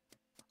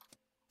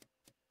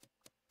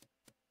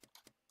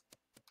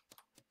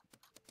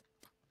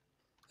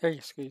 There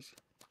you squeeze.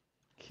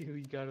 Q,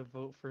 you gotta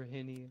vote for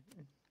Henny.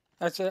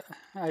 That's it.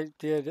 I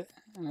did,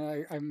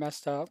 and I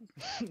messed up.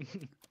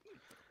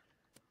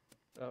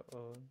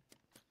 Uh-oh.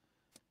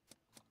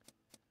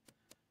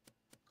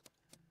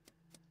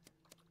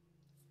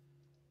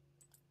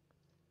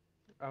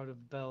 Out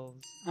of bells.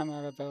 I'm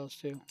out of bells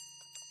too.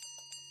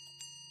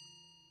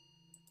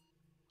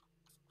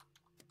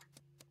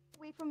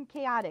 Away from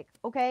chaotic,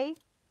 okay?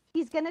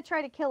 He's gonna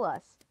try to kill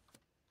us.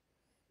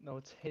 No,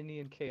 it's Henny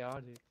and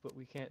chaotic, but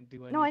we can't do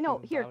anything. No, I know.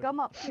 Here, about come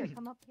it. up here.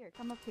 Come up here.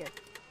 Come up here.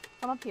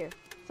 Come up here.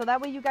 So that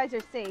way you guys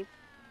are safe.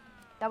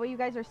 That way you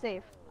guys are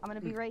safe. I'm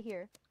gonna be right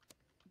here.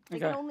 They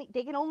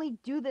Okay. can only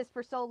do this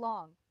for so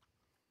long.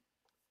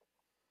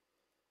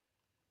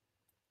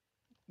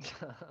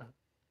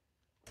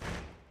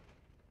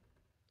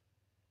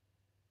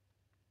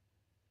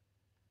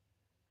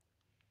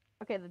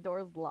 Okay, the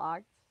door's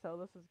locked, so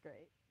this is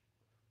great.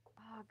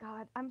 Oh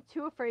god, I'm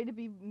too afraid to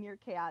be near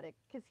chaotic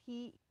because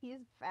he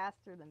is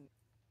faster than me.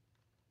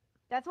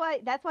 That's why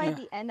Yeah. at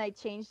the end I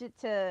changed it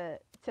to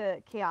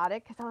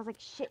chaotic because I was like,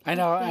 shit, I he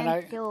know, can and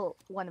I- kill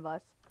one of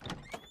us.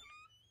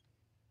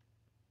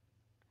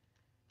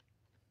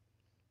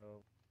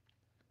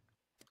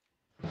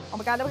 Oh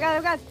my god, oh my god,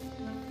 oh my god!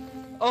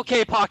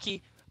 Okay,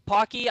 Pocky.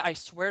 Pocky, I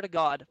swear to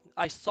God,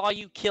 I saw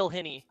you kill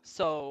Henny,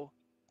 so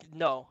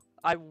no.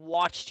 I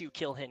watched you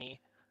kill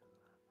Henny.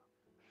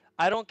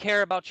 I don't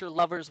care about your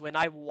lovers when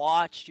I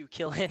watched you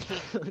kill Henny.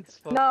 It's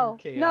fucking No,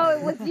 chaotic. no,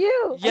 it was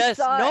you! I Yes,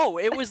 saw it. no,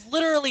 it was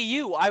literally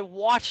you. I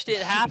watched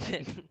it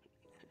happen.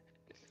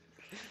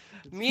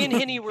 Me and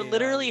Hinny were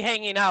literally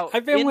hanging out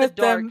I've been in the with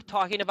them dark,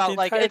 talking about the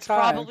like entire it's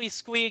time. probably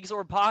Squeegs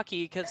or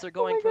Pocky because they're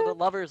going for the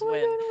lovers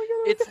win.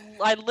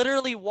 I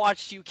literally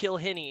watched you kill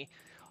Hinny.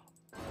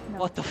 No,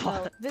 What the no,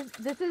 fuck?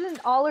 this isn't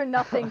all or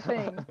nothing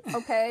thing,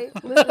 okay?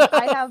 Listen,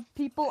 I have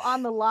people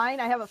on the line.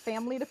 I have a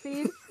family to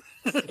feed.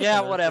 Yeah,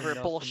 Nerf or whatever.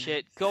 nothing.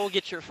 Bullshit. Go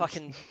get your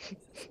fucking.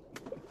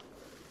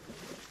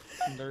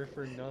 Nerf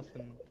or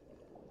nothing.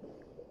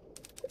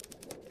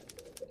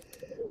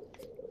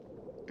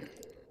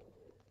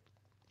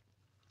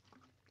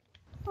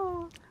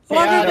 Oh.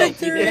 Yeah, One, they-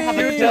 two, if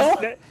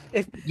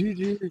three. you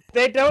just- if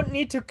they don't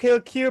need to kill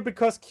Q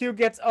because Q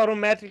gets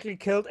automatically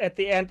killed at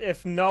the end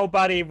if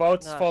nobody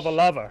votes Ah, for the shit.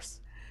 lovers.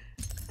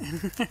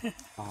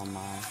 Oh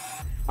my.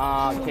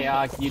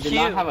 Chaos, you did Q.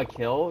 not have a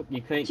kill.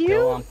 You couldn't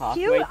kill on Pop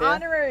Q right there.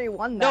 honorary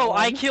won that No, one.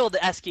 I killed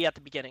Esky at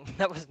the beginning.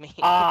 That was me.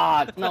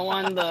 Ah, no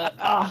wonder.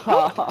 Ah.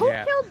 Who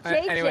killed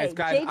JJ? Anyways,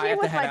 guys, JJ I have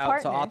was to head my out,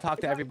 partner. so I'll talk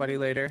to everybody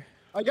later.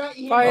 I got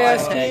you. Bye, Okay,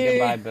 Esky.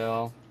 goodbye,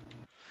 Bill.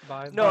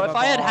 Bye. No, if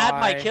I had had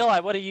my Bye. kill, I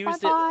would have used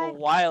it Bye-bye. a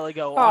while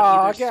ago Aw,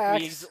 on either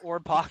Gax. Squeegs or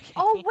Pocky.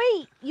 Oh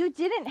wait, you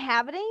didn't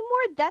have it anymore?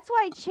 That's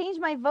why I changed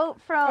my vote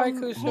from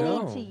Kusu. Henny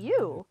No. to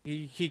you.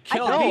 He I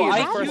killed thought me you in No,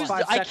 the had first one. 5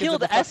 I seconds killed of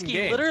the fucking Esky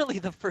game. literally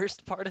the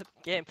first part of the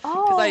game.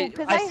 Oh, I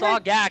 'cause I I saw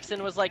heard- Gax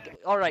and was like,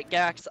 alright,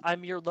 Gax,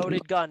 I'm your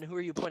loaded gun. Who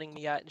are you pointing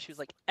me at? And she was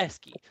like,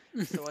 Esky.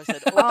 So I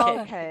said,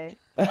 okay.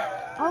 Okay.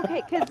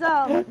 Okay, cause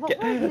what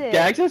was it?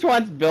 Gax just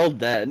wants Bill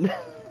dead.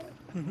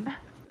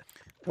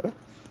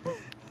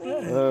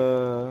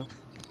 I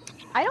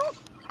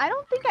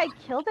don't think I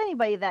killed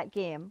anybody that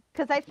game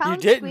because I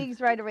found didn't.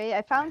 Squeegs right away.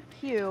 I found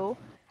Q,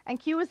 and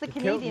Q was the You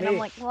killed Canadian. I'm me.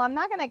 like, well, I'm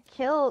not gonna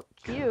kill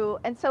Q,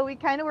 and so we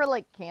kind of were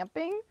like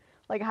camping,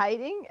 like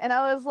hiding, and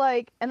I was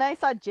like, and then I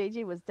saw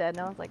JJ was dead,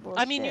 and I was like, well,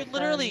 I mean, you shit,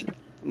 literally,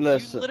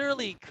 Listen. could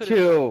have.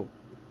 Q.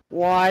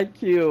 Why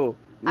Q?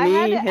 I Me,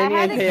 had to- I Henny,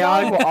 had and to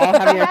Chaotic go- were all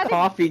having I a had to-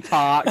 coffee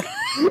talk.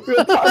 We were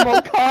talking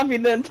about coffee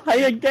the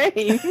entire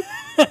game.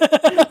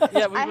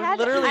 Yeah, we I were had-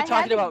 literally I had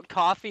talking to- about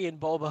coffee and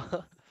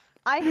boba.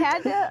 I had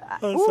to.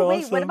 That's Ooh,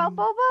 wait, what about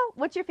awesome. boba?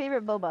 What's your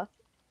favorite boba?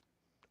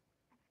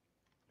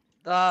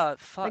 Fuck,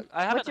 Like,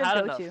 I haven't what's your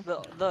had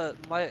go-to?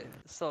 enough.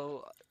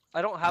 So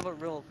I don't have a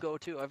real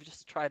go-to. I've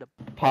just tried a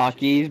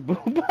Pockies,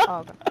 booba. Oh,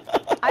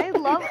 okay. I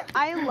love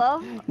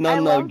No,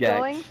 no, love Gax.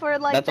 going for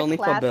like That's the only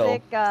for Bill.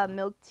 classic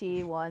milk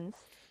tea ones.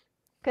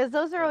 Cause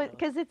those are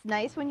because it's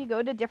nice when you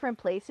go to different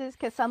places.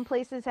 Cause some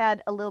places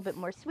had a little bit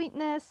more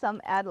sweetness, some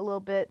add a little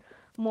bit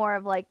more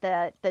of like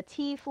the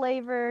tea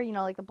flavor. You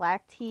know, like the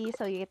black tea,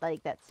 so you get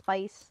like that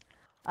spice,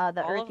 the All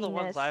earthiness. of the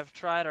ones I've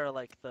tried are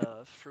like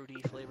the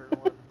fruity flavored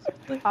ones.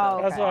 Like Oh,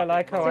 the That's why I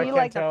like how So I you can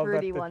like the tell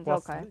fruity that ones, it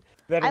was, okay.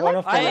 that I one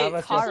like of the I lovers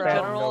just was in bad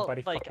and general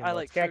nobody like fucking I votes.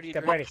 like Gax, fruity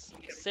get ready.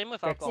 drinks. Same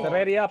with Gax, alcohol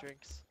ready up.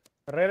 drinks.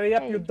 Ready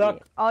up, you Hey,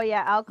 duck. Oh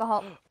yeah,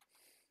 alcohol.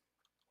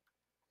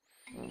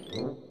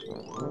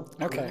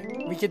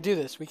 Okay, we could do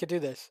this. We could do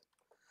this.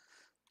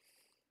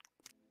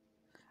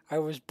 I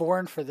was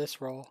born for this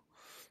role.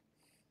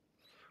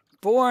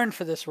 Born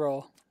for this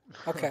role.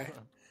 Okay.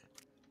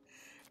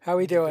 How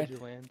we doing?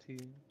 Vigilante.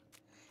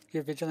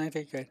 You're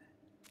vigilante? Good.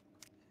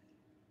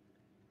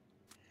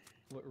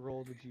 What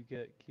role did you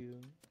get, Q?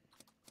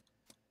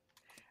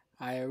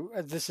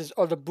 This is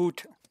all the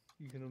boot.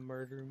 You gonna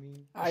murder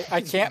me?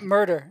 I can't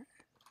murder.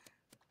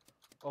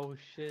 Oh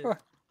shit. Huh.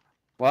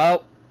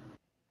 Well,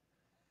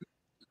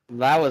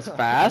 that was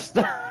fast.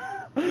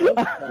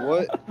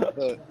 What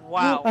the?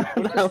 Wow.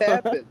 What just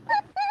happened?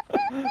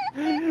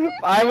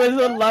 I was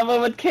in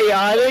love with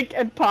Chaotic,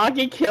 and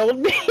Pocky killed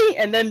me,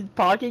 and then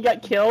Pocky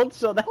got killed,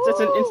 so that's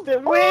just an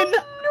instant win.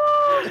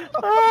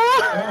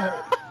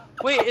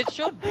 Wait, it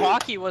showed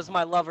Pocky was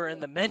my lover in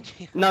the menu.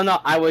 No,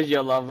 I was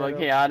your lover,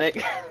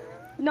 Chaotic.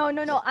 No.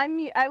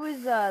 I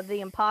was the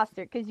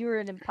imposter because you were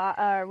an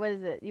what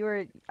is it?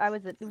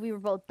 We were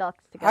both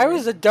ducks together. I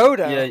was a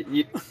dodo.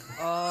 Yeah,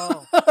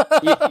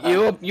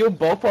 Oh. you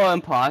both are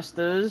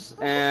imposters,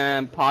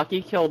 and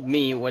Pocky killed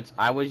me, which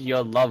I was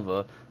your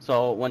lover.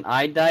 So when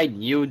I died,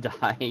 you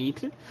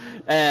died,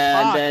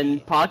 and then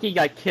Pocky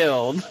got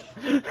killed.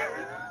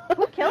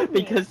 Who killed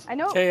me? Because I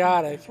know.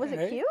 Chaotic. Was it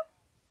right? Q?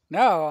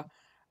 No.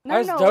 No, I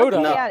was no, Dodo. it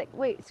wasn't chaotic.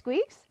 Wait,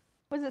 Squeaks?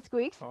 Was it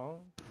Squeaks? Oh.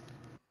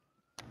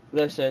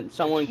 Listen,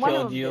 someone One of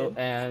killed them you, did.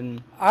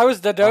 and I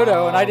was the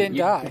dodo and I Um, didn't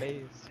you- die.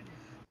 Face.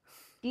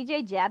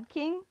 DJ Jab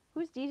King?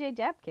 Who's DJ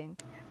Jab King?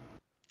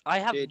 I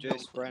have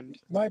JJ's friend.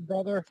 My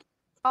brother.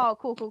 Oh,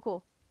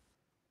 cool.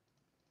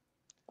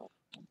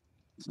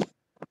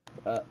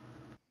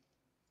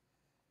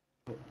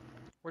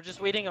 We're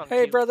just waiting on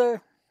Hey, Q.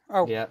 brother.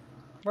 Oh, yeah.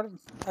 what?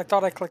 I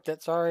thought I clicked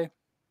it. Sorry.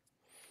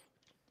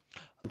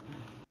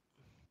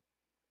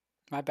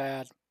 My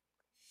bad.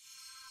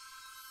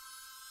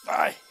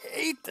 I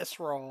hate this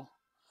roll.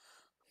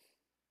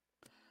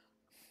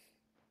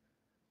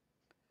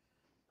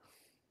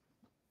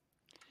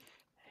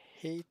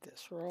 Hate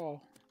this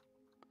roll.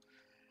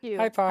 Q,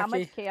 Hi, how Pocky.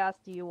 much chaos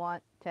do you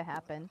want to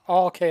happen?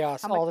 All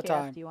chaos, How much all the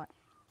chaos time. do you want?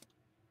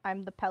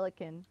 I'm the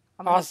pelican.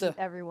 I'm gonna Awesome. eat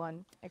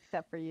everyone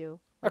except for you.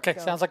 Let's Okay,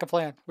 go. sounds like a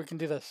plan. We can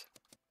do this.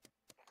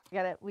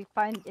 We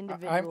find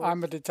individuals.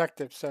 I'm a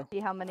detective, so See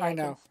how many I I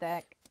know. can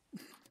stack.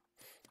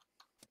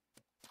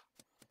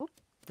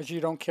 But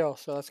you don't kill,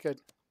 so that's good.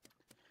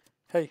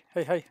 Hey,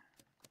 hey, hey.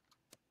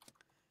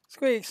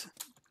 Squeaks,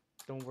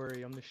 Don't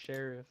worry, I'm the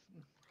sheriff.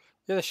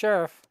 you're the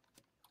sheriff.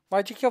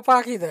 Why'd you kill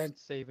Pocky then?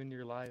 Saving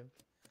your life.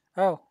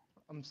 Oh,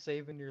 I'm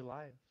saving your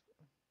life.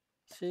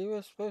 she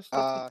was supposed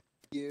to.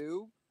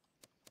 You.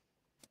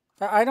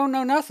 I don't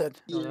know nothing.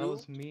 No, that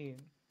was me.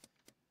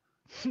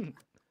 I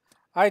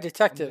I'm the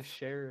detective.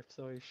 sheriff,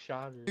 so I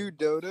shot her. 2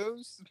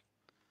 dodos.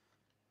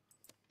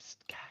 Psst,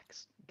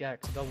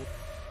 Gax, double.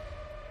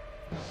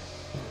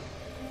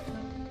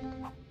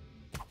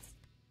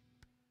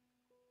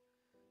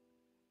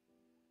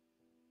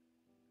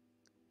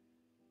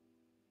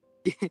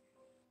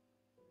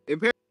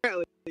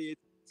 Apparently,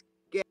 it's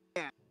gas.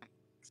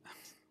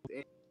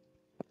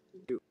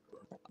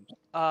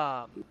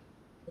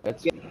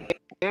 That's,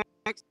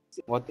 Gax.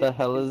 what the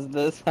hell is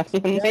this?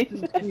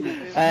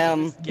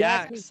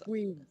 Gax.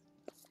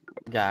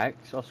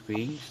 Gax or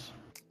Squeaks?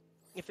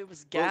 If it was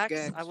Vote Gax,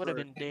 I Gax would have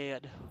for- been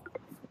dead.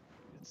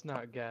 It's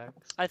not Gax.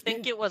 I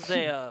think it was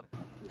a.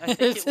 I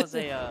think it was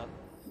a.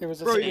 It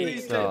was a Bro, you snake.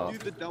 really said do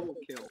the double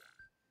kill.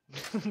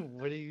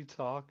 What are you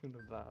talking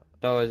about?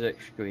 So is it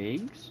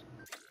Squeaks?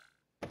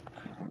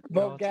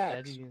 No, Vote it's Gax.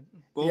 Eddie.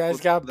 You guys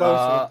of got them.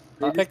 both.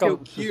 They Pick just 'em.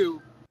 killed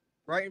Q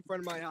right in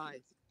front of my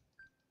eyes.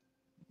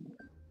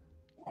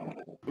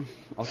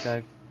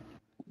 Okay.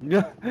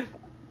 Bro.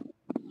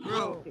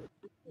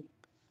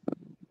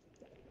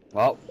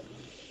 Well,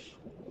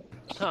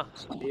 Huh.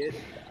 Shit.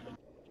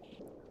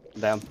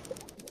 damn.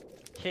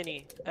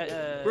 Kenny.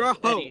 Bro.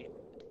 Eddie.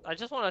 I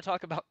just want to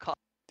talk about.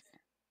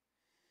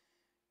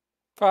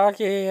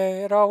 Pocky,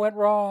 it all went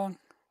wrong.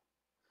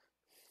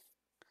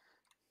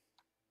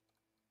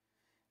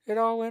 It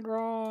all went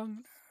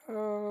wrong.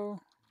 Oh.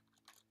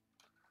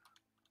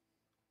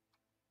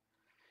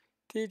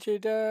 DJ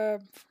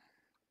Dab.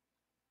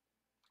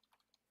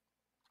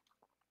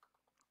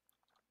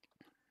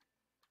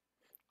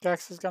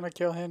 Gax is gonna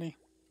kill Henny.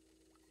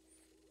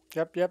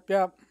 Yep, yep,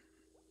 yep.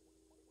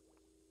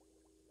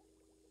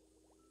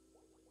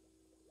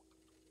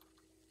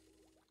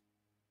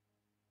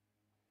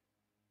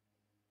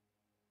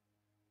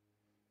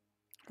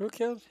 Who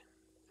killed?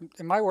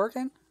 Am I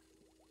working?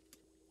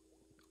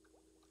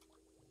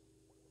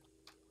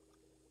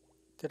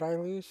 Did I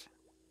lose?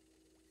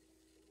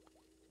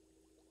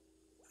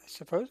 I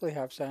supposedly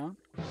have sound.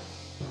 Let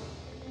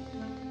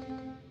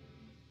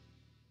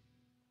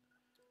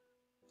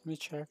me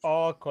check.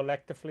 All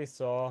collectively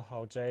saw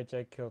how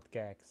JJ killed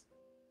Gax.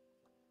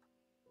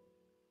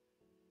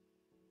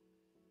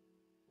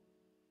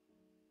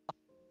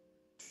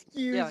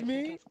 Excuse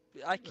me?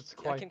 I can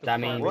I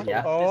mean, confirm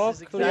yeah. All this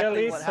is exactly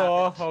clearly what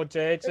saw happened. how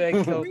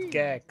JJ killed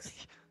Gax.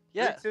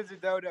 Yeah. Weeks is a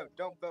dodo.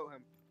 Don't vote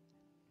him.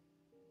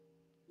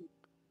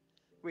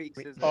 Weeks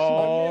is a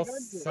All Avenger.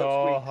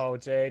 saw how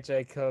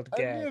JJ killed I'm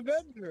the Gax.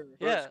 Avenger.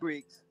 Vote Yeah.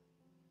 Squeaks.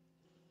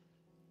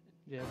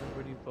 Yeah,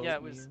 everybody vote Yeah,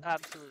 it me. was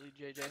absolutely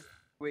JJ.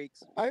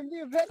 Squeaks. I'm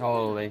the Avenger.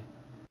 Totally.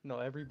 No,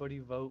 everybody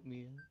vote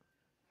me.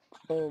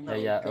 Oh Yeah, my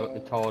yeah,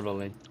 God.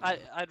 totally.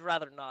 I'd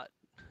rather not.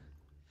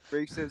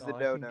 Weeks is the No, I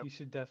think dodo. you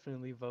should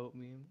definitely vote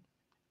me.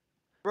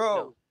 Bro,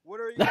 No. what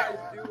are you guys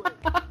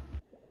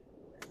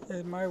doing?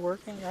 Am I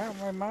working? I have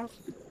my mouse.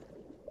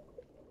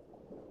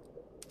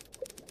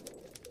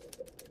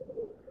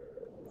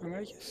 My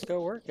mic is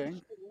still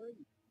working.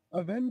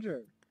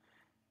 Avenger.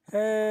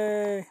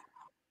 Hey!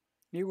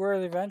 You were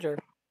the Avenger.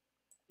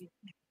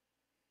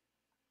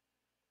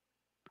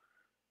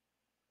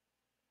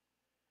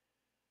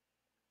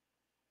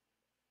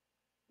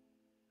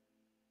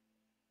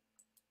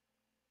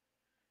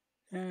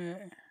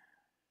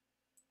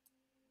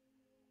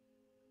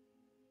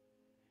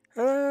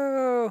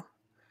 Hello!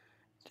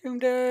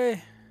 Doomday!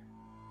 How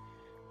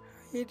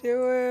you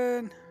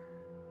doing?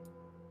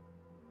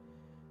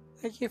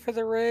 Thank you for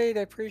the raid,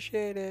 I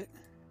appreciate it.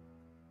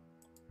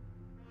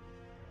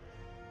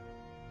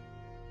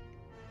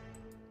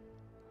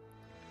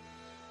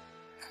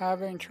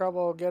 Having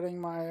trouble getting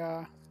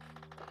my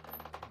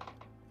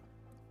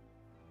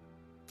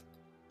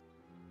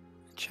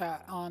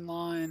chat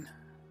online.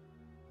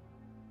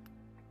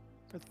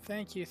 But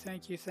thank you,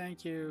 thank you,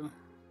 thank you.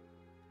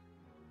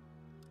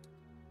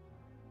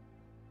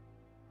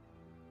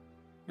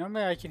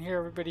 Normally I can hear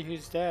everybody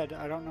who's dead.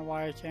 I don't know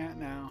why I can't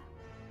now.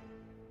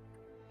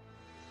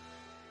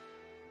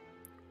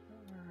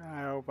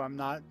 I hope I'm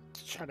not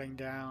shutting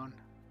down.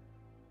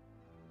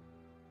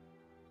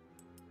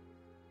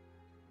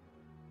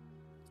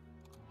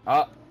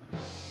 Oh.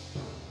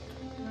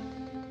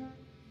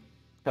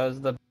 Because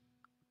the...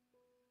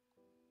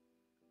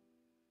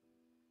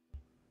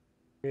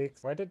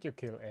 Why did you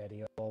kill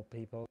Eddie, of all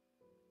people?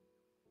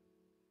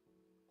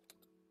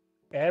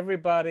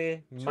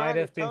 Everybody might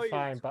have been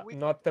fine, but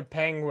not the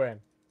penguin.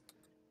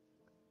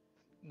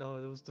 No,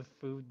 it was the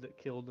food that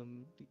killed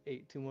him. He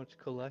ate too much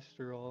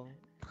cholesterol.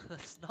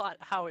 That's not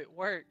how it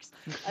works.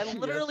 I Yes,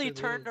 literally it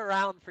turned is.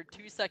 around for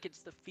 2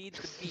 seconds to feed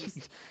the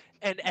beast,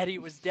 and Eddie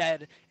was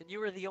dead, and you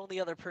were the only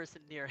other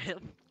person near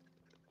him.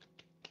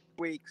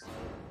 Weeks.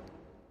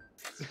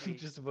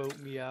 Just vote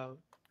me out.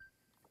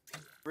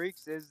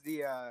 Freaks is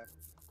the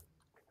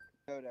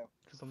dodo.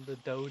 Because I'm the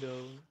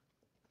dodo.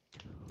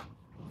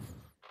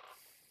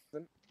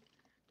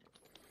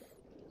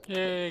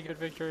 Yay, good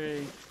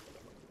victory.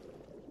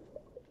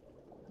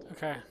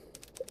 Okay.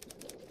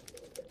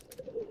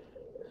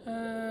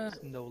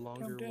 It's no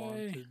longer Day.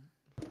 wanted.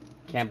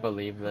 Can't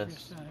believe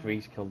this.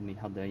 Freeze killed me.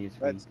 How dare you,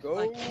 Let's Freeze? go.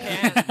 I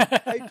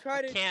can't. I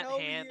try to Can't tell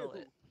handle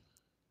you. it.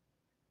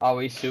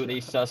 Always shoot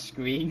these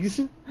squeaks.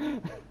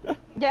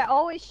 Yeah,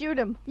 always shoot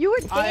him. You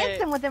were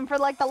dancing with him for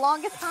like the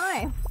longest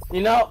time.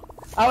 You know,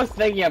 I was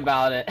thinking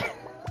about it.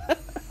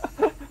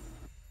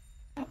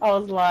 I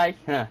was like,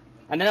 huh.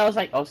 And then I was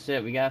like, oh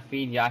shit, we gotta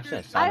feed you. I should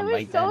have shot I him was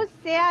right so then.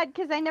 sad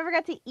because I never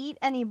got to eat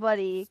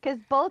anybody. Because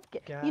both,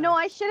 you know,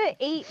 I should have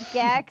ate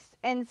Gax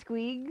and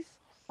Squeegs.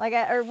 Like,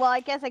 well,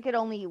 I guess I could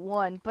only eat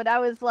one. But I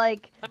was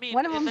like, I mean,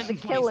 one of and them's the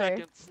then 20 killer.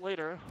 seconds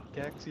later.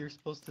 Gax, you're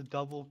supposed to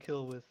double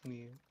kill with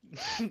me.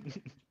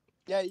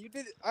 Yeah, you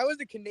did. I was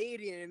a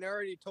Canadian and I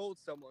already told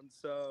someone,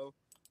 so.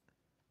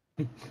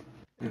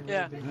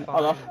 Yeah.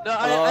 Although, No,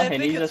 I think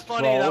Henny it's just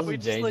funny that trolls we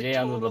just like JJ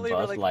under the totally were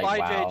bus, like, like, bye,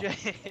 wow.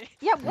 JJ.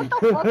 Yeah, what the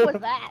fuck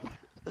was that?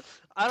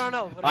 I don't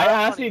know. But I it was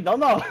honestly funny. don't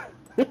know.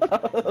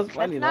 It was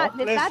funny not-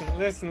 though.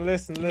 it's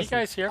Listen. Can you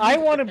guys hear me? I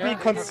want to be Yeah.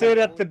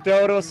 considered the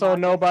dodo so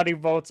nobody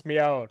votes me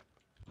out.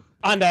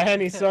 Under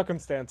any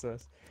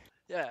circumstances.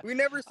 Yeah. We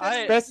never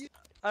said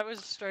I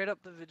was straight up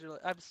the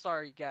vigilant. I'm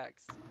sorry,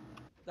 Gax.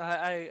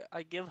 I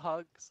give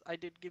hugs. I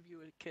did give you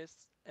a kiss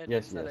and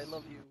Yes, said yes. I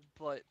love you,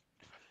 but it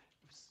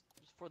was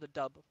for the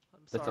dub. I'm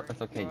It's, sorry.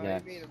 it's okay, Oh, you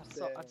Gax. made him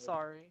I'm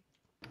sorry.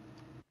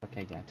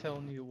 Okay, Gax. I'm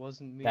telling you, it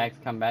wasn't me. Gax,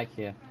 come back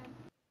here.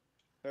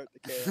 Start the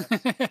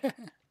chaos.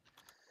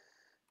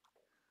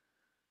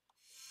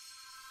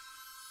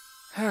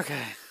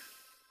 Okay.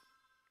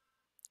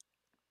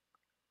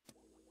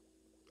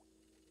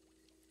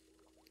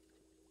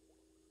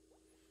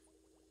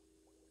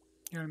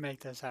 You're gonna make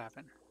this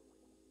happen.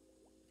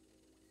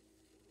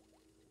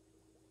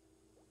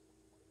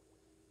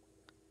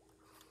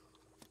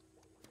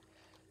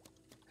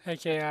 Hey,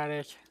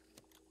 Chaotic.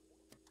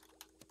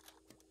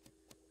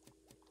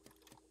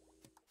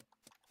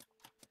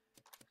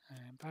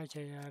 And bye,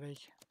 Chaotic.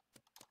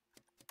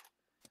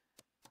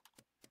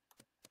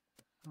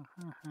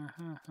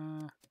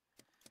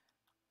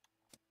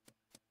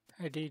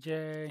 Hey,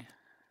 DJ.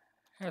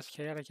 That's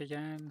Chaotic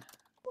again.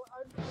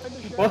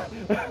 What?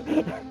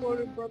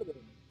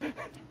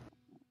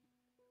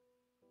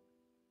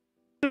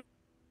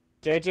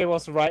 JJ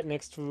was right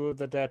next to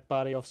the dead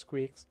body of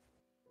Squeaks.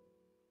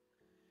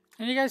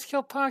 And you guys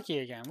killed Pocky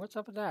again. What's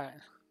up with that?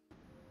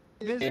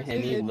 And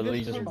he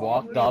literally just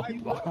walked up.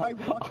 I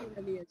walked in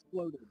and he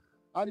exploded.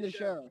 I'm the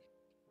sheriff.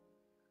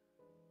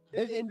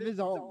 It's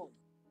invisible.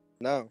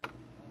 No.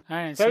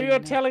 I didn't So see you're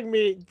that. telling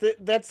me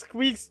that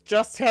Squeaks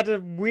just had a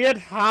weird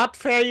heart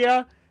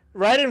failure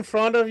right in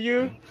front of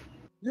you?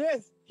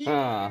 Yes.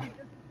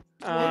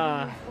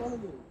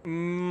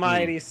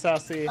 Mighty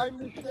sussy. I'm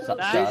the sheriff.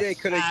 JJ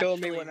could have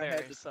killed me actually when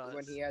very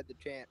when he had the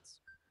chance.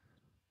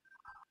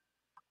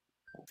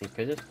 He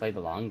could just play the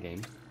long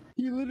game.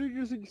 He literally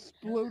just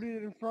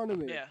exploded in front of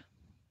me. Yeah.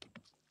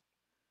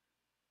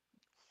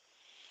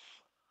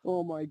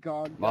 Oh my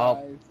god, Well.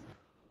 guys.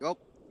 Nope.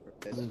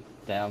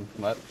 Damn,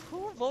 what?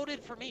 Who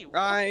voted for me? What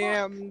I the fuck?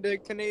 am the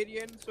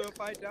Canadian, so if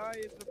I die,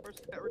 it's the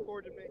person that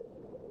recorded me.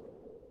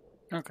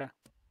 Okay.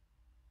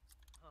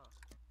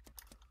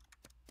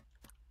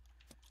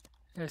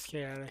 There's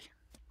Chaotic.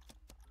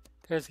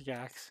 There's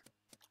Gax.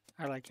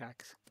 I like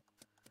Gax.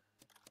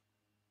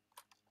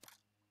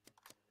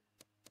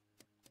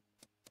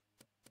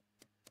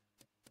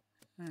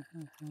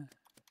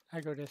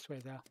 I go this way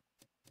though.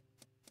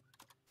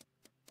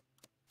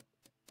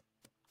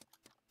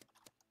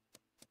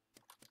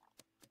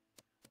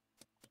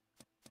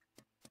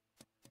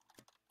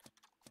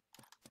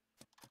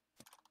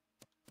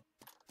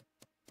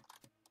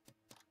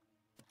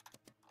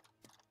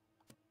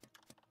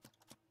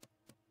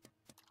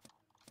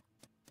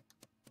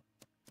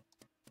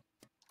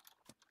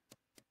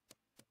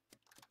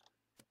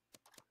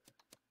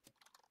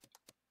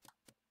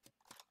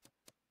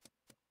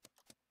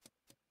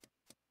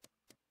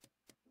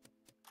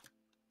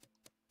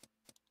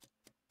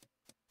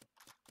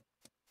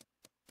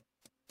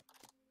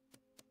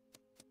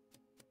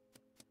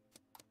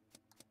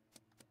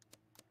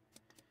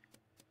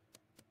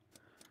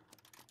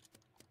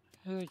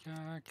 Hey,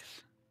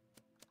 Gax.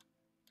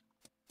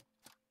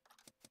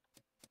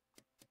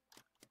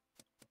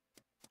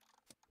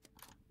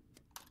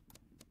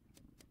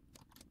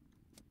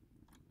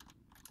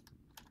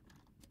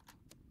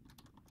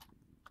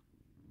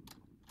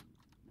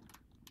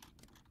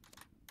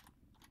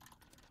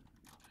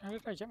 How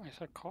did I get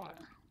myself caught?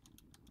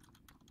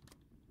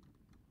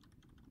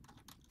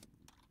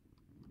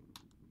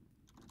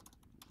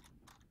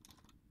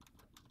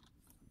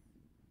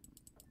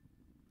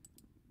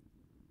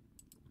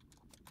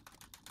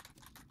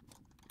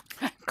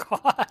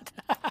 God.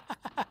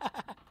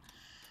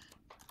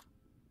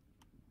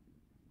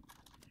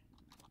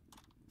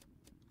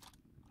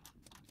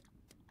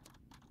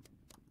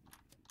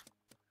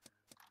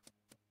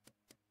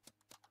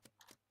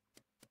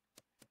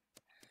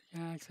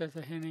 Alex, there's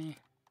a Henny.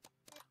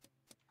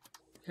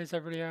 There's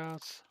everybody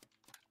else.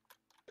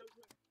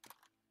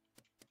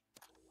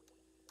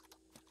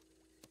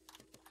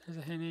 There's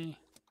a Henny.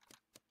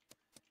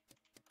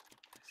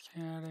 There's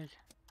Chaotic.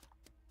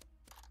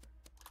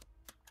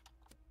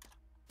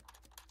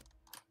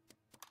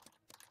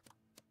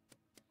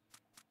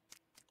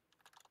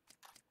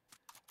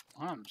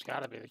 One of them's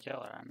gotta be the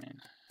killer, I mean.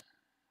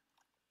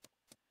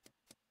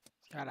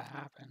 It's gotta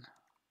happen.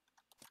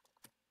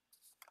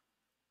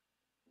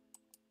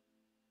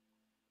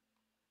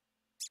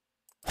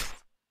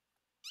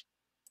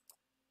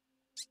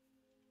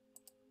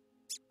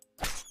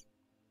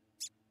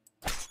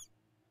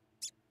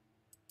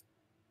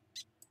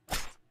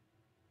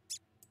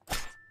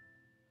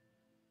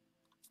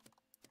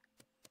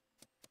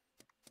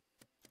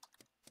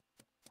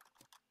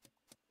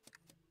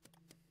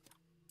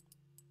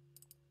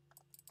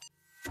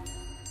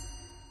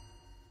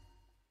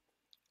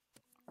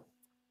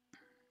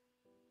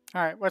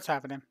 Alright, what's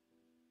happening?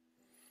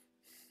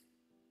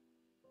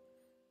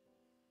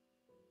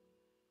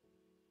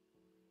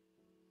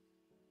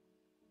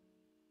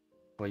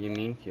 What do you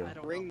mean, Q?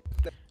 Ring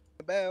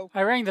the bell.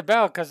 I rang the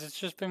bell because it's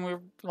just been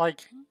weird,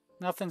 like,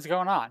 nothing's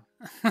going on.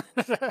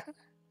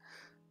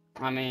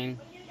 I mean,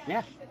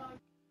 yeah.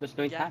 Just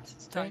doing Yeah,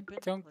 tasks.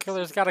 Don't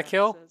killers gotta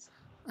kill?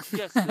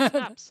 Yes, this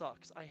map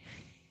sucks.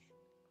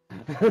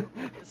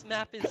 This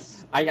map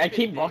is. I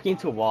keep walking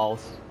to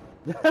walls.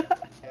 Yeah.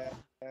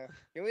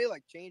 Can we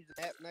like change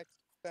the map next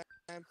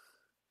time?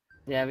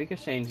 Yeah, we could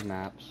change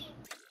maps.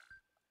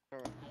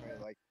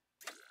 Alright, like.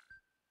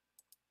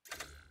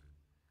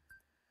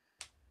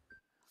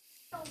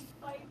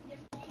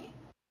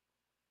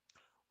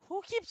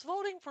 Who keeps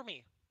voting for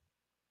me?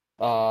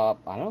 I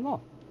don't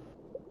know.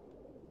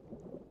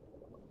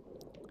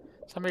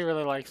 Somebody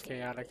really likes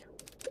Chaotic.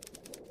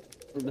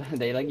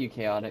 They like you,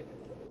 Chaotic.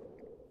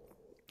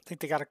 I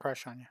think they got a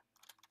crush on you.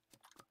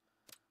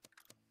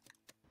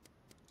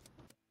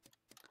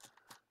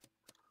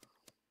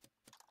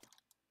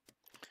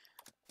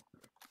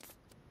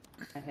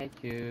 I hate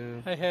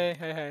you. Hey, hey,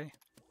 hey, hey.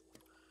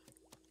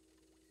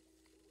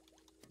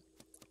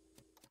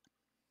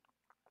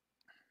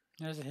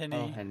 There's a Henny.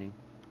 Oh, Henny.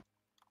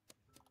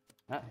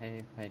 Not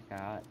hey, hey,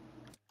 God.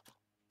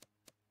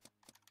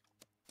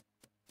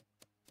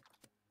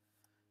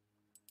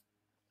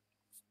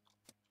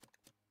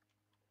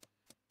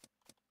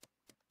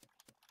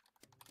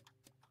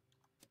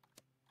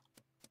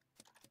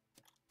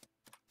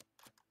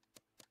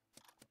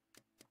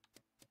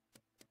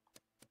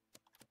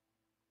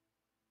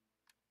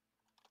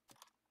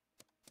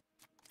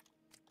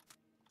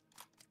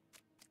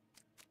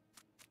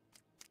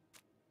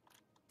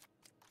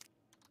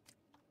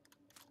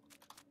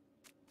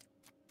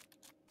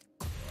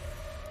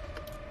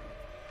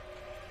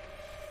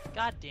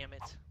 God damn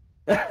it.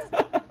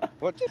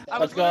 What just I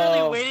was Let's literally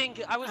go. waiting.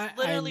 I was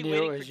literally knew it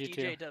waiting was for you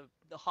DJ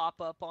to hop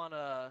up on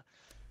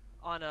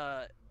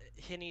a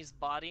Henny's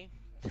body.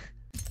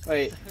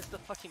 Wait, It's the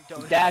fucking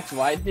donut. Dax,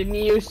 why didn't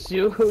you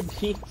shoot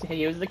DJ?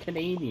 He was the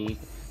Canadian.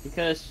 You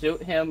could have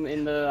shoot him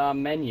in the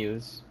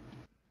menus.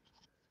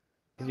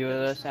 Cause you were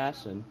the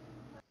assassin.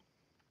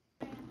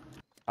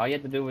 All you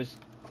had to do was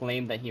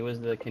claim that he was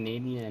the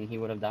Canadian and he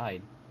would have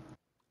died.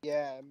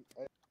 Yeah,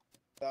 I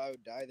thought I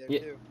would die there Yeah.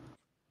 too.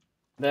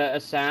 The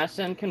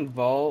assassin can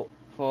vote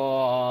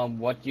for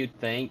what you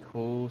think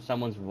who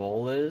someone's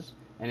role is,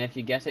 and if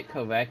you guess it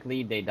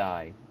correctly, they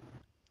die.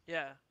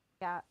 Yeah.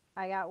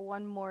 I got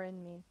one more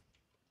in me.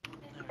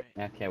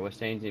 Alright. Okay, we're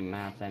changing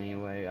maps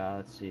anyway.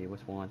 Let's see,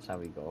 which one shall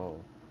we go?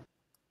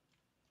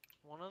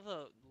 One of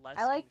the less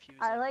I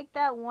confusing. like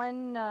that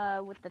one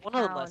with the One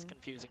town. of the less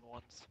confusing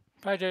ones.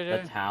 Bye, The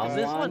JJ. town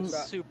This one? one's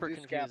Goose super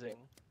Scapple. confusing.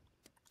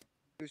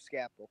 Goose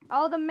Scapple.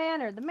 Oh, the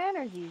manor. The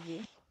manor's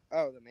easy.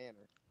 Oh, the manor.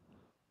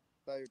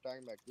 Thought you were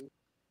talking about Goose.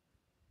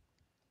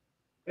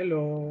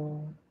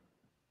 Hello.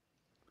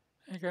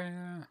 Okay,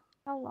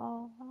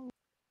 Hello.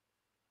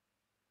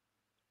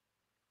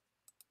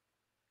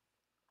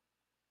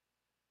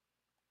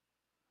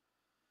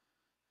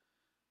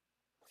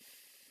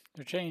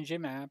 they're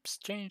changing maps.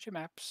 Changing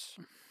maps.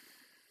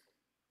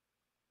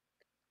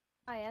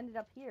 I ended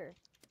up here.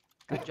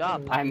 Good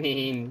job. I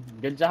mean,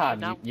 good job.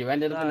 Now, you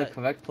ended up in the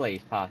correct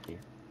place, Pocky.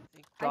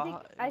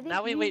 I think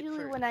now we wait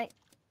usually for. when I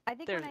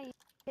think There- when I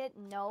hit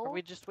no. Are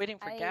we just waiting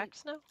for I-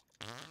 Gax now?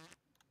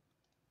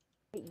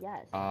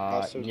 Yes.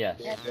 Yes.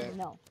 Yes and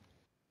no.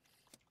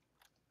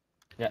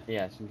 Yeah,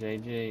 yes,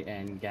 JJ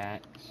and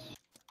Gax.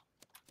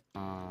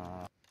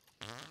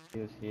 He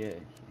was here,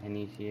 and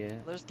he's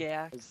here. There's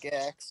Gax. It's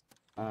Gax.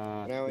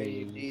 Now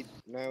we please.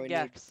 need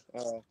Gax.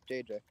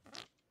 JJ.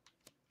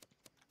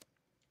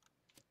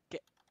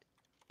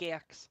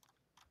 Gax.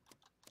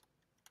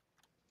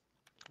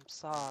 I'm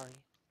sorry.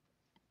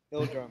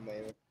 He'll drum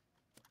later.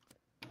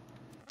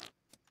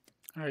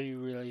 Are you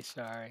really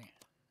sorry?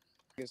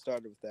 Get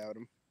started without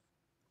him.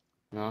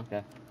 No,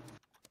 okay.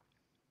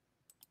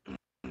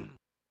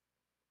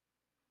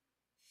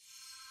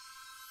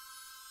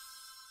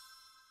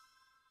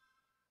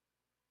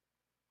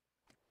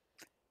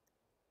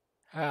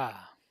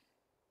 Ah.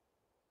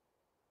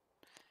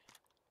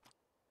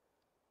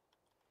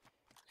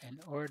 An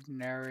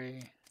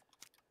ordinary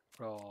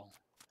roll.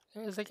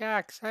 There's a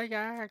Gax. Hi,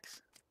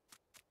 Gax.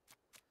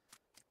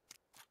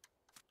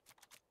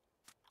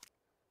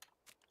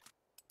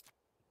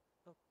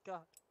 Oh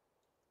God.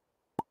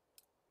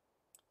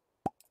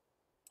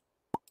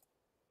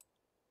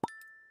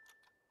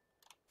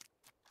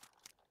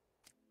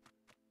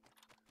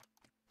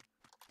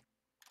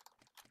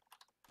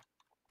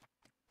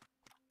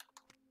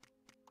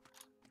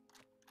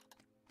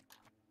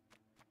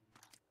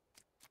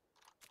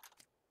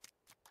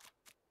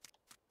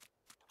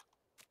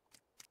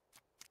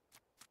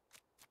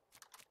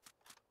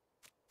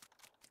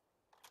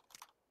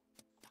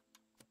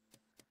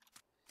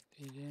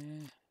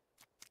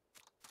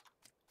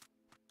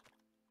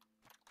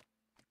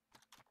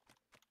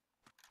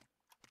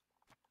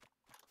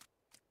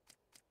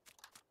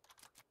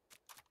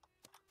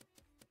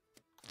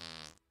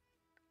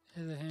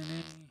 There's a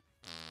Henny.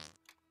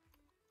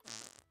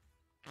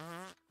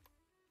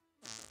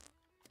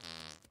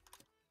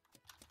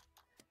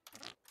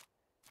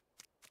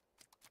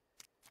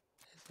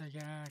 There's a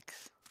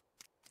Gax.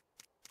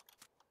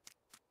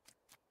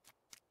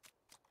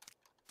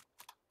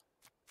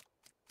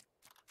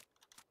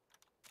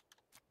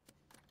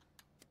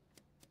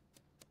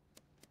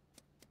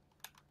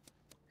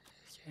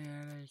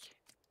 Chaotic.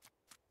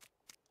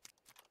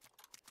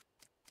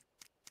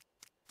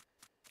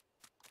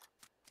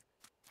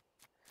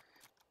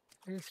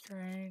 There's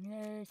Crane.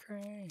 Yay,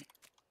 Crane.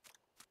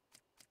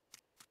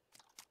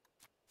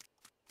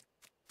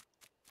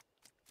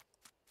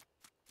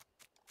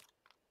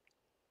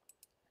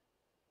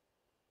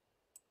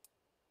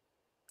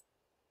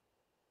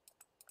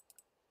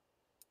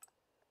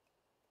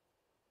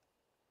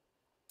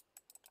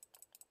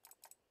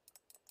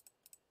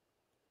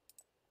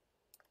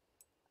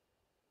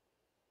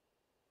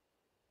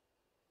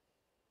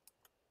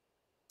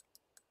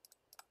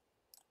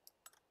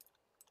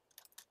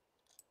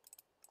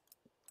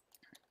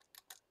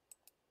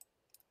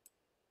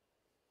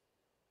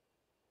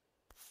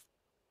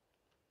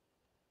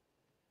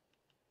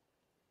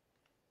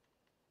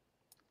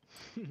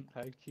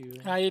 Hi, Q.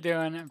 How you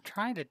doing? I'm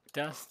trying to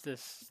dust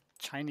this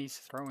Chinese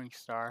throwing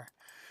star.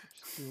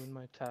 Just doing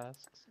my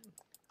tasks.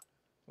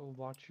 I'll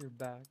watch your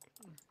back.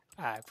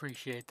 I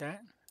appreciate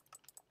that.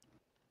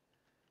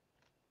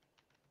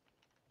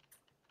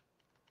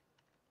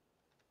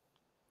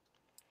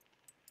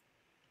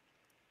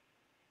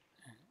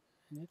 I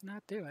did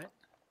not do it.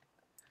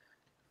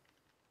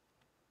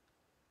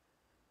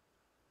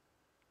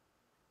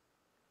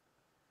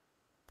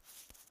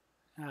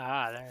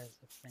 Ah, there's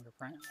the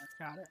fingerprint.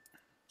 I got it.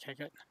 Okay,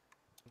 good.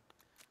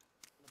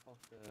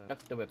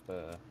 That's the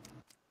whipper.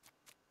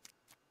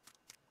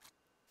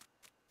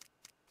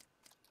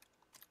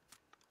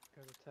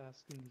 Got a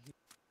task in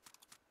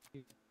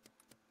here.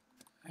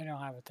 I don't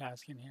have a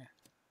task in here.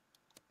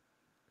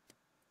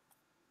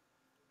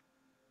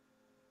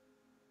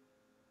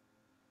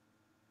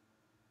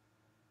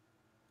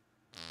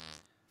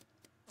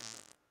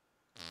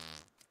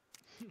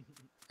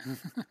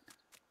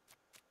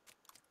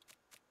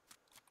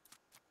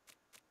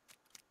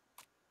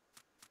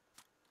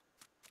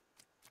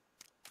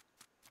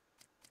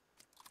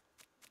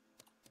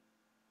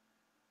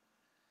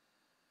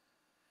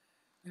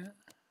 Yeah.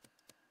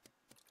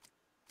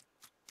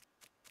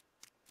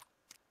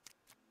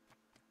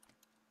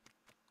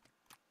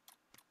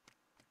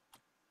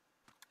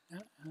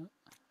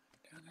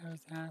 Don't have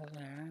that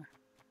there.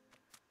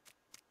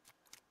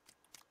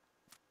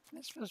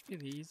 This supposed to be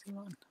the easy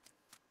one.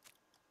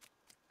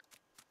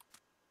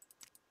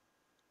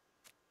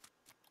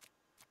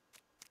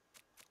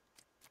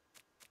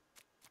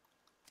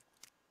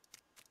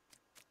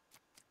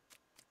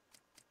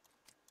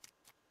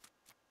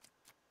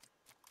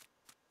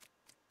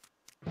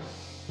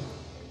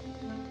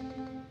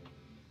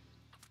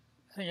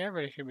 I think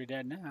everybody should be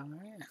dead now,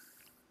 right?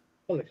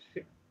 Holy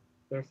shit.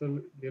 There's a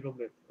little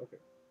bit. Okay.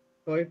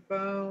 So I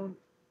found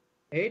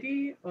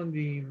 80 on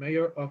the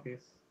mayor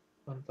office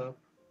on top.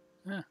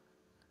 Yeah.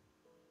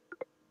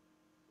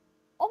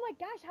 Oh my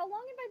gosh, how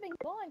long have I been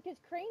gone? Because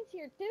Crane's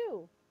here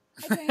too.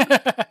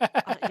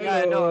 Hi, Crane. Yeah,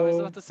 I know. I was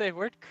about to say,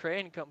 where'd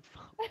Crane come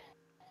from?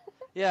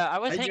 Yeah, I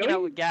was hanging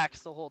out with Gax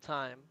the whole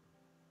time.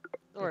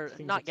 Or,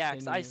 think not it's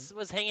Gax. I Henny.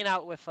 was hanging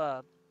out with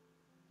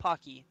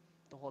Pocky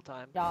the whole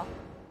time. Yeah.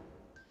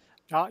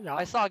 Yeah.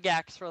 I saw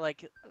Gax for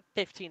like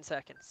 15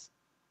 seconds.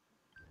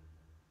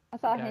 I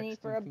saw Gax, Henny do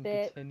for you a think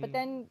bit, it's Henny? but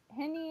then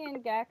Henny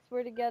and Gax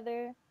were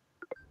together.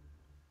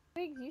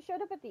 Twigs, you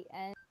showed up at the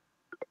end.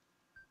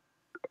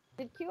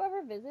 Did Q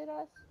ever visit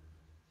us?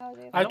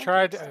 I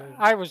tried.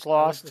 I was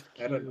lost.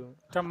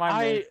 Don't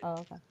mind me. Oh,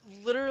 okay.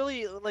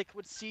 Literally, like,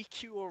 would see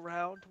Q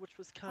around, which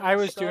was kind of I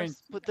was sus, doing-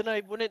 but then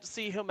I wouldn't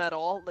see him at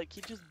all. Like,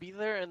 he'd just be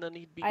there, and then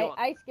he'd be I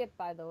gone. skipped,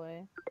 by the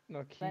way. No,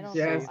 I Q's don't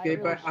Yeah, know.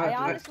 escape. really, I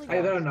honestly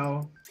I don't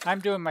know. I'm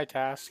doing my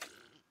task.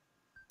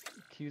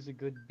 Q's a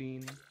good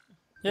bean.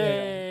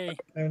 Yay!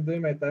 Yeah, I'm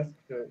doing my task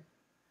too.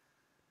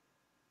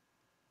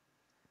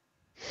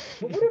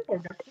 What would I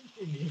forget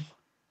to me?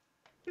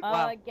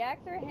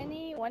 Gax or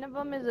Henny, one of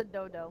them is a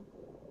dodo.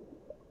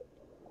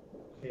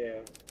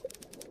 Yeah.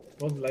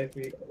 Most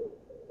likely.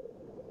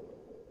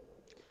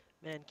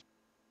 Man,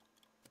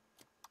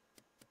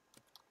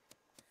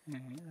 Yeah,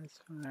 that's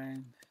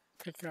fine.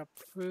 Pick up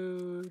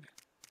food.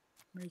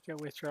 Make a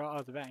withdrawal.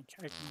 Oh, the bank.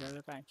 I can go to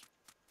the bank.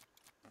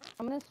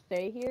 I'm gonna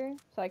stay here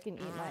so I can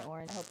eat my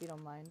orange. I hope you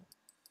don't mind.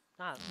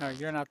 No,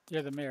 you're not.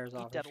 You're the mayor's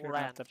office. that You're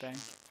not the orange. bank.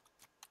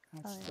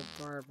 That's Oh,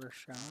 the barber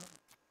shop.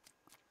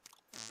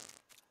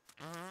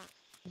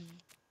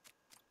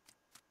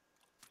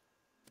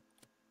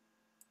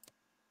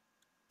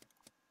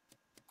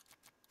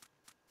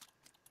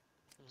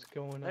 What's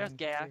going There's on?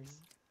 Gax.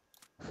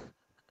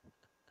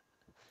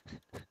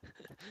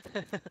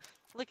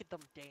 Look at them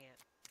dance.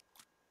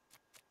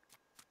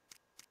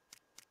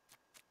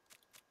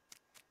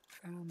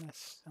 Found the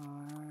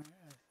star.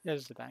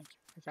 There's the bank.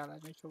 I gotta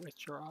make a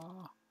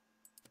withdrawal.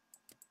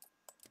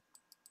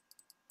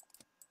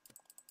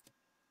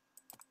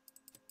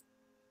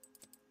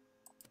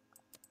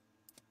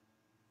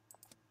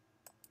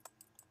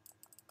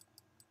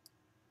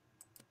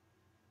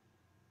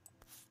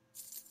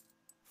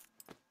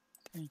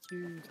 Thank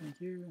you, thank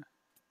you.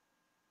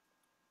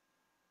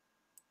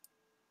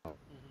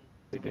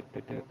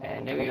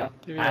 And there we go.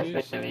 Nice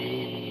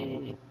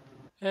victory.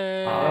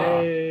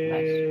 Hey.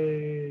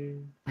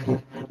 Nice.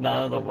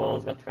 None of the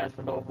walls got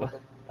transferred over.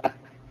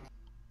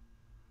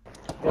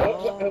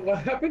 What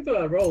happened to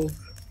that roll?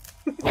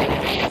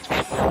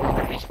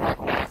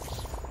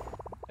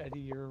 Eddie,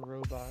 you're a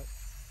robot.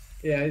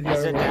 Yeah,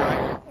 Is it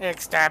now?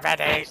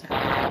 Exterminate.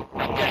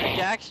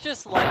 Gax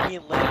just let me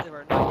live,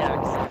 or not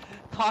Gax.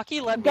 Pocky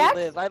let me Gax?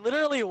 live. I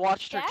literally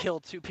watched her Gax? kill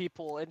 2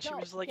 people, and she No,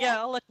 was like, Gax- "Yeah,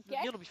 I'll let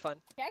Gax- it'll be fun."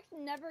 Jax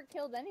never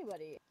killed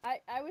anybody. I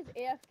was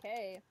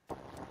AFK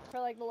for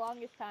like the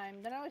longest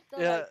time. Then I was still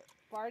like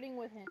farting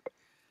with him.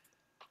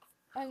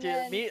 And Dude,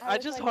 then me, I I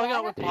was just like, hung well,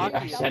 out with I have to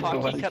Pocky, do and something. Pocky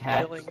wasn't kept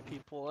Gax. killing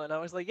people, and I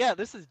was like, "Yeah,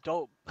 this is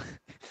dope."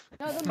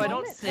 No, if I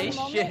don't say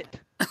shit.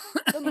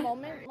 The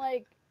moment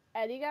like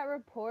Eddie got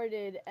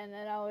reported, and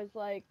then I was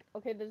like,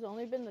 okay, there's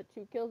only been the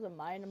 2 kills of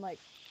mine. I'm like,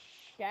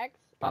 Jax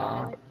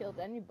hasn't killed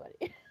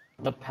anybody.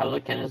 The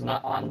pelican is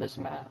not on this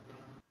map.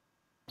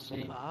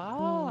 See,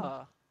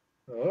 Ah.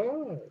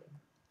 Oh.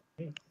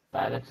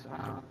 that is.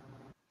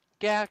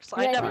 Gax,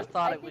 I Yeah, never I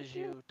thought it think was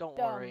you, you. Don't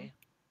worry.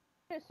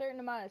 A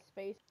certain amount of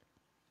space.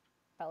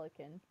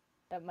 Pelican.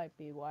 That might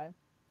be why.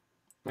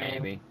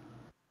 Maybe.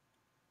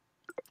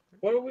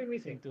 What are we I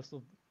missing? think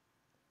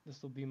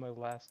this will be my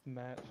last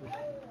match. I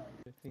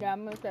think. Yeah,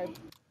 I'm gonna say.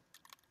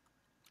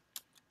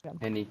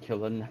 Any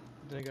killing.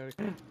 Then I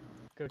gotta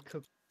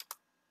cook.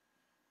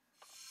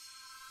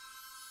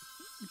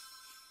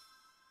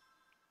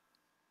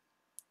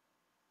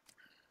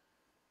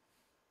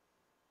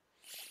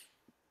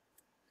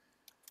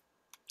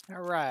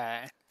 All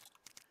right.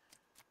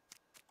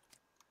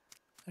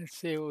 Let's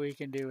see what we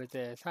can do with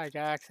this. Hi,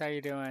 Gax. How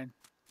you doing?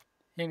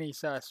 Henny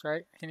sus,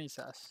 right? Henny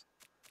sus.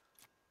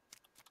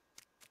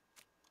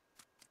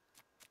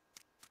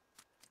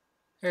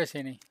 There's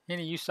Henny.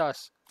 Henny, you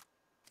sus.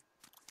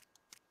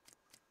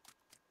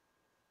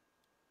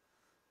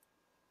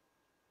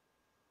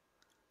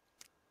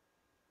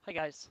 Hi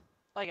guys.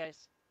 Bye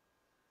guys.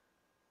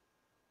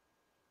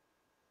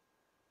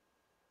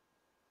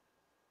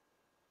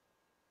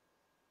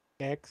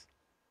 X.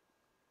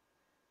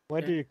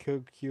 Why do you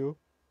kill Q?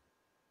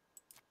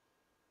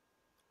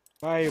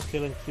 Why are you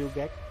killing Q,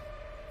 Gex?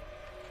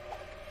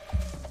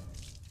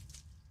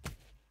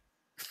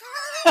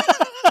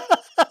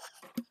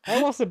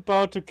 I was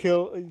about to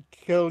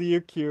kill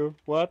you, Q.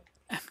 What?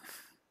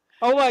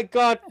 Oh my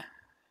god!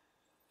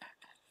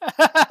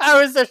 I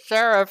was the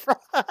sheriff.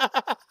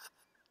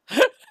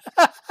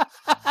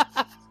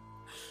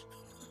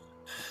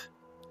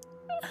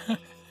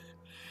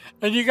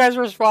 And you guys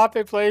were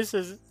swapping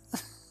places.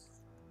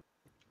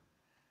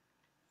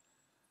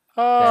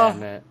 Oh.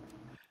 Damn it.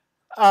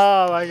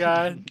 Oh my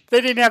god.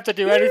 They didn't have to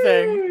do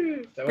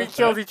anything. We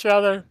killed each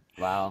other.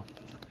 Wow.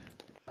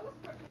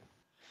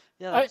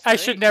 Yeah, I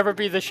should never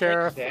be the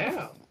sheriff.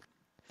 Damn.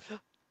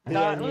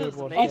 That was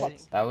amazing.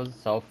 That was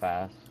so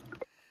fast.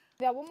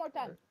 Yeah, one more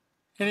time.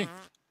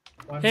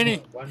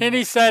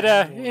 Henny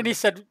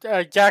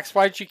said, Jax,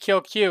 why'd you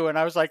kill Q? And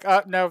I was like,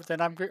 no,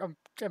 then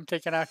I'm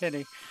taking out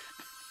Henny.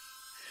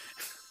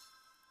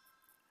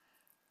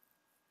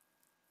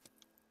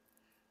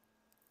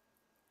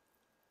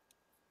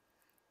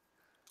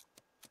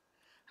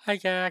 Hi,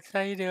 Jax,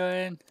 how you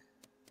doing?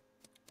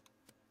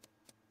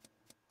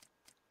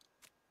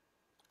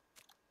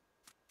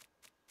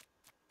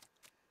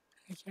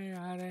 Hey,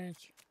 Chaotic.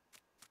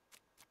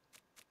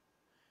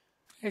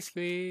 Hey,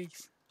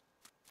 Squeaks.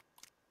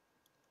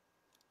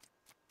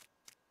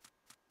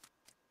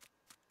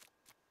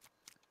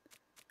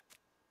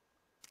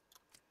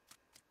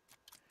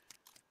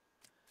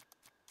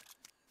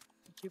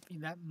 Give me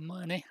that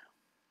money.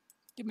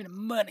 Give me the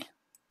money.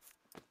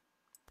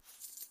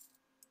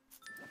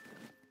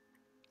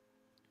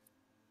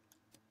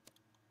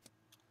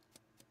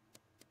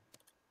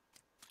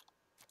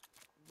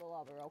 The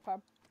lava real quick.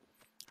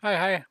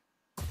 Hi.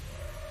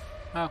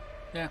 Oh,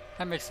 yeah,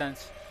 that makes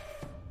sense.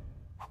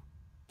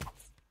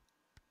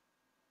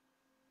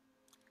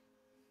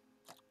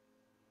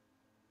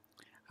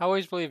 I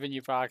always believe in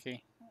you,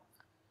 Pocky.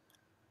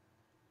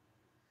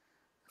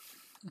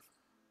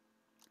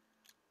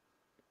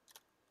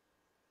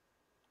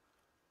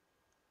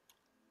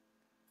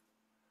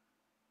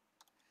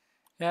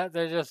 Yeah,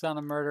 they're just on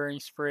a murdering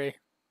spree.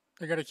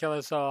 They're gonna kill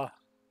us all.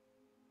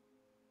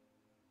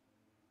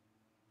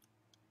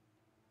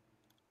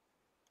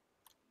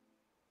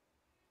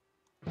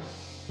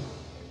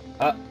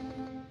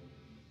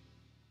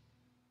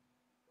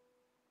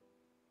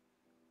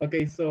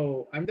 Okay,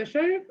 so I'm the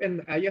sheriff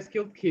and I just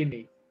killed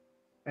Kenny.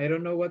 I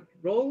don't know what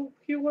role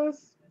he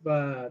was,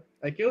 but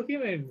I killed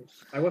him and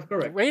I was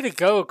correct. Way to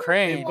go,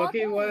 Crane. And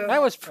Bucky was.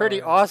 That was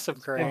pretty awesome,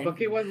 And Crane.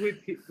 Bucky was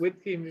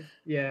with him.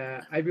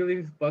 Yeah, I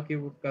believe Bucky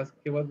because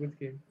he was with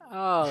him.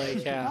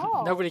 Holy cow.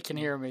 No. Nobody can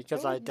hear me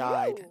because I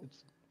died.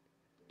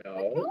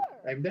 No,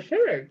 I'm the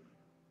sheriff.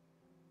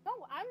 No,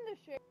 I'm the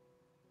sheriff.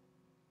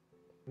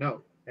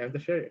 No, I'm the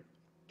sheriff.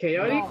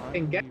 Chaotic No.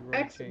 and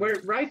Gax were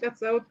right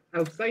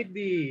outside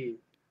the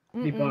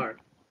bar.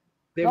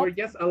 They Nope. were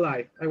just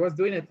alive. I was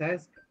doing a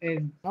task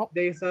and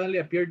they suddenly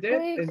appeared dead,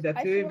 Please, and the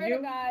I two of swear you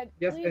to God,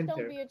 just please don't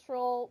entered. be a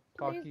troll.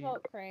 Please Pocky,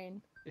 vote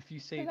Crane. If you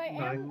say Because I ooh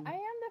am woo,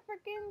 the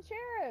freaking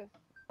sheriff.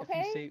 if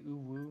Okay? you say ooh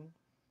woo,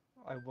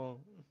 I won't.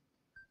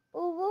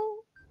 Ooh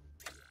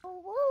woo.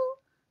 Ooh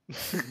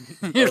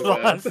woo. You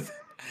lost.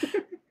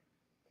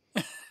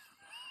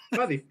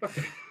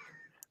 Motherfucker.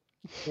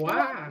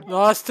 Why?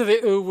 Lost to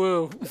the ooh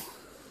woo.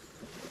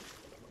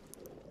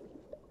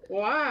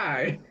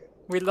 Why?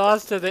 We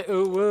lost to the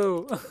ooh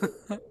woo.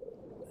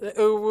 The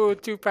ooh woo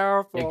too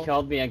powerful. You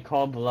killed me in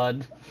cold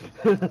blood.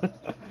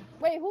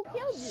 Wait, who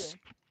killed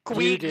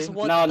you? You did.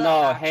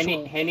 No,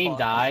 Henny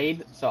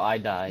died, so I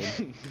died.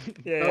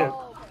 Yeah.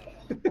 Oh,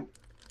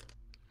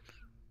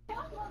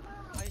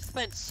 I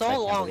spent so I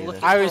can't long believe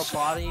looking it. for a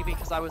body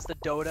because I was the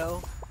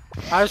dodo.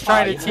 I was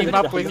trying to team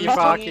up with you,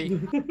 Pocky.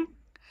 I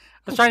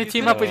was trying to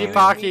team up with you,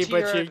 Pocky,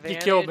 but you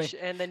killed me.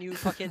 And then you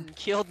fucking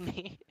killed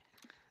me.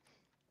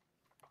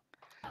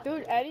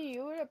 Dude, Eddie,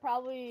 you would have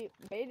probably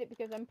made it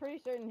because I'm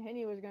pretty certain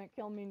Henny was gonna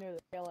kill me near the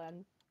tail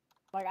end.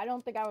 Like, I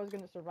don't think I was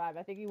gonna survive.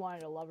 I think he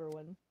wanted a lover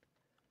win.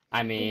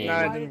 I mean, No,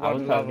 I didn't I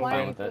was want totally to fine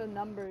Wanted with for the it.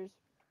 numbers.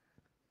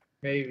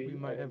 Maybe. We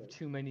might have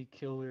too many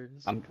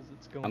killers I'm- because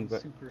it's I'm going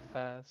good. super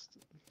fast.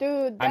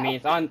 Dude, I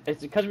mean,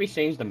 it's because we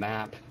changed the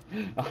map,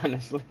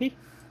 honestly.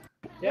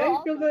 Yeah,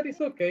 I feel that it's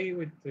okay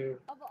with two.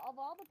 Of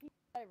all the people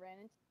I ran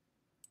into,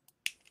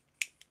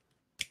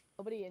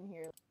 nobody in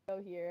here. Let's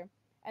go here.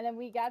 And then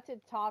we got to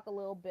talk a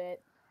little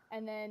bit.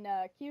 And then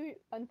Q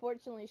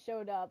unfortunately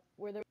showed up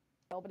where there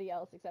was nobody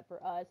else except for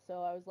us.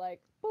 So I was like,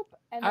 boop.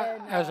 And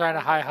then I was trying to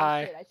like, oh,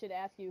 hi. shit, I should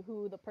ask you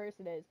who the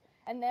person is.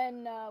 And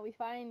then we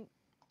find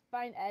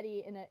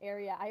Eddie in an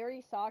area. I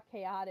already saw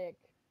Chaotic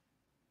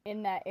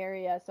in that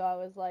area, so I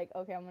was like,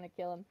 okay, I'm gonna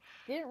kill him.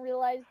 Didn't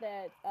realize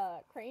that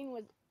Crane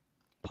was.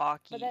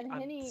 Pocky, But then I'm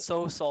Henny.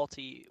 so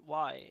salty.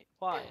 Why?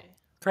 Why?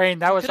 Crane,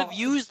 that You was could have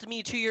used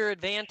me to your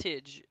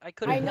advantage. I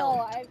could have I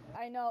know, helped.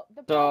 I know.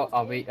 The So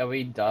problem are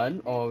we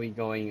done or are we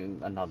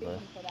going another?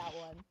 is for that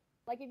one.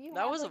 Like if you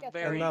That have was like a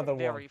very, Another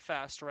very one.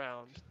 fast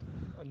round.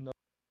 Another.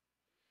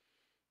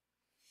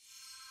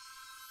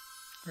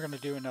 We're gonna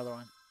do another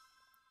one.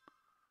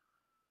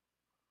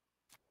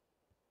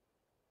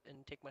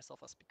 And take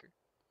myself a speaker.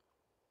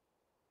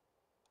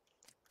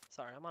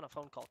 Sorry, I'm on a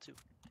phone call too.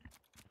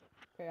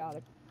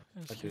 Chaotic.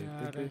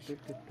 Chaotic.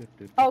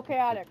 Oh,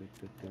 Chaotic.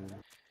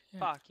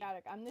 Pocky.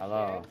 Chaotic. I'm the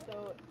Hello. sheriff,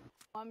 so if you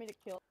want me to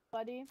kill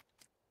somebody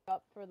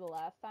up for the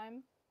last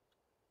time?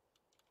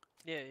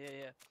 Yeah.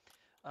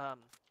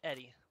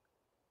 Eddie.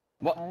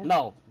 What?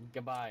 No.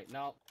 Goodbye.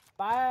 No.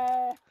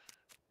 Bye.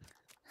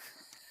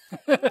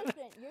 Innocent.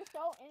 You're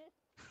so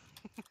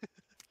innocent.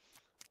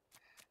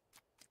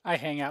 I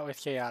hang out with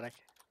Chaotic.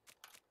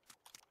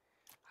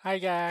 Hi,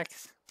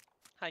 Gax.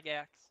 Hi,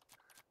 Gax.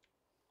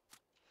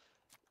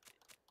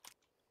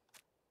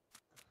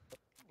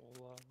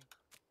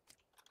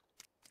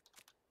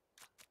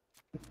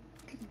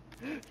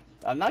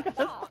 I'm not gonna.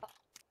 Stop.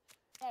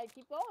 Yeah,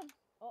 keep going.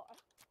 Oh.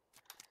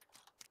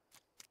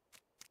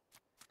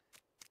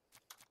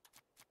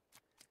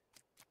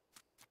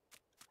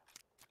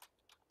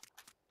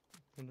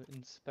 I'm gonna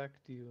inspect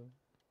you.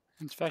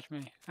 Inspect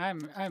me.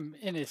 I'm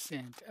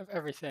innocent of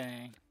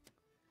everything.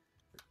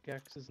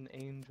 Gex is an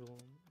angel.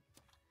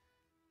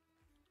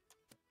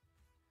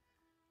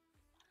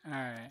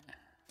 Alright.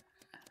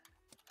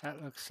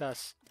 That looks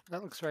sus.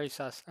 That looks very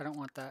sus. I don't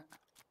want that.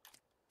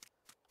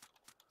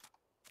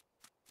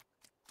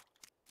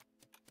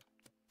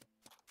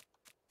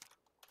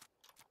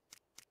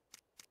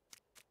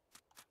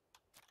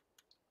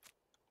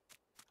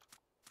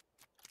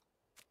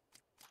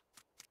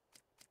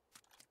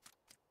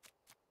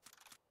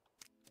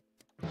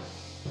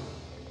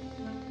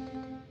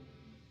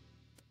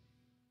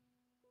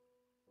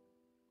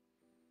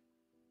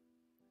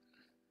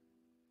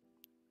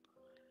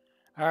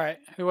 Alright,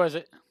 who was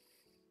it?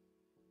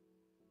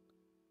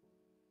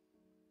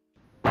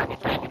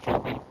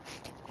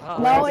 Oh,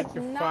 No, Where it's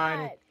did you not.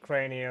 find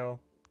Cranio?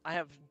 I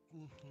have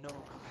no.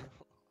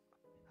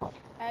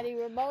 Eddie,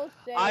 we're both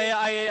safe.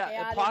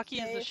 Chaotic Pocky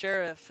is the safe.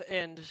 sheriff,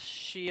 and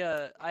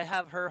I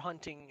have her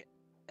hunting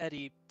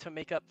Eddie to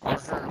make up for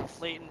her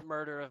blatant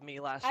murder of me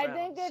last round.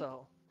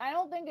 I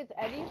don't think it's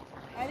Eddie.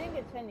 I think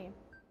it's Henny.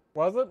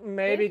 Was it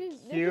maybe This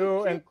is Q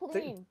too and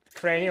clean.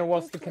 Cranium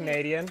was the clean.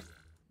 Canadian?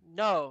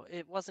 No,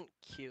 it wasn't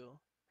Q.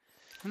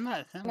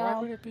 Why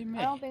No, would it be me?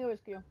 I don't think it was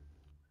Q.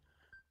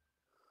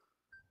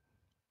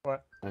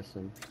 What?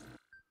 Listen,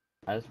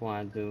 I just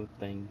want to do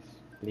things.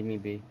 Leave me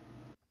be.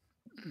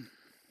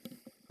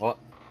 What?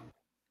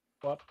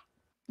 What?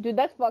 Dude,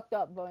 that's fucked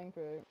up voting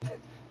for it.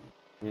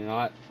 You know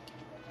what?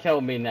 Kill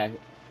me next.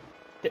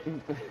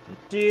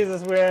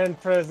 Jesus, we're in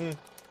prison.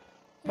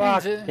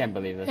 Fuck. Can't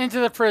believe this. Into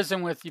the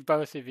prison with you,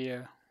 both of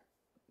you.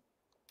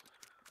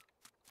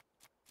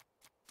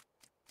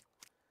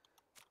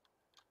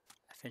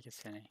 I think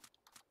it's Henny.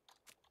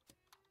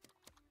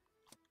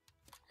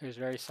 It was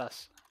very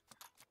sus.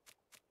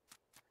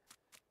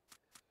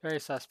 Very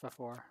sus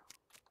before.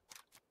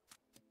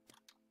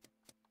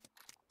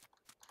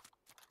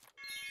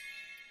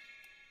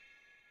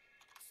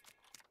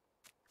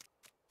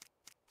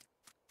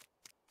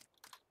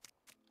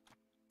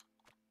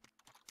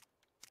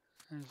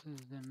 This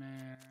is the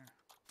mayor.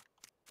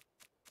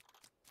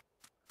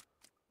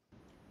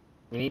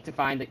 We need to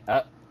find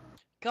the.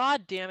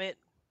 God damn it!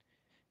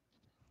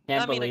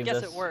 Can't I mean, I believe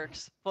guess this. it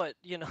works, but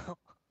you know.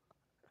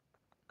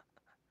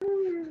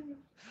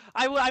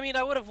 I mean,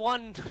 I would have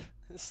won,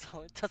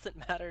 so it doesn't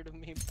matter to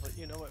me. But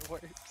you know, it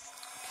works.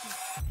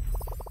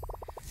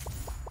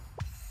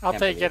 I'll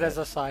take it as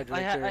a side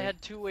I victory.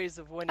 had two ways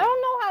of winning. I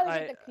don't know how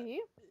to get the key.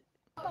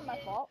 It's not my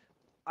fault.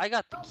 I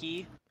got the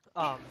key.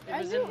 It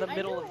was in the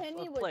middle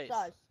of place.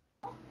 Sus.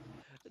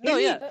 No,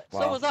 yeah,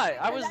 Wow. so was I.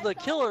 I was the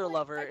killer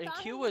lover, and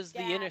Q was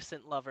the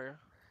innocent lover.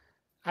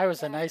 I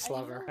was a nice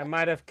lover. I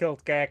might have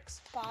killed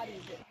Gex.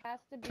 Bodies. It has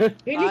to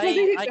be. How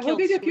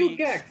did you kill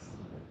Gex?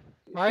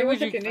 Why She would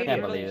was a you? Canadian.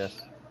 Can't believe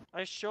this.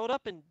 I showed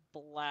up and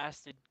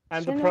blasted.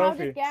 I'm the Then how profi.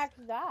 did Gax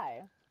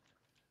die?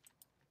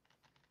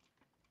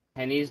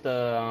 Henny's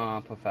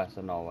the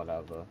professor or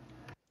whatever.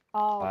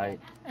 Oh. Right?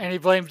 And he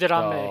blamed it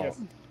on me.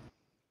 So-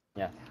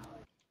 Yeah.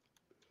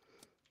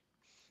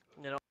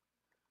 You know.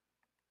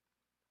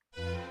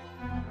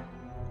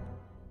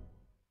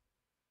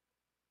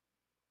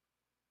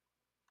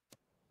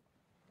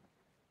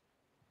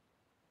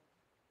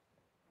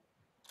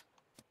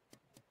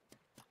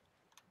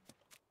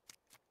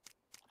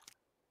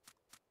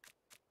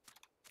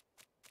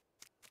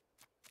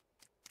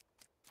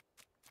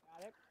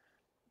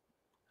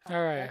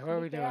 All right, what are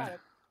we doing?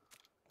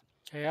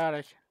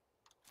 Chaotic.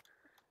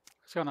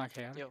 What's going on,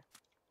 chaotic? Yo.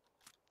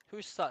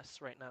 Who's sus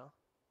right now?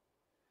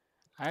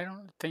 I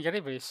don't think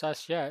anybody's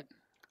sus yet.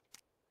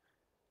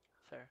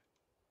 Fair.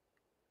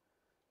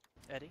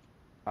 Eddie?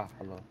 Ah,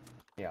 hello.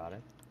 Chaotic.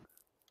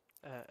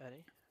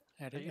 Eddie?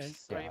 Eddie, Are you,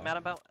 Eddie. are you mad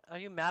about? Are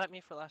you mad at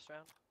me for last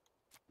round?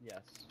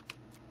 Yes.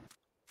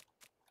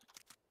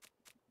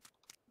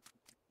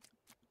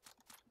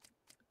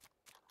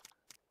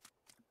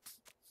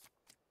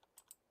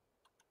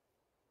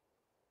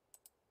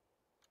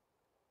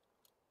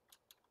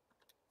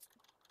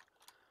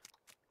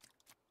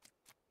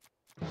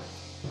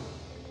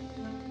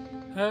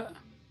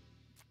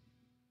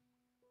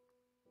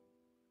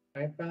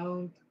 I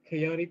found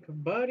chaotic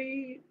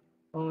body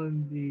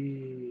on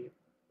the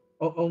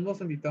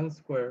almost in the town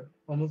square,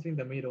 almost in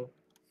the middle.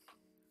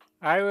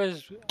 I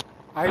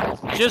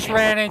just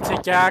ran into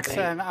Gax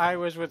and I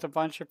was with a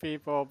bunch of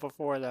people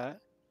before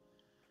that.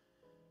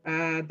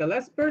 The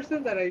last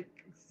person that I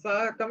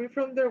saw coming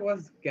from there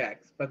was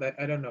Gax, but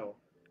I don't know.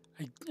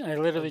 I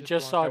literally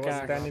just saw I was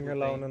Gax. standing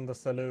alone in the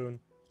saloon.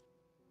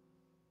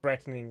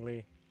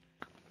 Threateningly.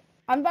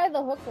 I'm by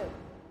the hooker.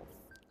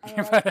 On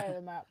the right side of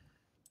the map.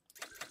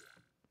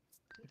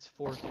 It's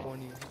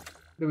 420.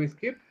 Do we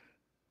skip?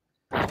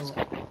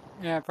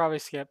 Yeah, probably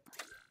skip.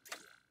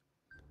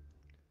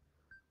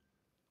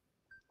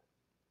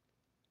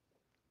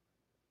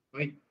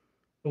 Wait,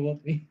 who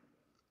wants me?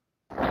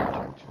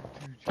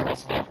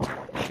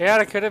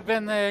 Yeah, it could have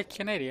been the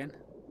Canadian.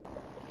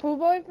 Who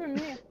voted for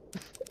me?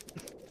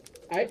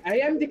 I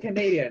am the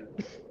Canadian.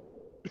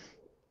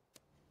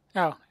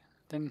 Oh,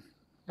 then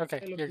okay,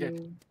 Hello, you're good.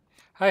 Q.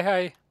 Hi,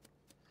 hi.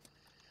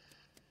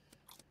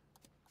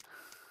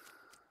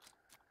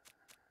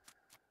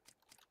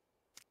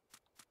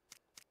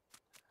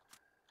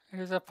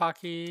 Here's a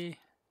Pocky.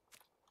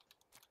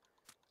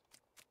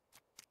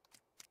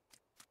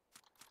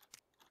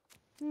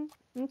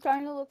 I'm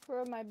trying to look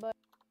for my butt.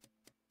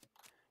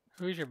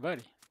 Who's your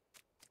buddy?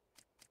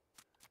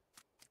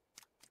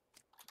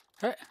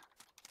 Hey.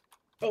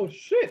 Oh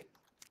shit!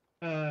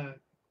 I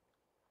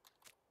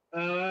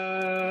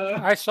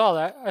saw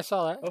that. I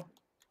saw that. Oh.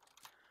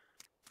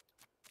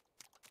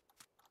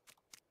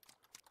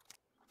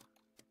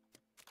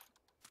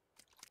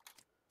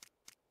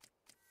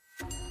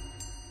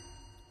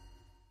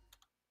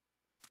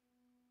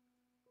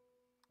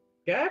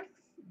 Gax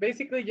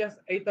basically just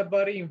ate a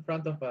body in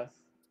front of us.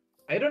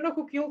 I don't know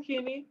who killed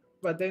Kenny,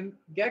 but then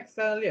Gax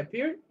suddenly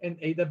appeared and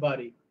ate the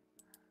body.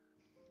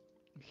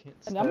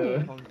 Can't stop stop Yummy. a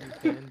hungry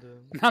panda.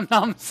 Num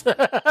nums.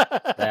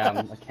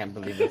 Damn, I can't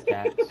believe this,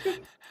 Dax.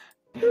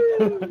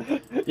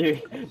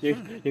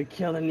 you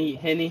kill and eat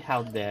Henny?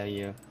 How dare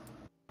you?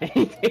 No,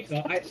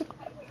 I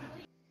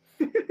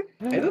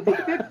don't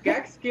think that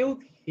Gax killed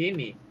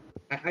Henny.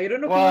 I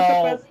don't know who was the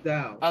Well, pass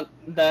down.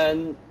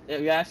 then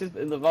Gax is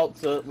in the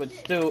vulture, which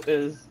still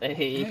is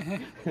a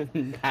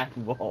bad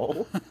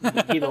roll.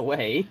 Either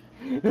way.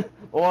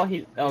 Or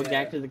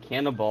Gax is a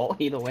cannibal.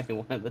 Either way,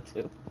 one of the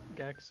two.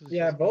 Gax is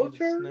Yeah, just being a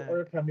vulture snack.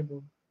 or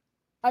cannibal.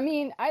 I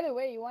mean, either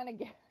way, you want to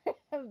get rid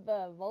of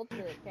the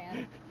vulture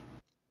can.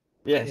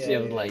 Yeah, Yeah, she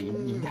was yeah. like,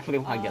 you definitely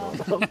want to get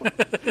rid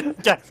of them.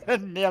 Get the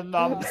num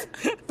nums.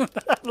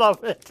 I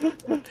love it.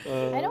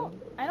 I don't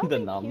the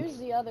think nums. Q's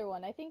the other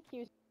one. I think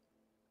Q's.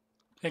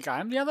 Think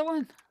I'm the other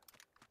one?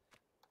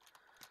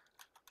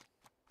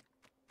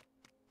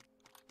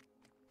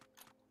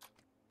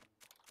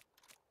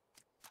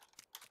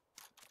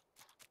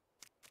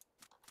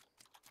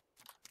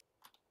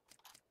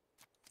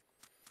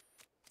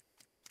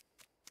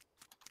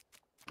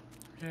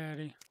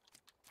 Daddy.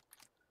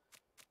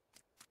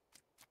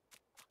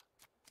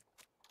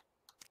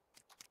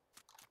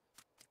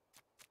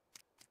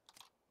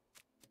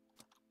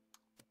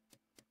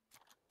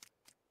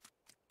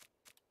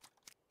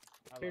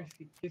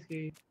 Here's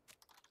he.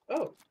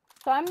 Oh.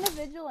 So I'm the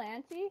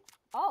vigilante?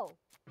 Oh,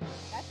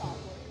 that's awkward.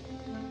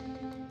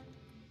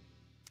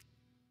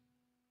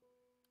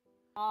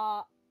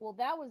 Well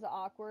that was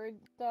awkward.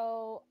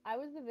 So I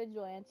was the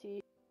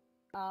vigilante.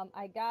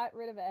 I got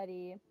rid of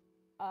Eddie.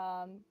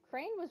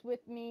 Crane was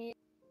with me.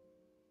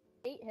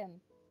 Ate him.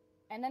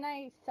 And then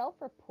I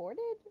self-reported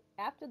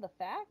after the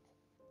fact?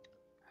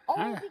 Oh,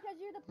 Huh. because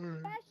you're the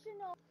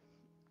professional,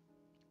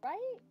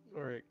 right?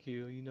 Alright,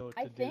 Q, you know what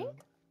I to think?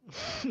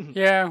 do.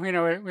 Yeah, we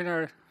know it. We know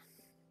it.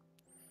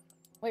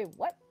 Wait,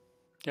 what?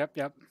 Yep.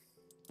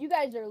 You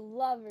guys are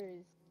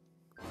lovers.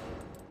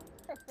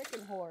 You're a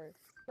freaking whore.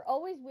 You're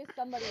always with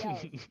somebody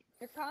else.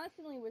 You're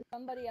constantly with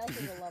somebody else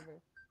as a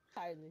lover.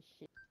 I'm tired of this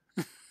shit.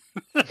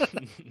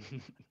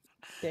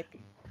 Dick.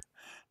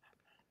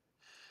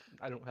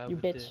 I don't have You a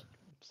bitch. dick.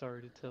 I'm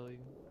sorry to tell you.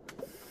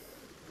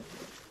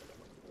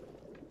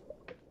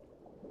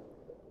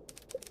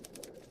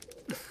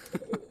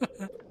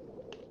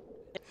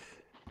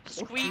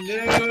 Squeaks.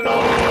 No.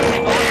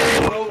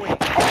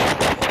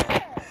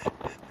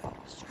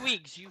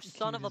 Squeaks, you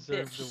son of a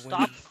deserve bitch. the Stop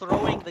win.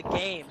 throwing the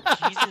game.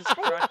 Jesus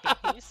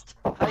Christ.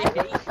 I hate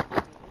you.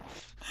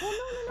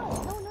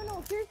 Well,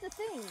 no. Here's the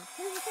thing.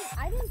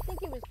 I didn't think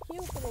it was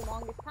Q for the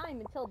longest time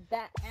until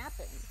that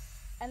happened.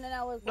 And then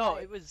I was No,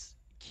 like... it was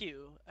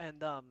Q, and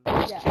Yeah.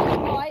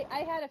 No,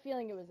 I had a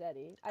feeling it was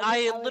Eddie.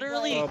 I was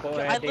literally, like- Oh, boy,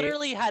 I Eddie.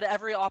 literally had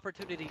every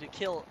opportunity to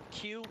kill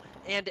Q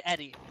and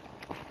Eddie.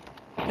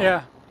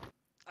 Yeah.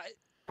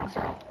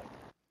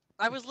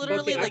 I was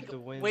literally Okay, like to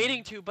win.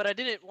 waiting to, but I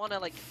didn't want to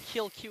like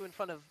kill Q in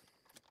front of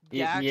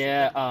Gax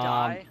Yeah, and then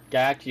die.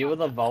 Gax, you were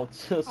the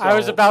vulture. I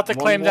was so about to one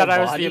claim more that I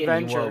was the body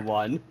and you were Avenger.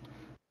 one.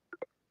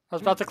 I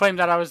was about to claim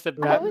that I was the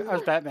I was I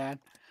was Batman.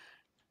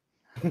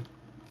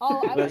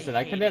 Oh, I was Listen,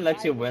 I couldn't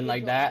let you win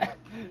like that.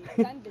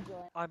 I'm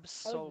vigilant. I'm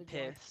so vigilant.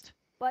 pissed.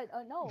 But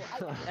no,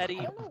 Eddie,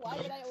 I don't know why,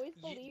 but I always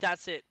believe...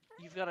 that's it.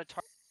 You've got a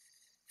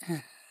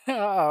target.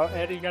 Uh-oh,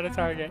 Eddie got a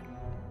target.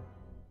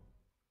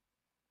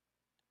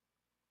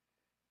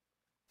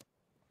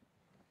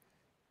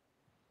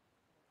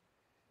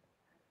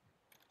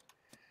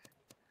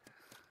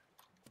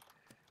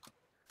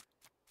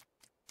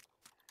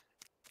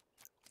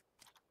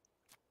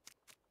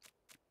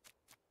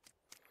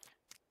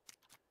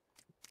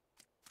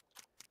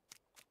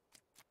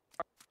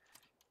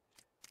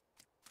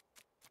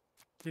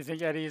 Do you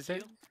think Eddie is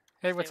it?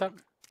 Hey, what's up?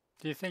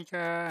 Do you think,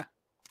 no,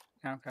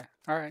 okay.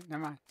 Alright,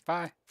 never mind.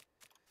 Bye.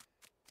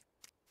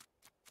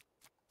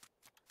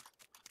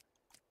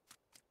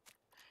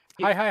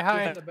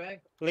 Hi. In the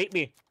back. Lead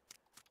me.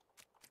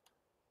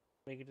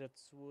 Make it that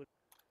swoot.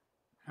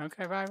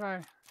 Okay,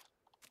 bye.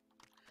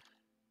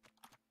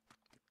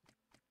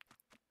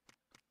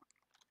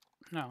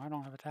 No, I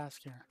don't have a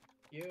task here.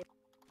 You.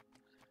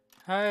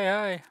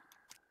 Hi.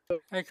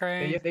 Hey,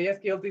 Crane. They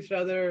just killed each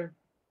other.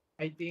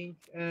 I think.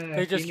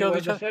 They just Kimi killed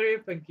was each the other?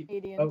 sheriff and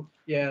oh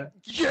yeah.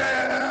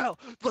 Yeah!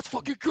 Let's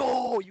fucking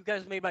go! You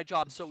guys made my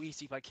job so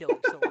easy by killing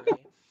so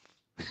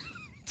early.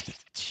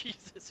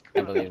 Jesus Christ.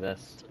 I believe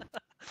this.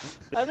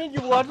 I mean,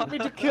 you wanted me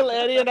to kill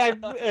Eddie, and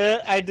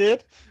I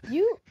did.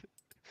 You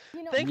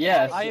know... Thank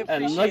Yes, you. I and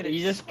appreciate look, it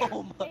you just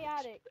so much.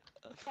 Chaotic.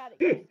 So I'm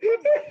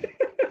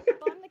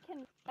the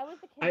I was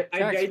the I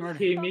Canadian. guide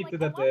Kimi to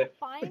the I want death. to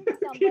find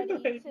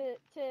somebody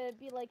to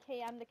be like,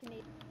 hey, I'm the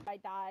Canadian. If I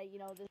die, you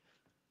know this.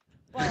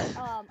 But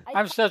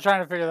I'm still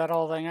trying to figure that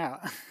whole thing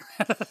out.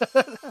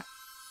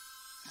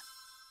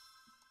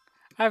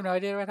 I have no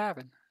idea what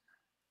happened.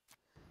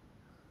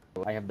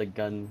 I have the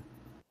gun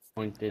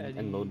pointed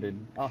and loaded.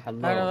 Oh,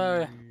 hello. I don't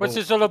know. What's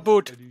this all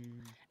about?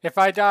 If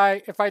I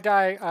die, the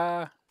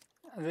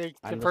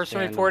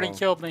person reporting Understandable.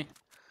 killed me.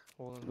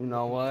 You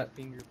know what?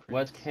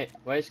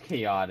 Where's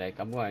chaotic?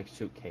 I'm going to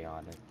shoot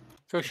chaotic.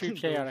 Go shoot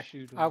Go chaotic.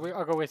 shoot him.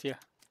 I'll go with you.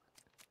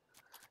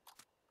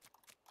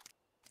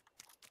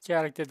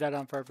 Chaotic did that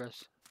on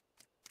purpose.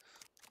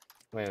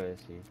 Where is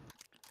he?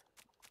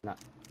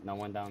 No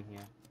one down here.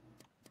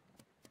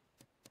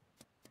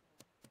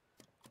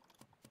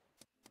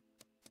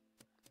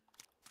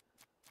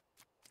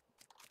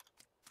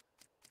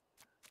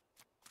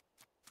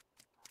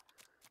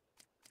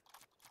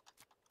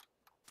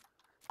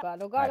 God,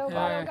 oh god, oh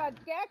god, oh Yeah. god.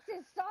 Gax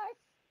is sus.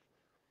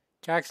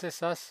 Jax is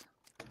sus.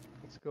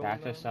 Let's go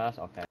Back now. to sus?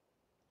 Okay.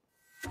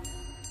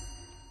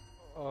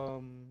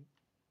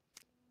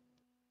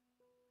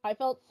 I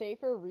felt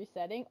safer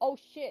resetting. Oh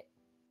shit.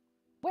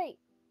 Wait.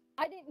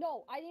 I didn't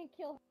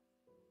kill her.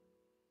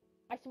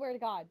 I swear to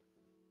God.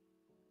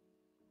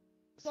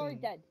 Sorry,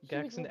 Listen, dead.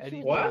 Gax and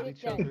Eddie What? killed legit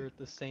each dead. other at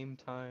the same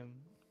time.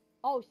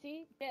 Oh,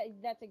 see? Yeah,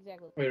 that's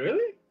exactly. Wait,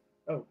 really?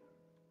 Oh.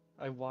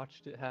 I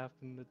watched it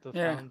happen at the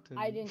Yeah. fountain.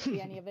 I didn't see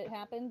any of it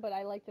happen, but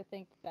I like to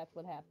think that's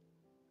what happened.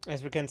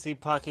 As we can see,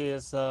 Pocky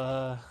is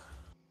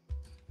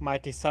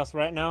mighty sus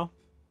right now.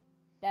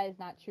 That is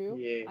not true.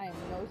 Yeah. I am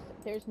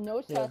there's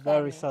no sus Yeah, on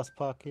very me. sus,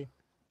 Pocky.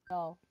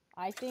 No.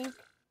 I think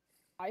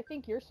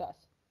you're sus.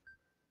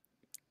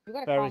 You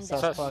gotta Very calm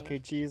sus, down. Pocky.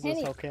 Jesus,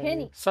 Henny, how can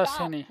Henny, you? Sus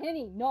stop. Henny.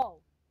 Henny, no.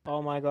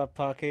 Oh my God,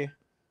 Pocky.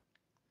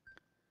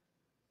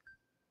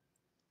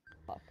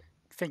 Fuck.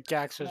 I think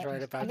Jax was right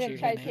I'm about gonna you,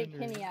 try to Henny.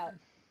 take Henny out.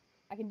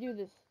 I can do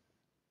this.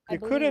 I You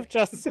could believe. have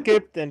just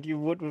skipped and you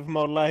would have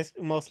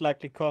most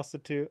likely cost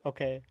it to.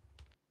 Okay.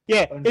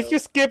 Yeah, Oh, if no. you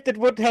skipped, it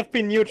would have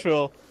been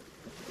neutral.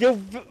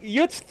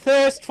 Your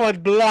thirst for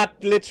blood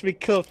literally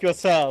killed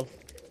yourself.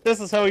 This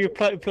is how you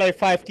play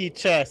 5D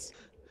chess.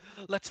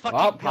 Let's fucking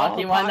Well, go,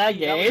 Pocky won that Pocky,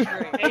 was game.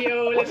 great. Hey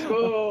yo, let's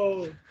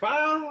go!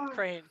 Wow!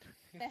 Crane,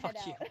 Head fuck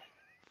you. out.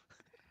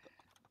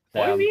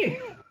 Why Damn. me?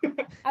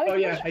 I was Oh,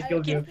 yeah, supposed- I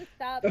killed you. was supposed to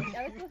stop. I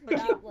was supposed to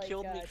stop like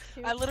Killed me.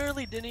 2 I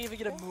literally didn't even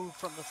get a move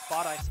from the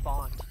spot I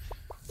spawned.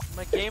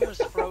 My game was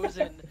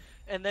frozen,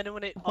 and then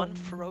when it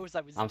unfroze,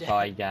 I was I'm dead.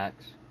 sorry, Gax.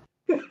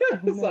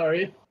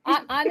 Sorry.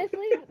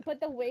 Honestly, but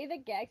the way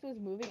that Gax was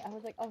moving, I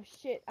was like, oh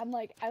shit. I'm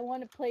like, I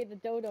want to play the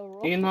dodo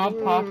role. You know,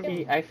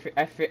 Pocky, I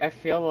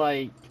feel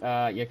like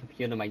your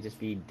computer might just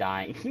be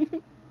dying.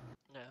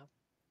 Yeah.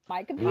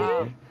 My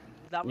computer?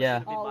 That was Yeah.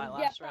 gonna be my Oh,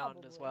 yeah, last round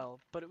as probably. well,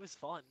 but it was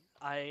fun.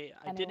 I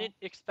I know. didn't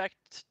expect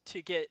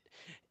to get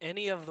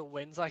any of the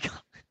wins I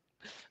got.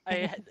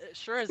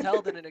 Sure as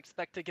hell didn't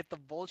expect to get the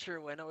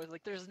vulture win. I was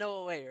like, there's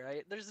no way,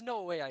 right? There's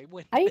no way I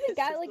win. I even this.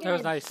 got like That an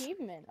was nice.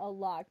 achievement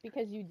unlocked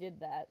because you did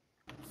that.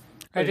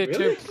 I Wait, did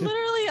really? too.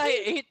 Literally,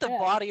 I ate the Yeah.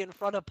 body in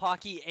front of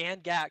Pocky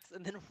and Gax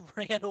and then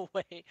ran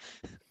away.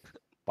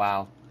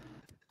 Wow.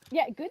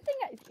 Yeah, good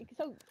thing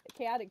so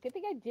chaotic. Good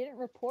thing I didn't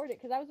report it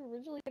because I was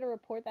originally gonna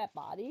report that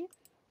body,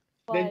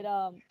 Then-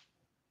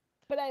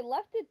 but I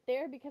left it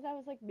there because I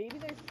was like maybe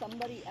there's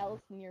somebody else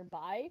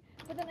nearby.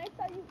 But then I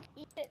saw you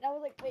eat it and I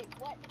was like, wait,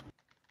 what?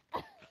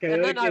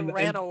 And then I and-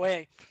 ran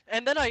away.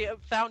 And then I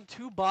found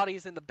 2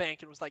 bodies in the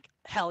bank and was like,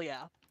 hell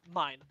yeah,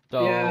 mine.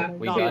 So, Yeah,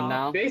 we no, good no.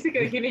 now?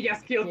 Basically, he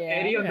just killed Yeah.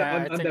 Eddie on Yeah, I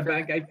the think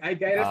bank. we're- I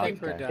guided I him.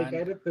 think we're I done.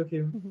 guided to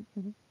him.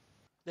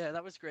 Yeah,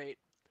 that was great.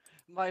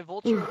 My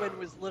vulture win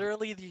was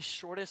literally the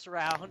shortest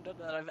round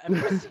that I've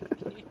ever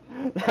seen.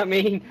 I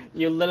mean,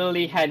 you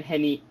literally had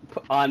Henny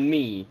on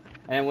me,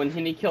 and when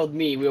Henny killed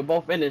me, we were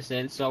both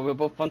innocent, so we were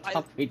both on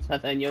top of each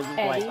other, and you're just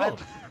like, Eddie? oh.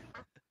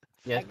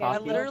 Yes, I got I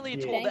Pocky? you. literally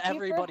Yeah. told Thank you for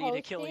everybody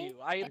to kill hosting, you.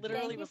 I and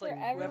literally thank was you like,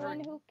 for whoever, everyone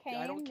who came.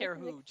 I don't care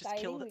This is who, just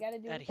exciting. kill We gotta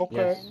do Eddie. this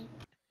Okay. again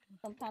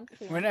sometime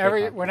soon.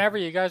 Whenever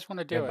you guys want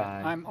to do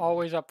Goodbye. it, I'm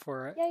always up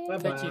for it. Yeah, yeah,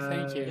 Thank you, yeah.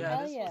 thank you. Yeah,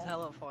 Hell this yeah. was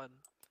hella fun.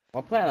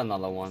 We'll play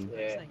another one. Just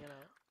Yeah. hanging out.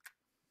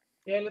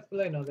 Yeah, let's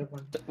play another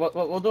one.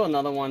 We'll do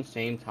another one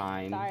same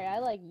time. Sorry, I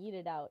like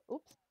yeeted out.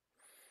 Oops.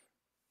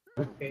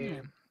 Okay.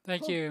 Yeah.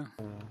 Thank you.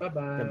 Bye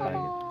bye. Goodbye. Bye.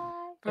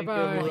 Bye Thank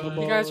bye.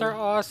 you, You guys are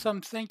Robo.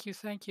 awesome. Thank you,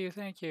 thank you,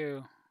 thank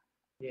you.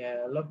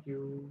 Yeah, I love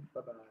you.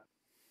 Bye bye.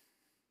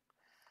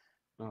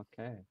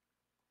 Okay.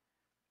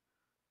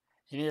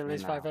 You need at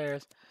least 5 Now.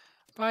 airs.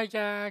 Bye,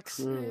 Jax.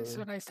 It's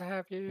so nice to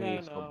have you. Yeah, Yeah,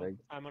 you're so no, big.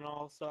 I'm an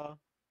all-star.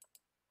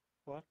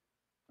 What?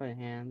 Put your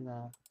hand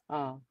up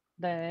all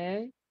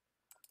day.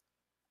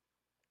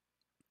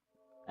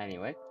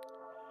 Anyway,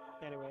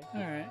 Anyway,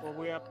 Alright. what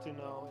we up to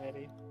now,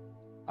 Eddie?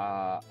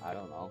 I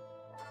don't know.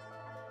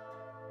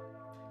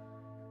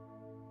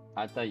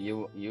 I thought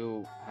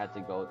you had to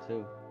go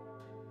too.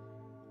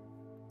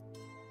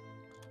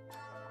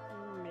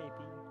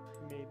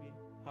 Maybe.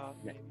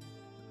 Yeah. Maybe.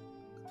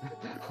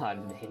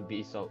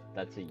 Maybe, so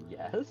that's a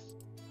yes?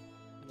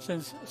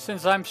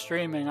 Since I'm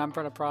streaming, I'm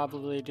gonna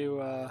probably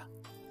do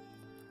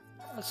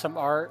some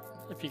art.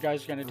 If you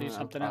guys are gonna do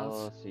something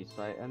else. Let's see,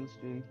 so I end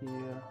stream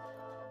here.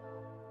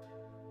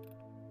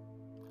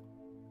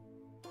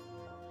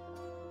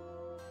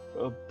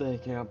 I'm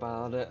thinking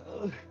about it.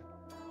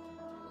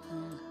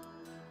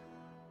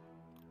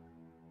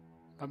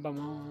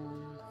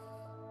 Ba-ba-boom.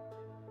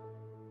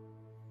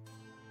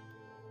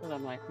 But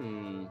I'm like,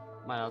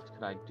 what else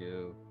could I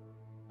do?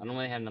 I don't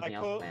really have nothing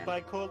else planned.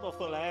 By Cult of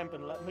the Lamp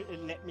and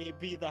let me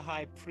be the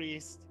High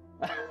Priest.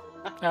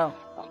 Oh,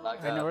 I'm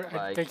not I know. gonna,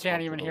 like, They can't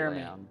talk even to the hear me.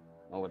 lamb,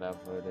 or whatever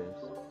it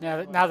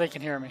is. Now they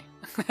can hear me.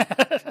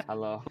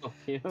 Hello,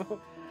 you.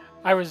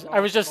 I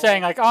was just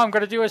saying like, oh, I'm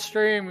gonna do a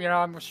stream. You know,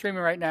 I'm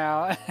streaming right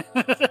now.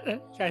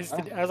 Guys,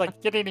 I was like,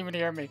 you didn't even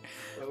hear me.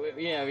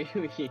 Yeah,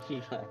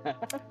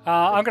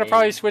 I'm gonna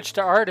probably switch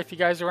to art if you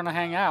guys want to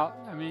hang out.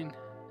 I mean,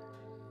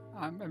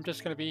 I'm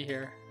just gonna be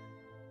here.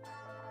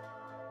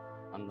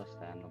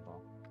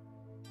 Understandable.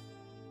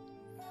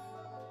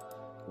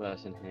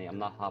 Listen, hey, I'm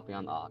not hopping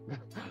on art.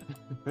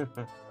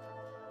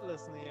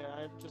 Listen here,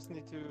 I just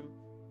need to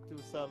do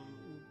some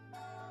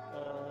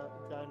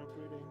dino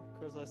breeding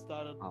because I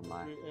started Oh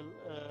my.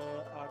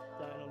 arc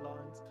dino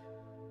lines,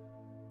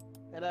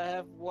 and I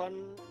have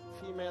one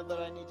female that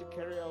I need to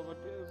carry over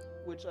to,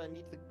 which I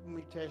need the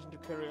mutation to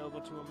carry over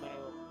to a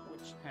male,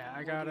 which yeah, I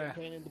will be gotta a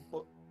pain in the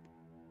butt.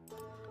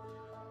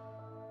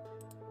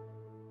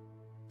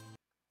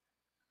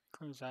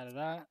 close out of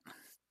that.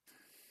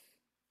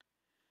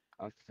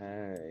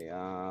 Okay,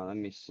 let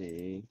me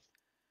see.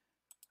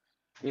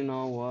 You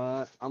know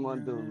what? I'm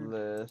gonna do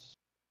this.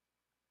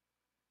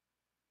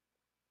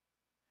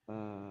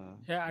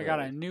 Yeah, I got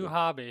a new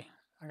hobby.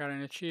 I got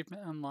an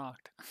achievement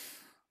unlocked.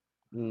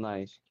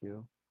 Nice,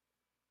 Q.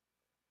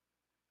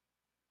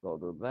 Go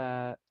do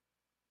that.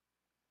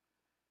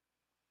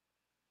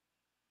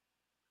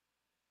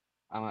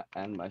 I'm gonna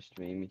end my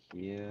stream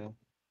here.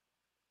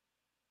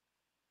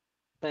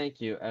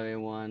 Thank you,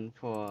 everyone,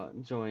 for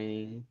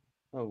joining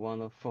a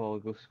wonderful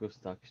Goose Goose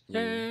Duck stream.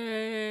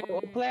 Yay!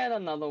 We'll plan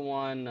another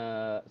one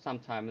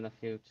sometime in the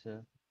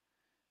future.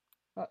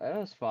 Oh, it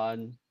was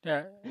fun.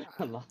 Yeah.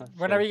 A lot of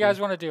Whenever you guys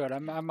joking. want to do it,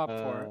 I'm up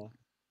for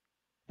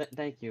it.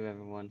 Thank you,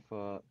 everyone,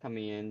 for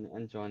coming in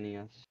and joining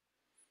us.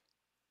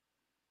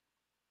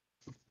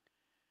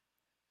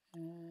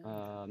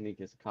 Let me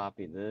just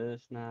copy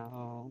this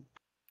now.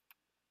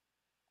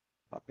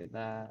 Copy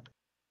that.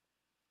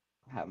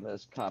 Have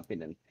this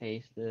copied and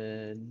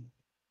pasted.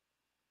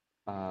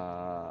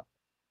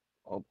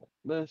 Open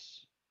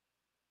this.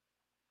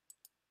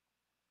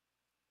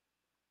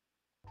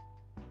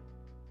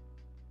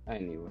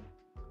 Anyway,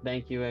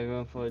 thank you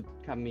everyone for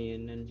coming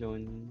in and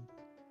joining.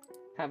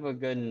 Have a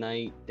good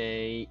night,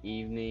 day,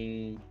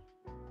 evening,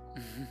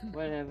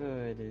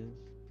 whatever it is.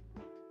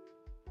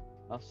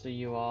 I'll see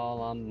you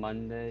all on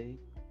Monday.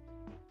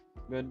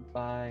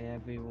 Goodbye,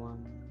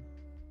 everyone.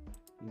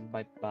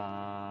 Bye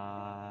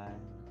bye.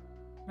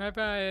 Bye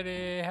bye,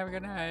 Eddie. Have a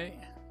good night.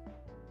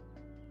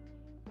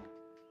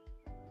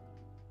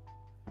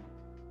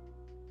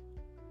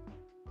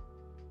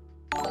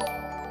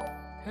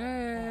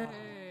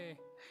 Hey,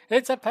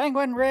 it's a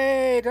penguin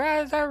raid.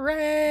 It's a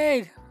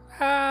raid.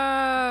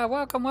 Ah,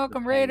 welcome,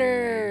 welcome,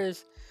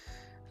 raiders.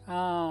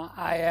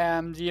 I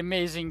am the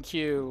amazing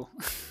Q.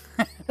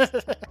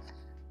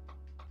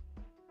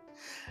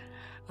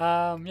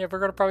 Yeah, we're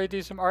gonna probably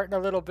do some art in a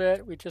little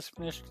bit. We just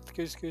finished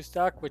Goose Goose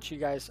Duck, which you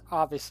guys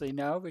obviously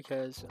know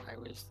because I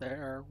was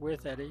there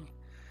with Eddie.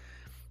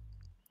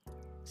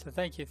 So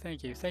thank you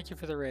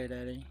for the raid,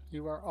 Eddie.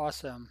 You are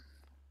awesome.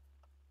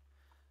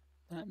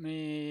 Let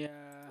me.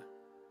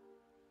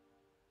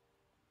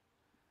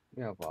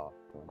 You're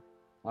welcome.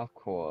 Of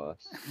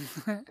course.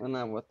 And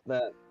then with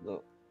that,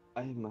 though,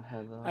 I have my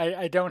head up.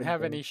 I don't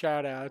have any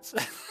shout outs.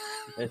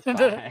 It's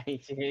fine.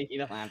 You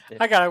don't have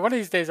to. I got it. One of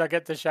these days I'll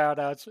get the shout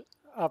outs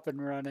up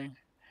and running.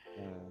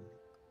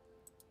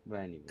 But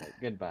anyway,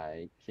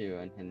 goodbye, Q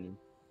and Henny.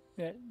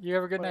 Yeah, you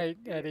have a good night,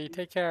 Eddie.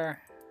 Take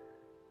care.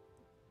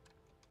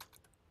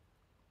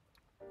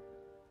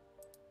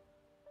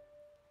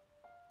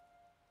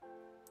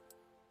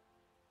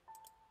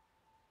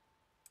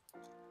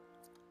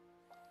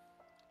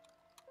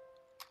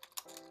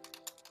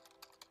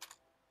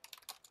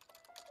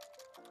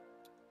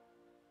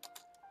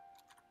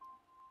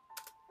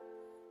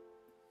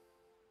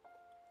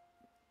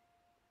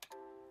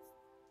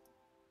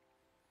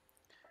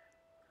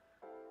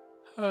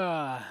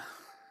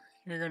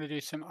 You're gonna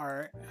do some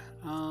art.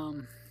 I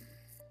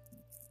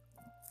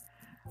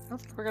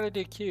don't think we're gonna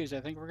do cues. I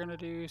think we're gonna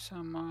do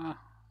some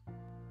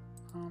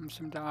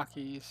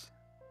dockies.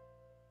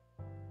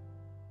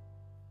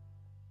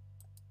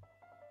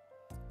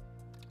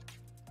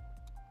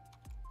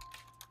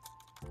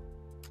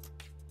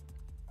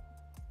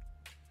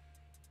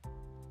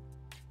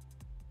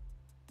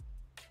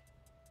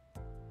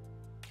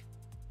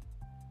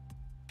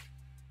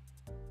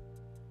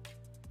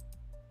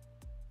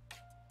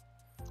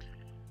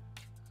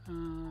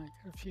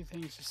 Got a few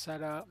things to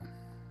set up.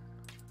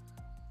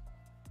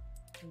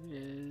 It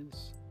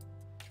is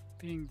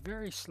being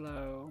very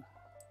slow,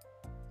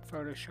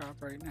 Photoshop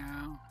right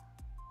now.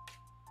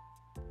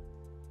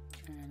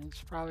 And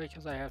it's probably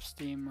because I have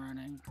Steam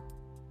running.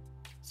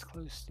 Let's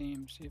close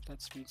Steam, see if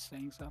that speeds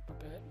things up a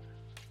bit.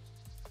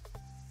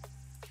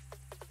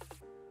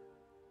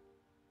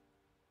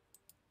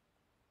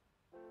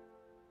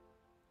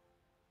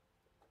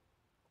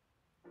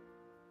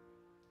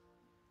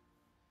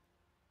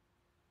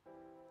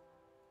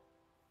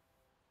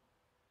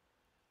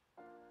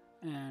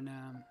 And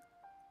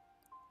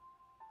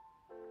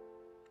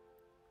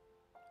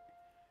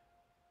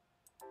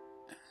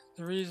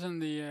the reason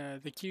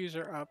the cues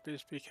are up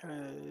is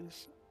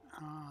because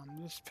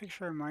this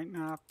picture might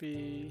not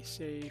be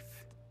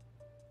safe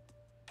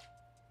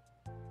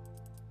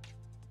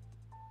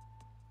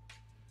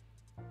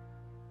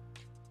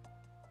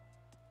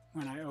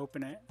when I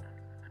open it.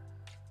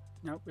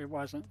 Nope, it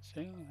wasn't.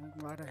 See, I'm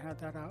glad I had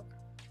that up.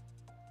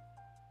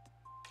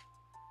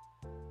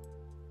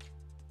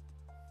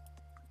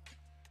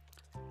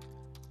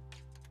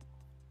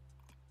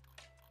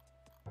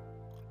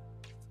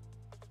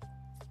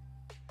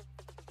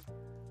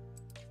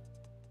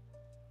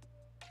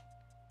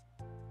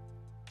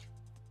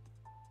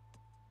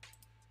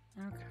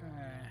 Okay.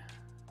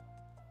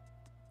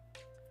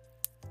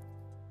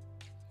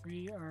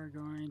 We are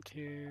going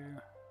to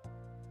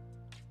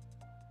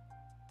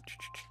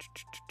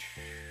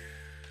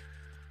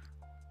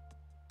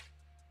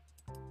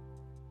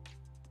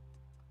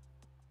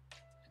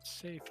it's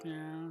safe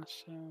now,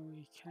 so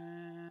we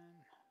can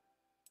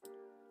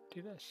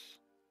do this.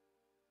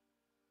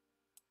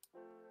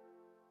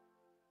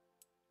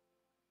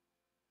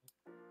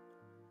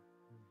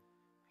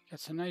 Got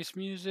some nice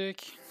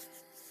music.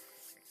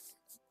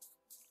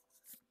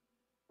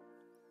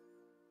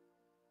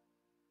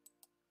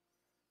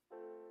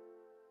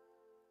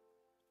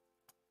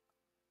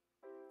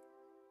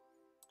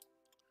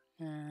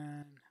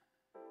 And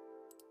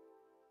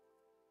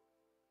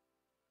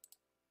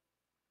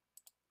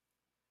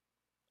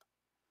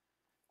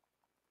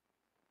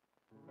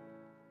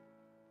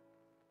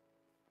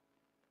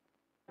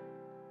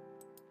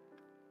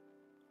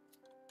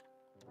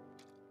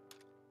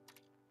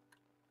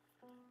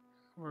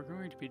what we're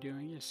going to be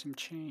doing is some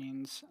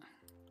chains.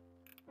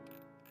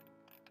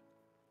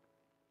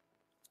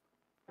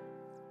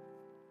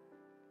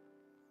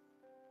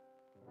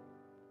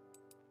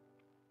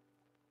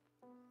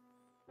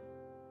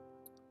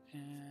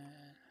 And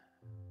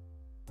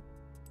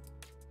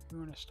we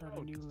want to start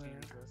a new layer.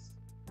 Jesus.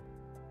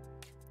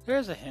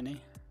 There's a Henny.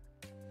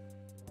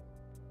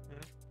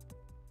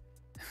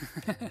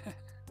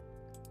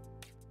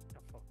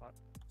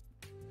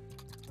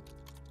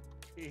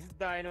 These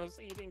dinos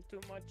eating too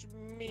much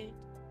meat.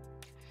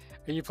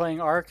 Are you playing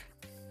Ark?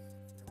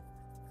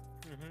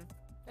 Mm-hmm.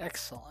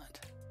 Excellent.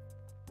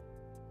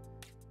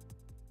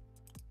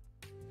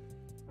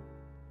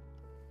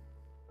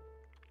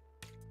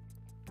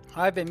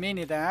 I've been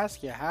meaning to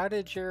ask you, how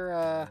did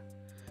your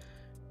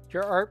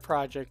art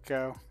project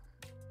go?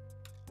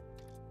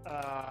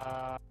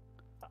 I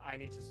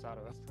need to start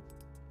with.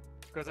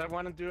 Because I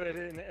want to do it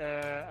in,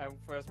 I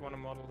first want to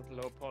model it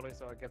low poly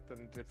so I get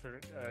them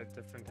different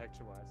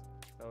texture-wise.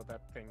 So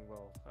that thing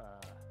will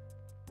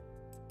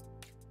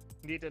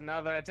need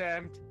another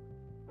attempt.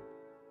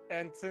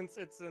 And since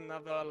it's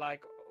another,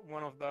 like,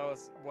 one of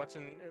those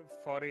watching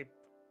 40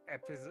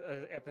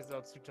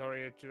 episodes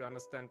tutorial to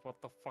understand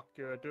what the fuck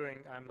you're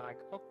doing, I'm like,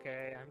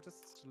 okay, I'm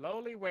just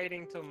slowly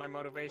waiting till my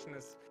motivation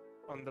is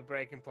on the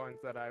breaking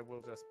point that I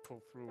will just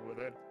pull through with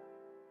it.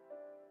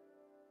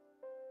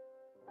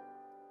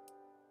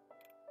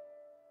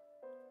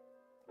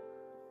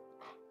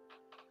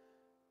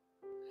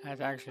 That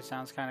actually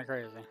sounds kind of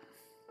crazy.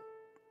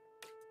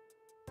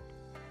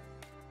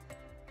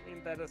 I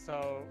mean, that is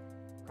how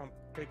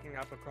picking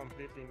up a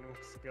completely new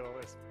skill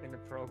is in a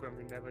program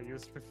we never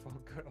used before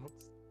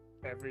goes.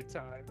 Every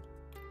time.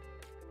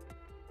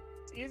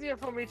 It's easier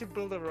for me to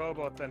build a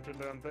robot than to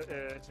learn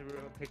to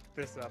pick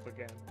this up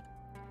again.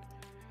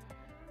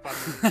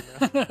 Funnily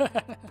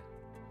enough.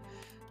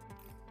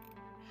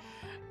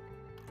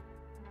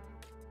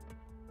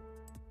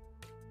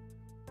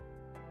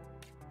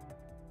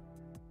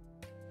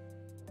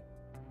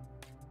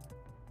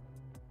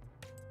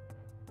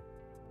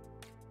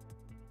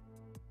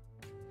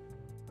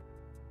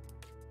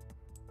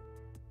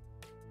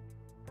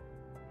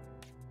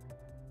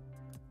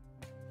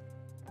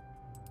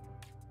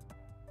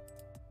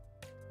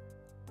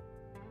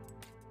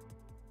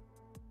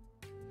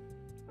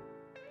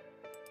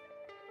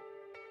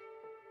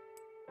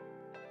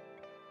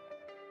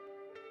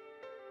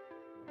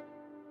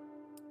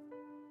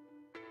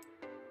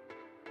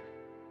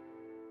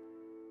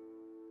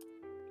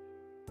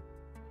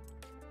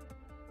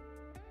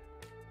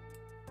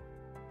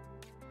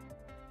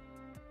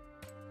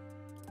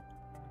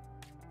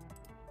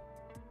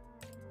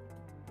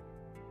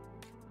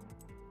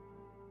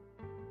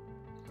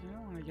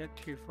 Get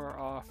too far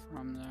off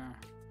from there.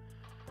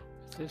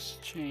 This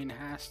chain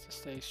has to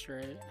stay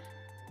straight.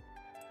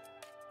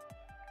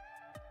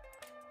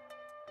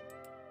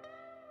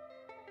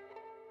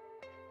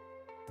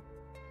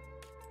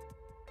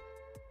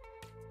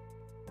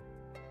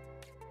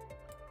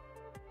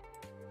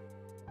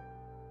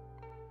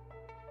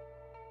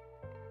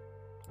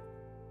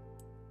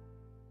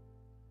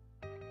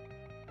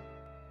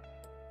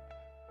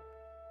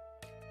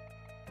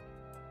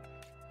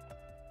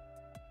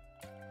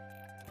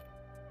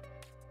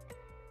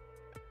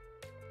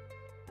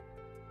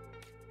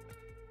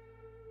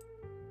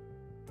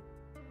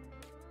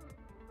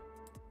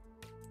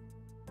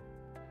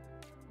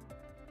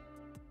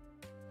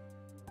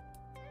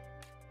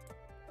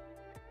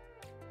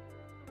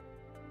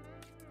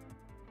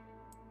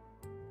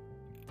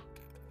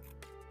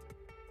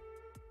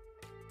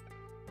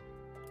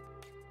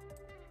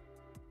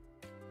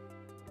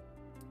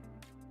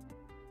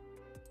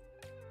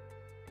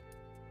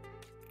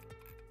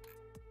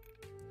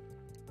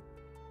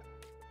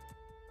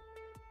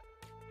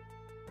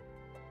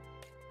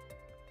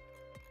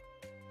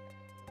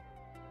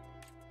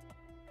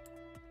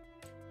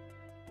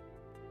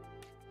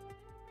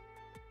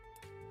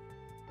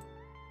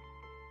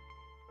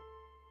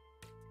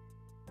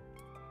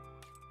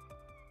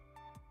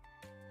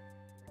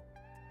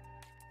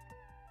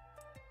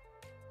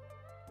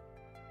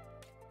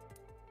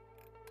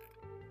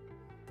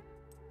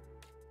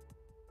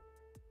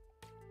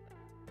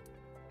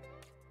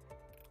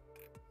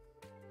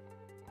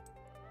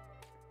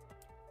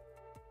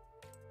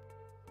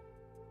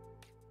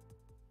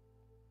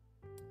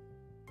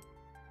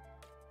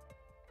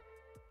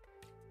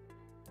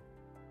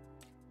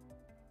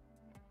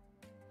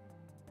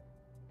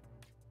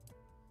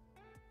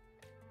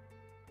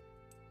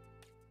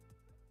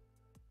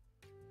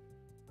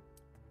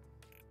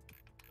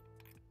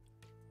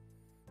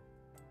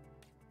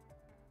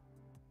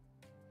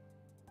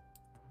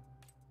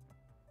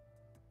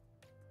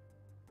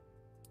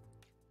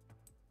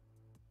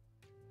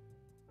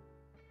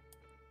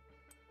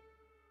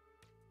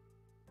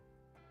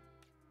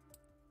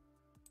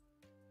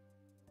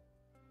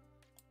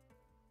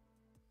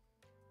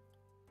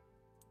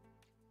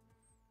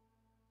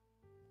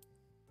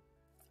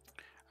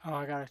 Oh,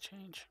 I gotta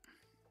change.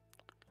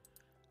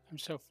 I'm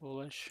so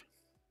foolish.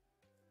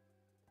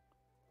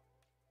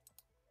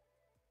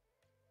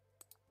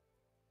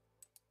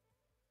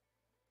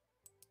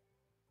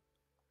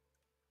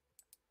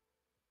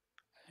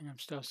 I think I'm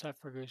still set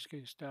for Goose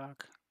Goose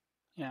Duck.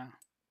 Yeah.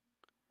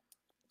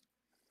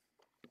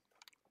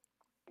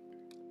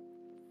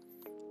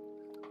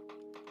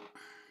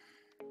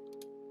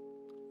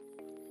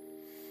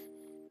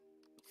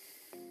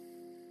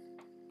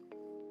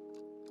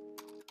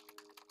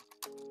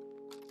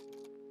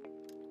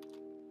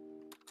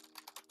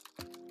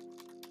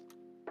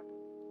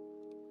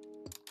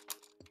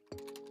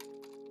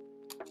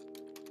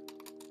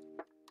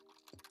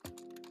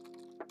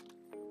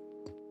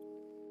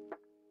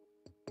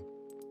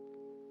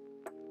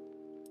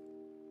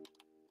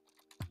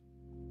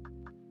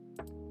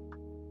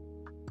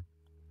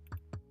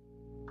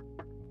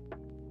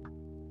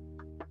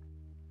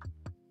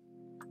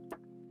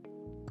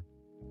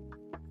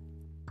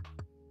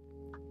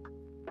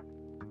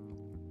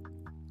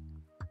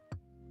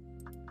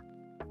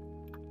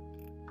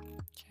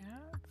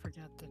 Can't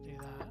forget to do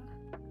that.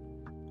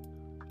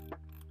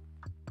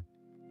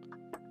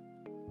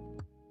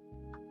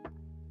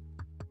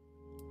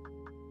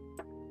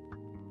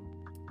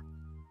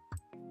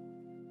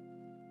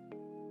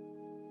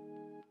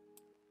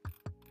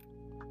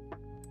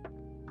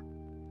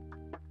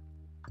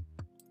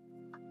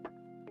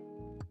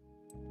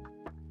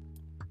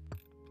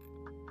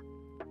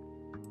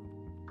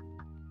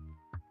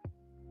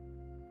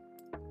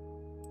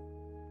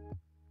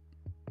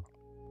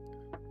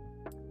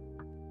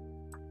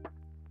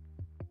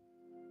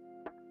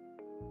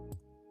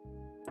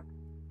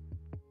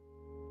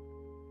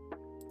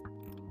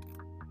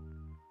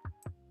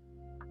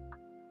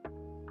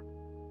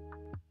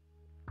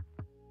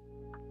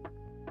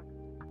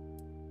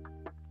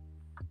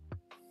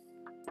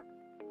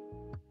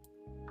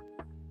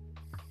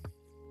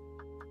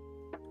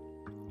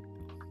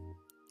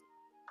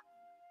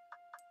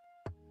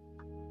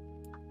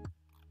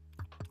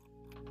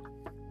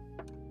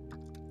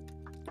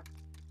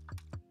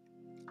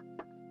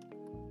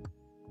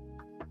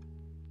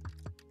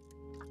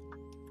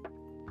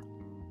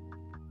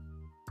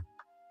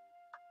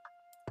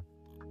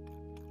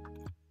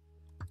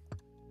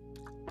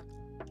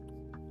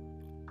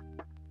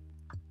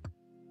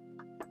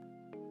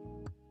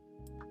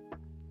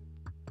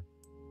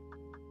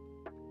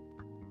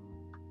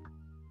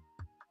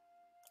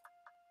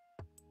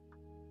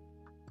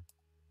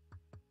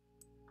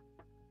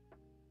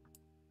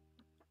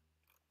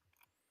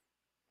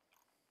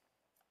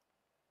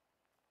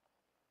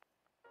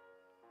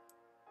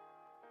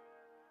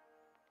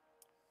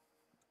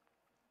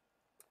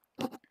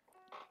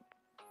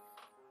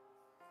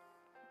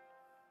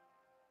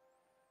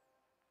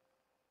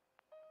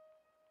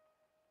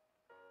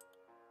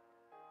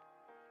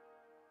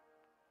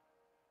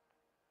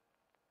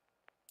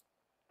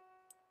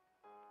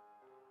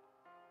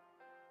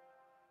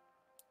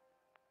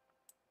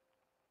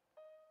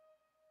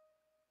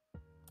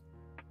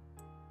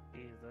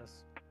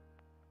 Jesus.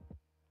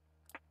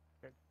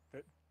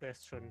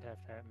 This shouldn't have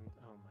happened.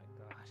 Oh my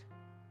god.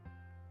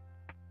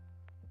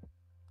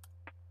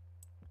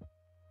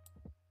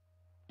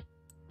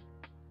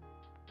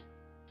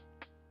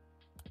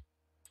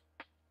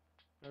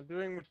 I'm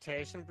doing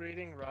mutation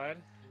breeding, right?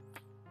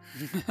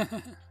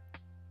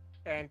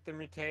 And the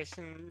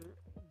mutation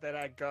that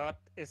I got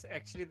is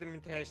actually the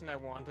mutation I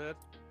wanted.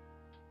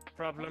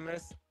 Problem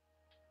is,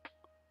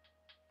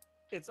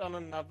 it's on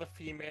another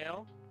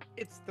female.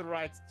 It's the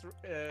right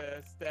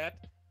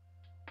stat,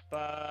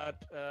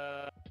 but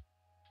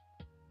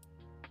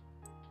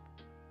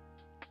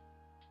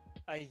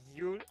I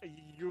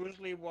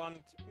usually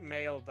want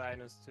male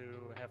dinos to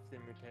have the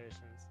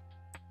mutations.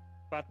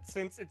 But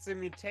since it's a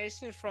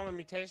mutation from a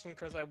mutation,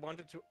 because I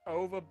wanted to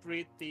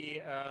overbreed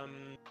the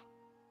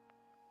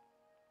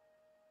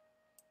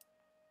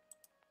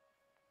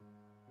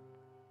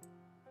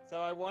so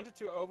I wanted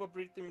to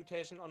overbreed the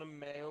mutation on a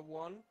male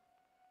one,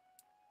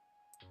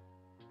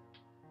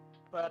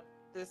 but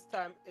this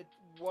time it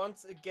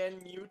once again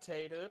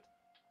mutated.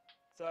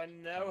 So I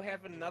now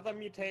have another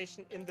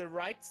mutation in the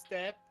right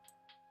step.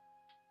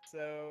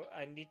 So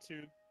I need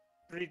to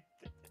breed,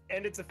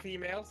 and it's a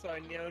female, so I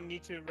now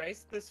need to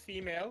raise this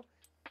female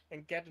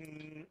and get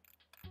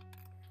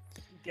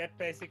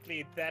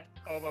basically that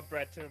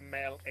overbred to a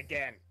male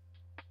again.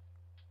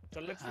 So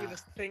literally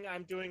this thing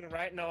I'm doing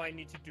right now, I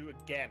need to do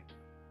again.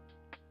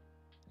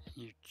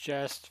 You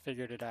just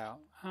figured it out.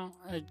 Well,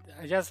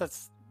 I guess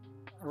that's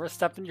you're a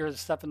step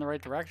in the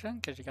right direction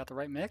because you got the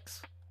right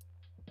mix.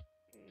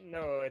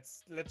 No,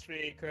 it's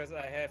literally because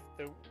I have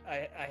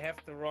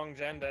the wrong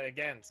gender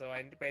again. So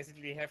I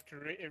basically have to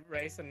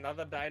raise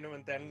another dino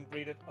and then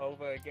breed it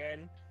over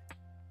again.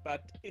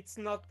 But it's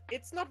not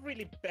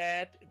really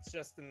bad. It's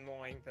just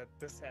annoying that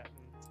this happened.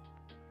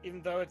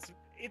 Even though it's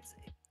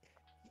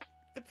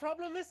the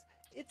problem is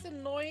it's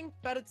annoying,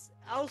 but it's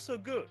also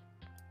good.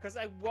 Because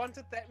I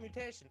wanted that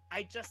mutation.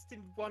 I just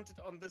didn't want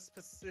it on this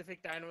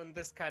specific dino in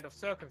this kind of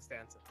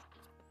circumstances.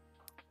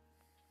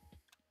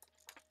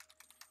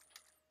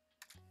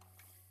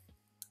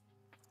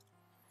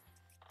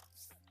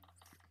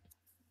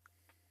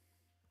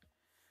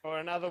 Or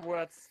in other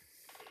words,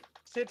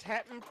 shit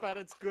happened, but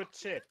it's good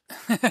shit.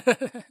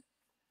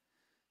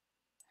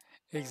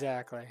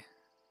 Exactly.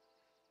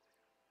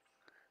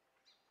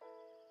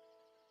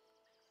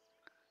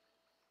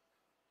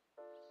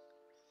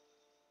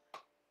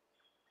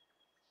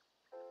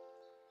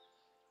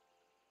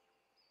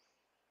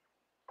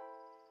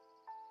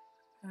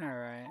 All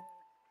right.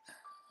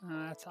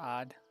 That's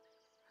odd.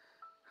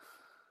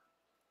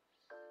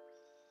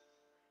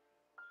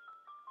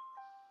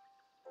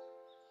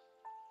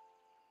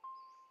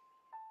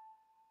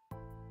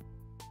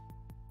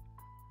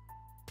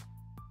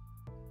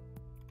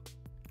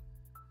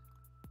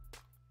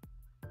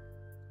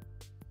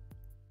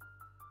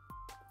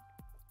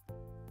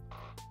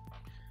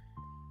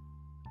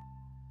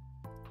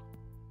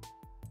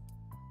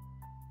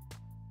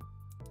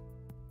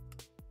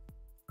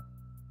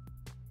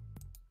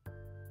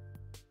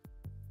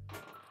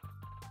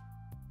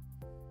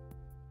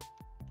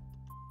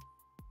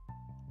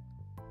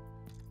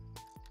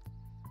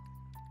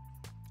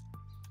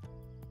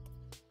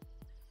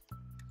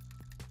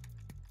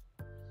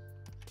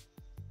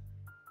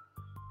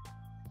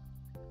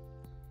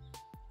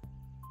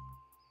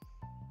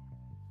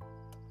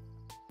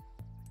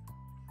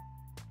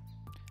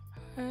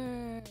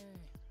 Hey.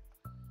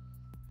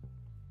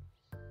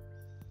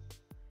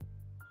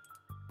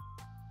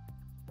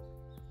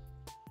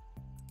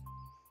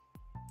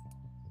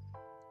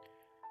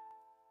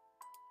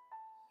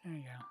 There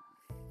you go.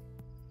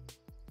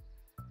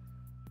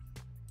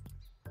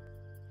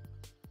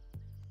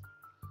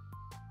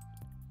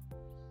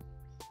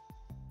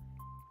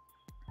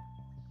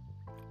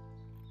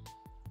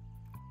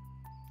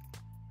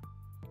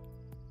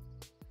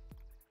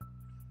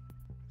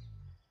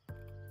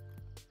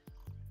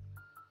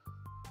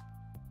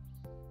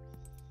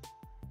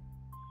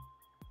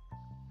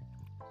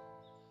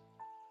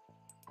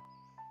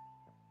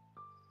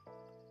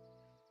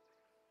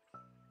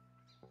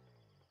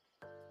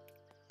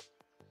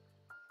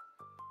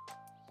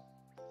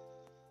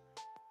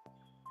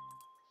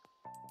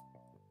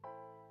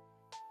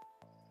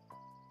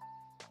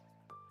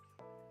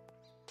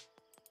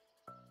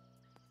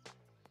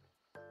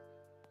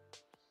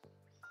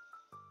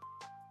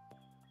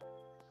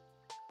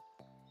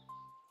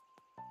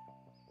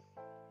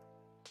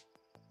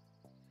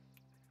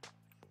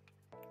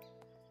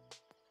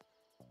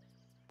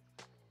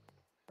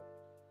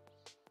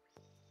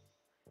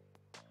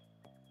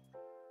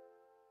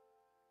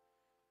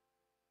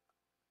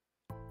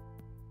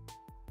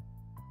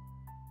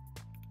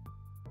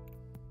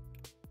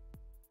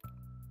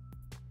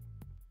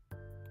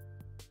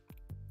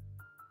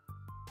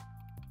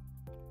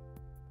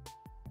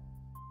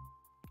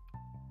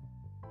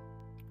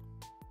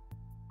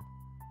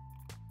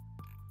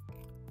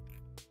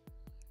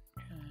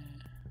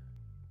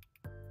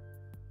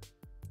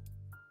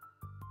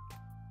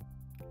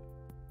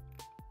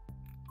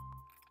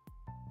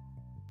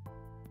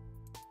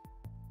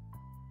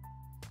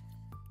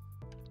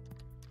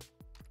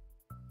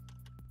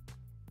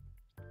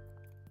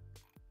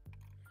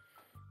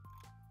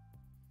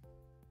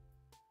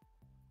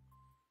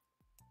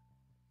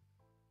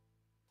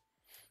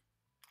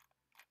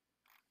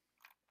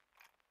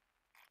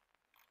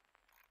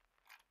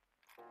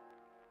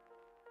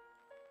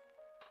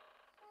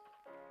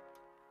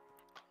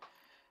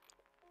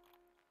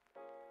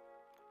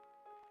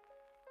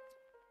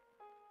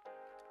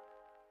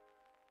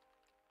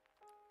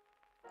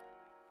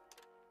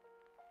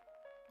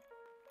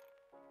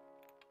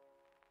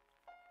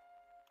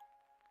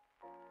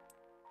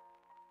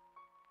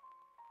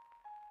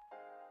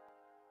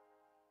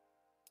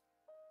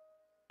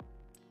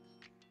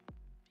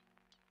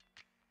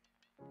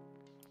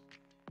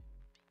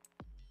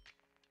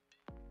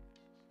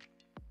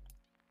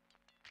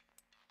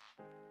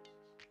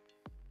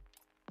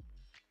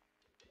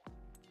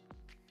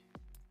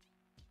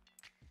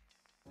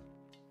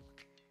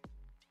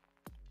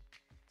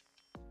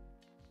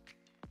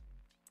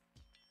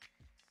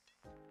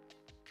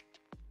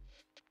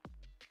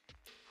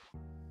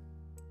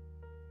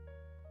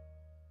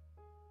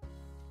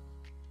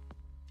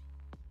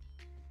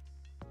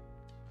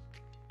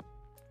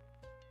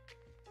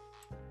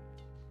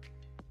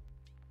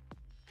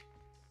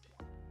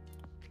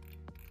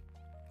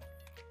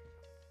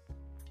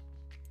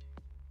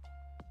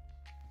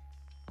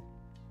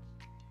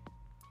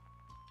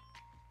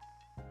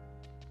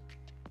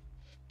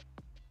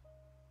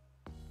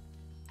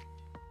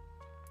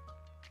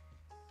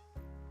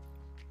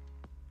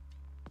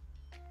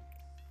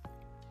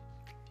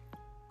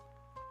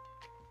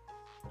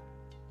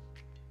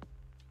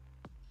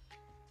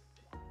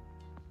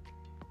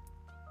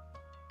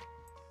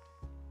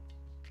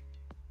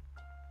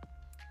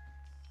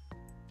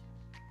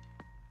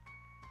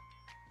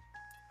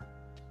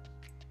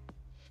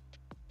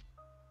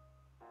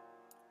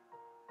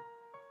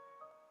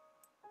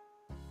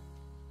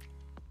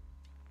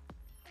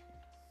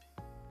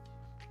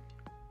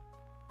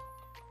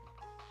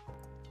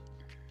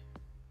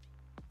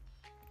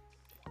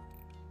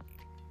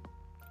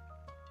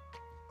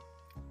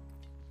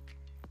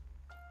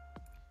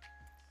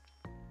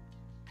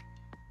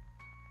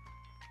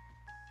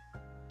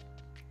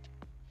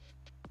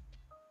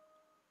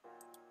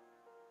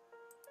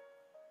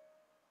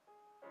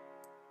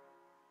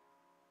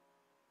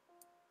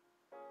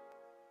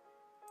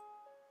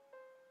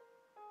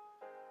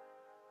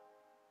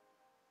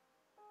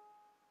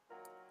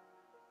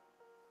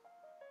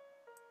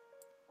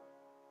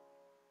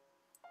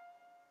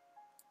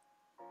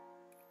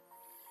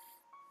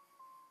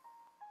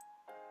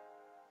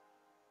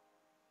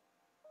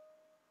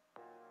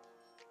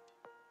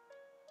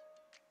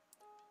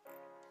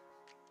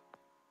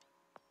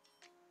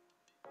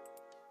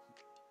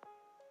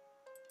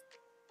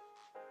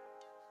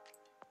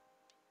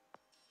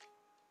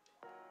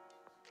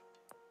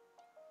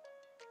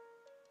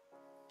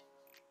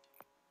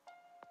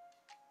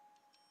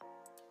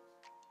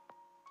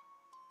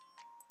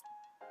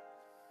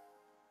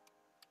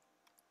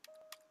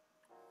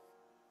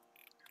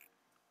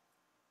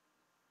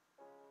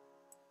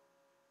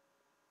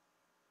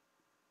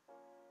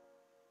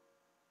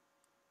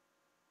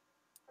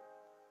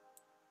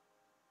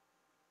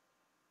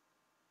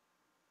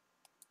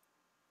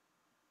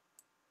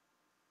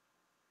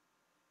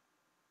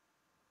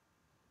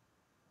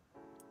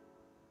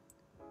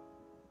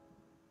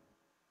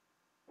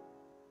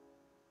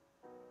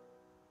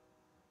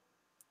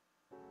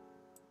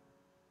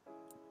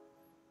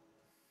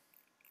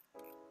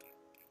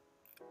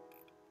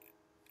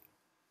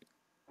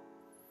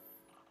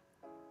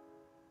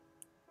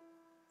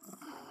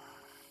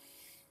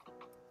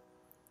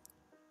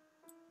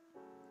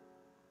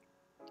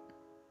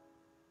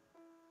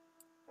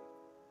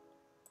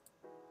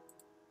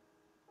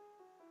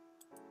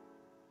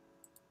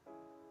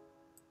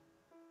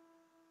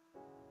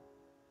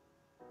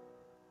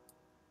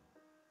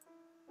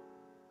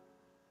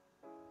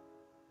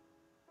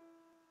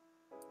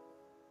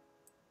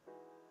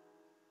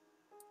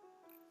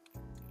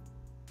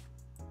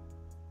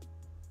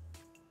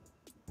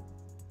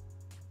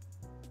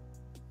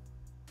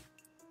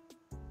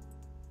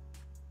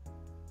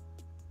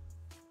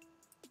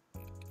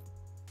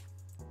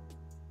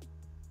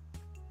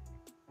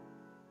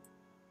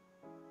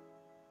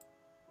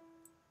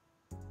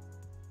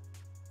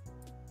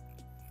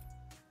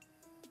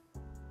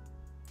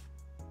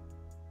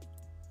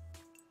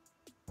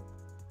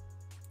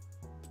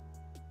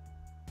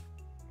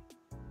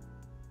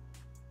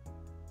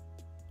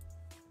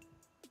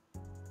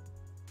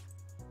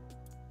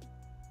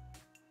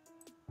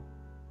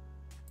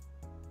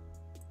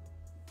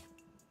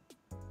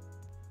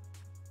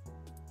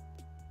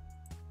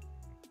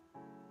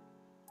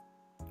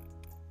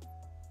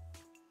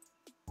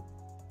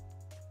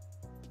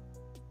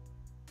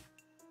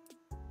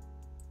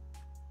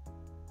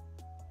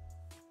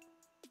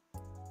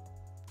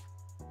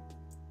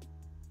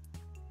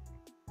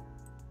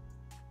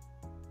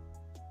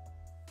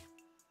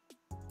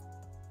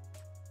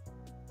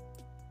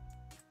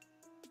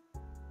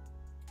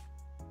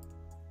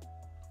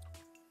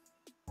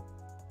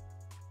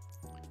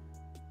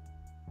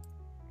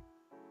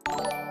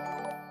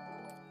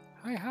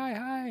 Hi, hi,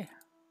 hi.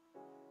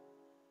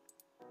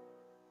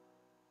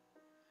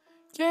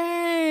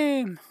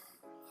 Game!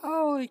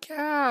 Holy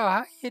cow,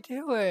 how you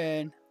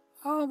doing?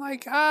 Oh my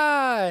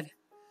god!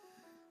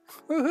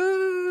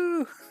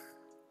 Woohoo!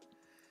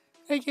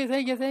 Thank you,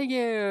 thank you, thank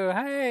you.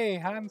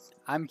 Hey,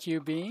 I'm Q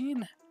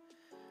Bean.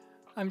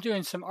 I'm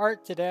doing some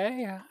art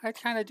today. I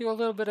kind of do a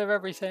little bit of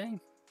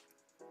everything.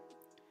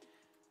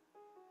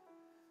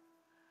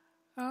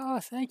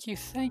 Oh, thank you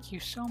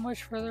so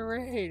much for the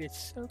raid.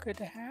 It's so good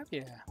to have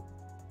you.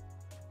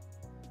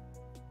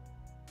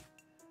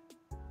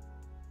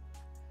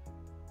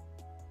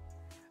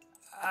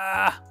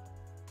 Ah,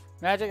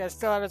 Magic, I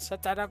still haven't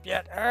set that up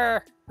yet.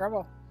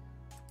 Grumble.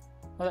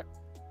 Mother.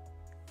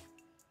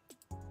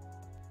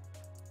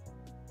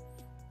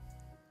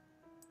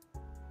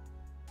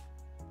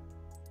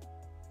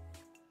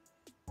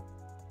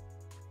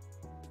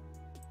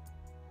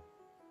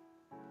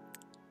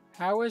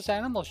 How is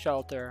Animal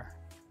Shelter?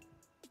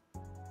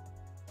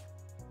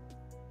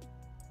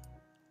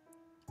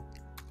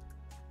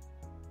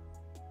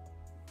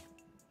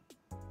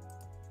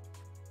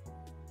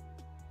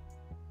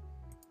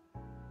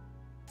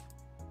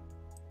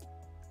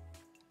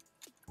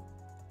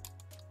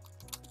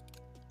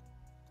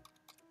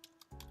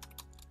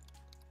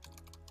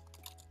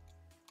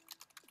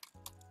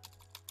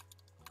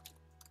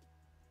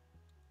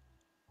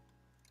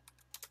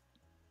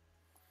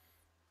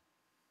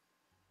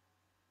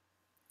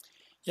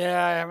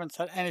 Yeah, I haven't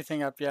set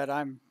anything up yet.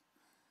 I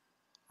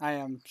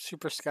am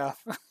super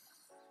scuff.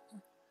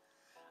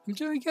 I'm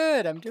doing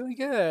good. I'm doing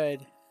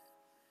good.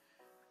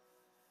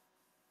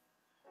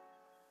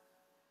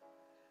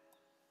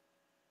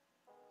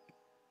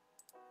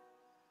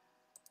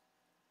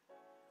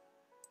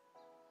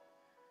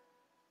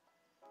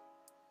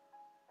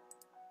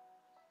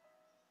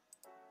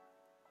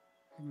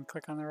 I can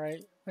click on the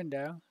right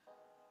window.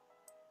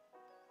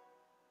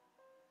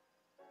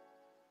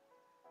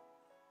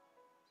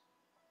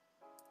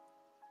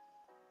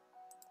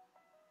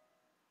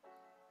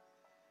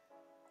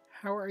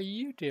 How are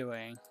you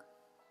doing?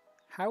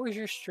 How was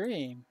your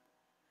stream?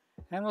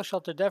 Animal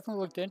Shelter definitely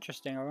looked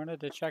interesting. I wanted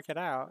to check it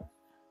out.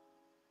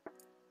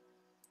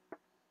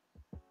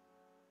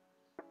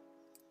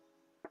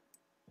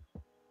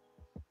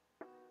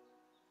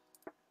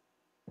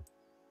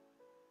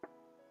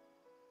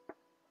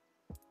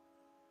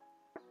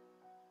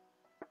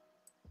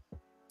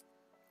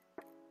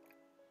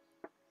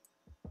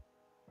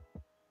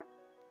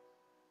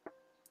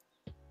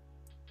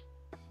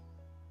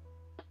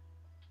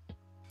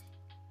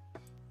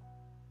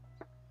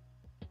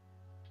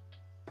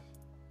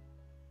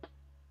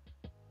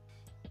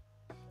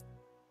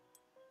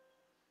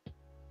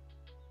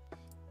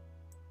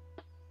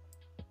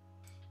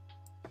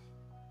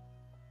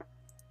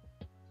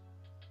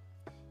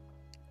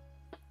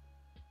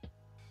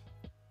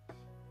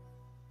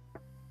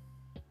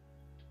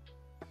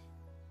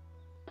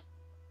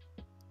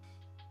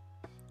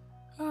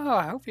 Oh,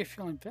 I hope you're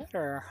feeling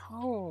better.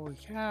 Holy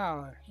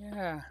cow,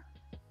 yeah.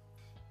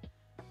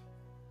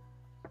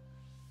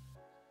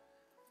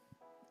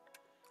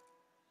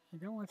 I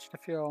don't want you to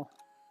feel,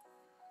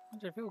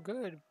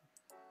 good.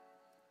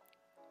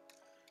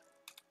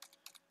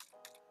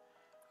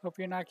 Hope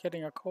you're not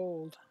getting a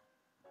cold.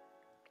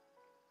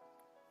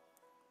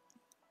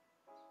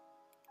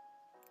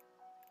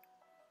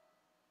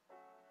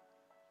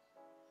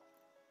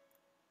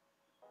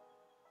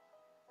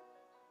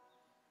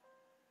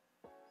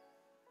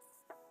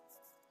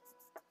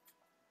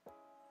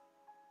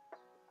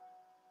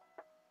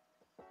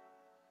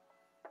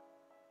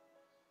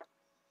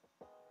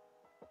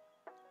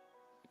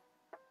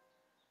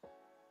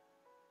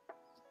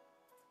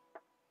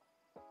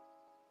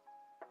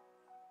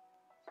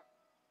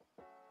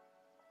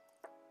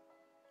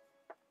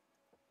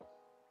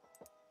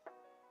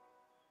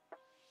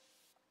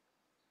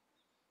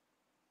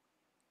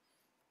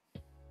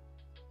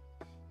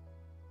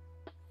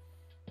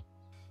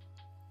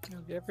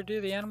 If you ever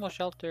do the Animal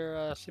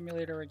Shelter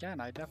simulator again,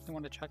 I definitely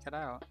want to check it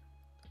out.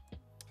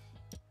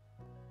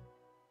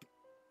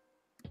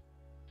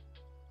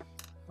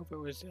 Hope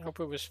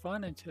it was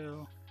fun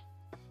until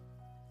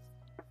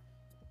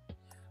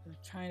it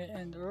kind of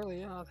ended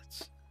early. Oh,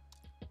 that's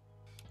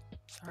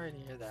sorry to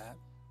hear that.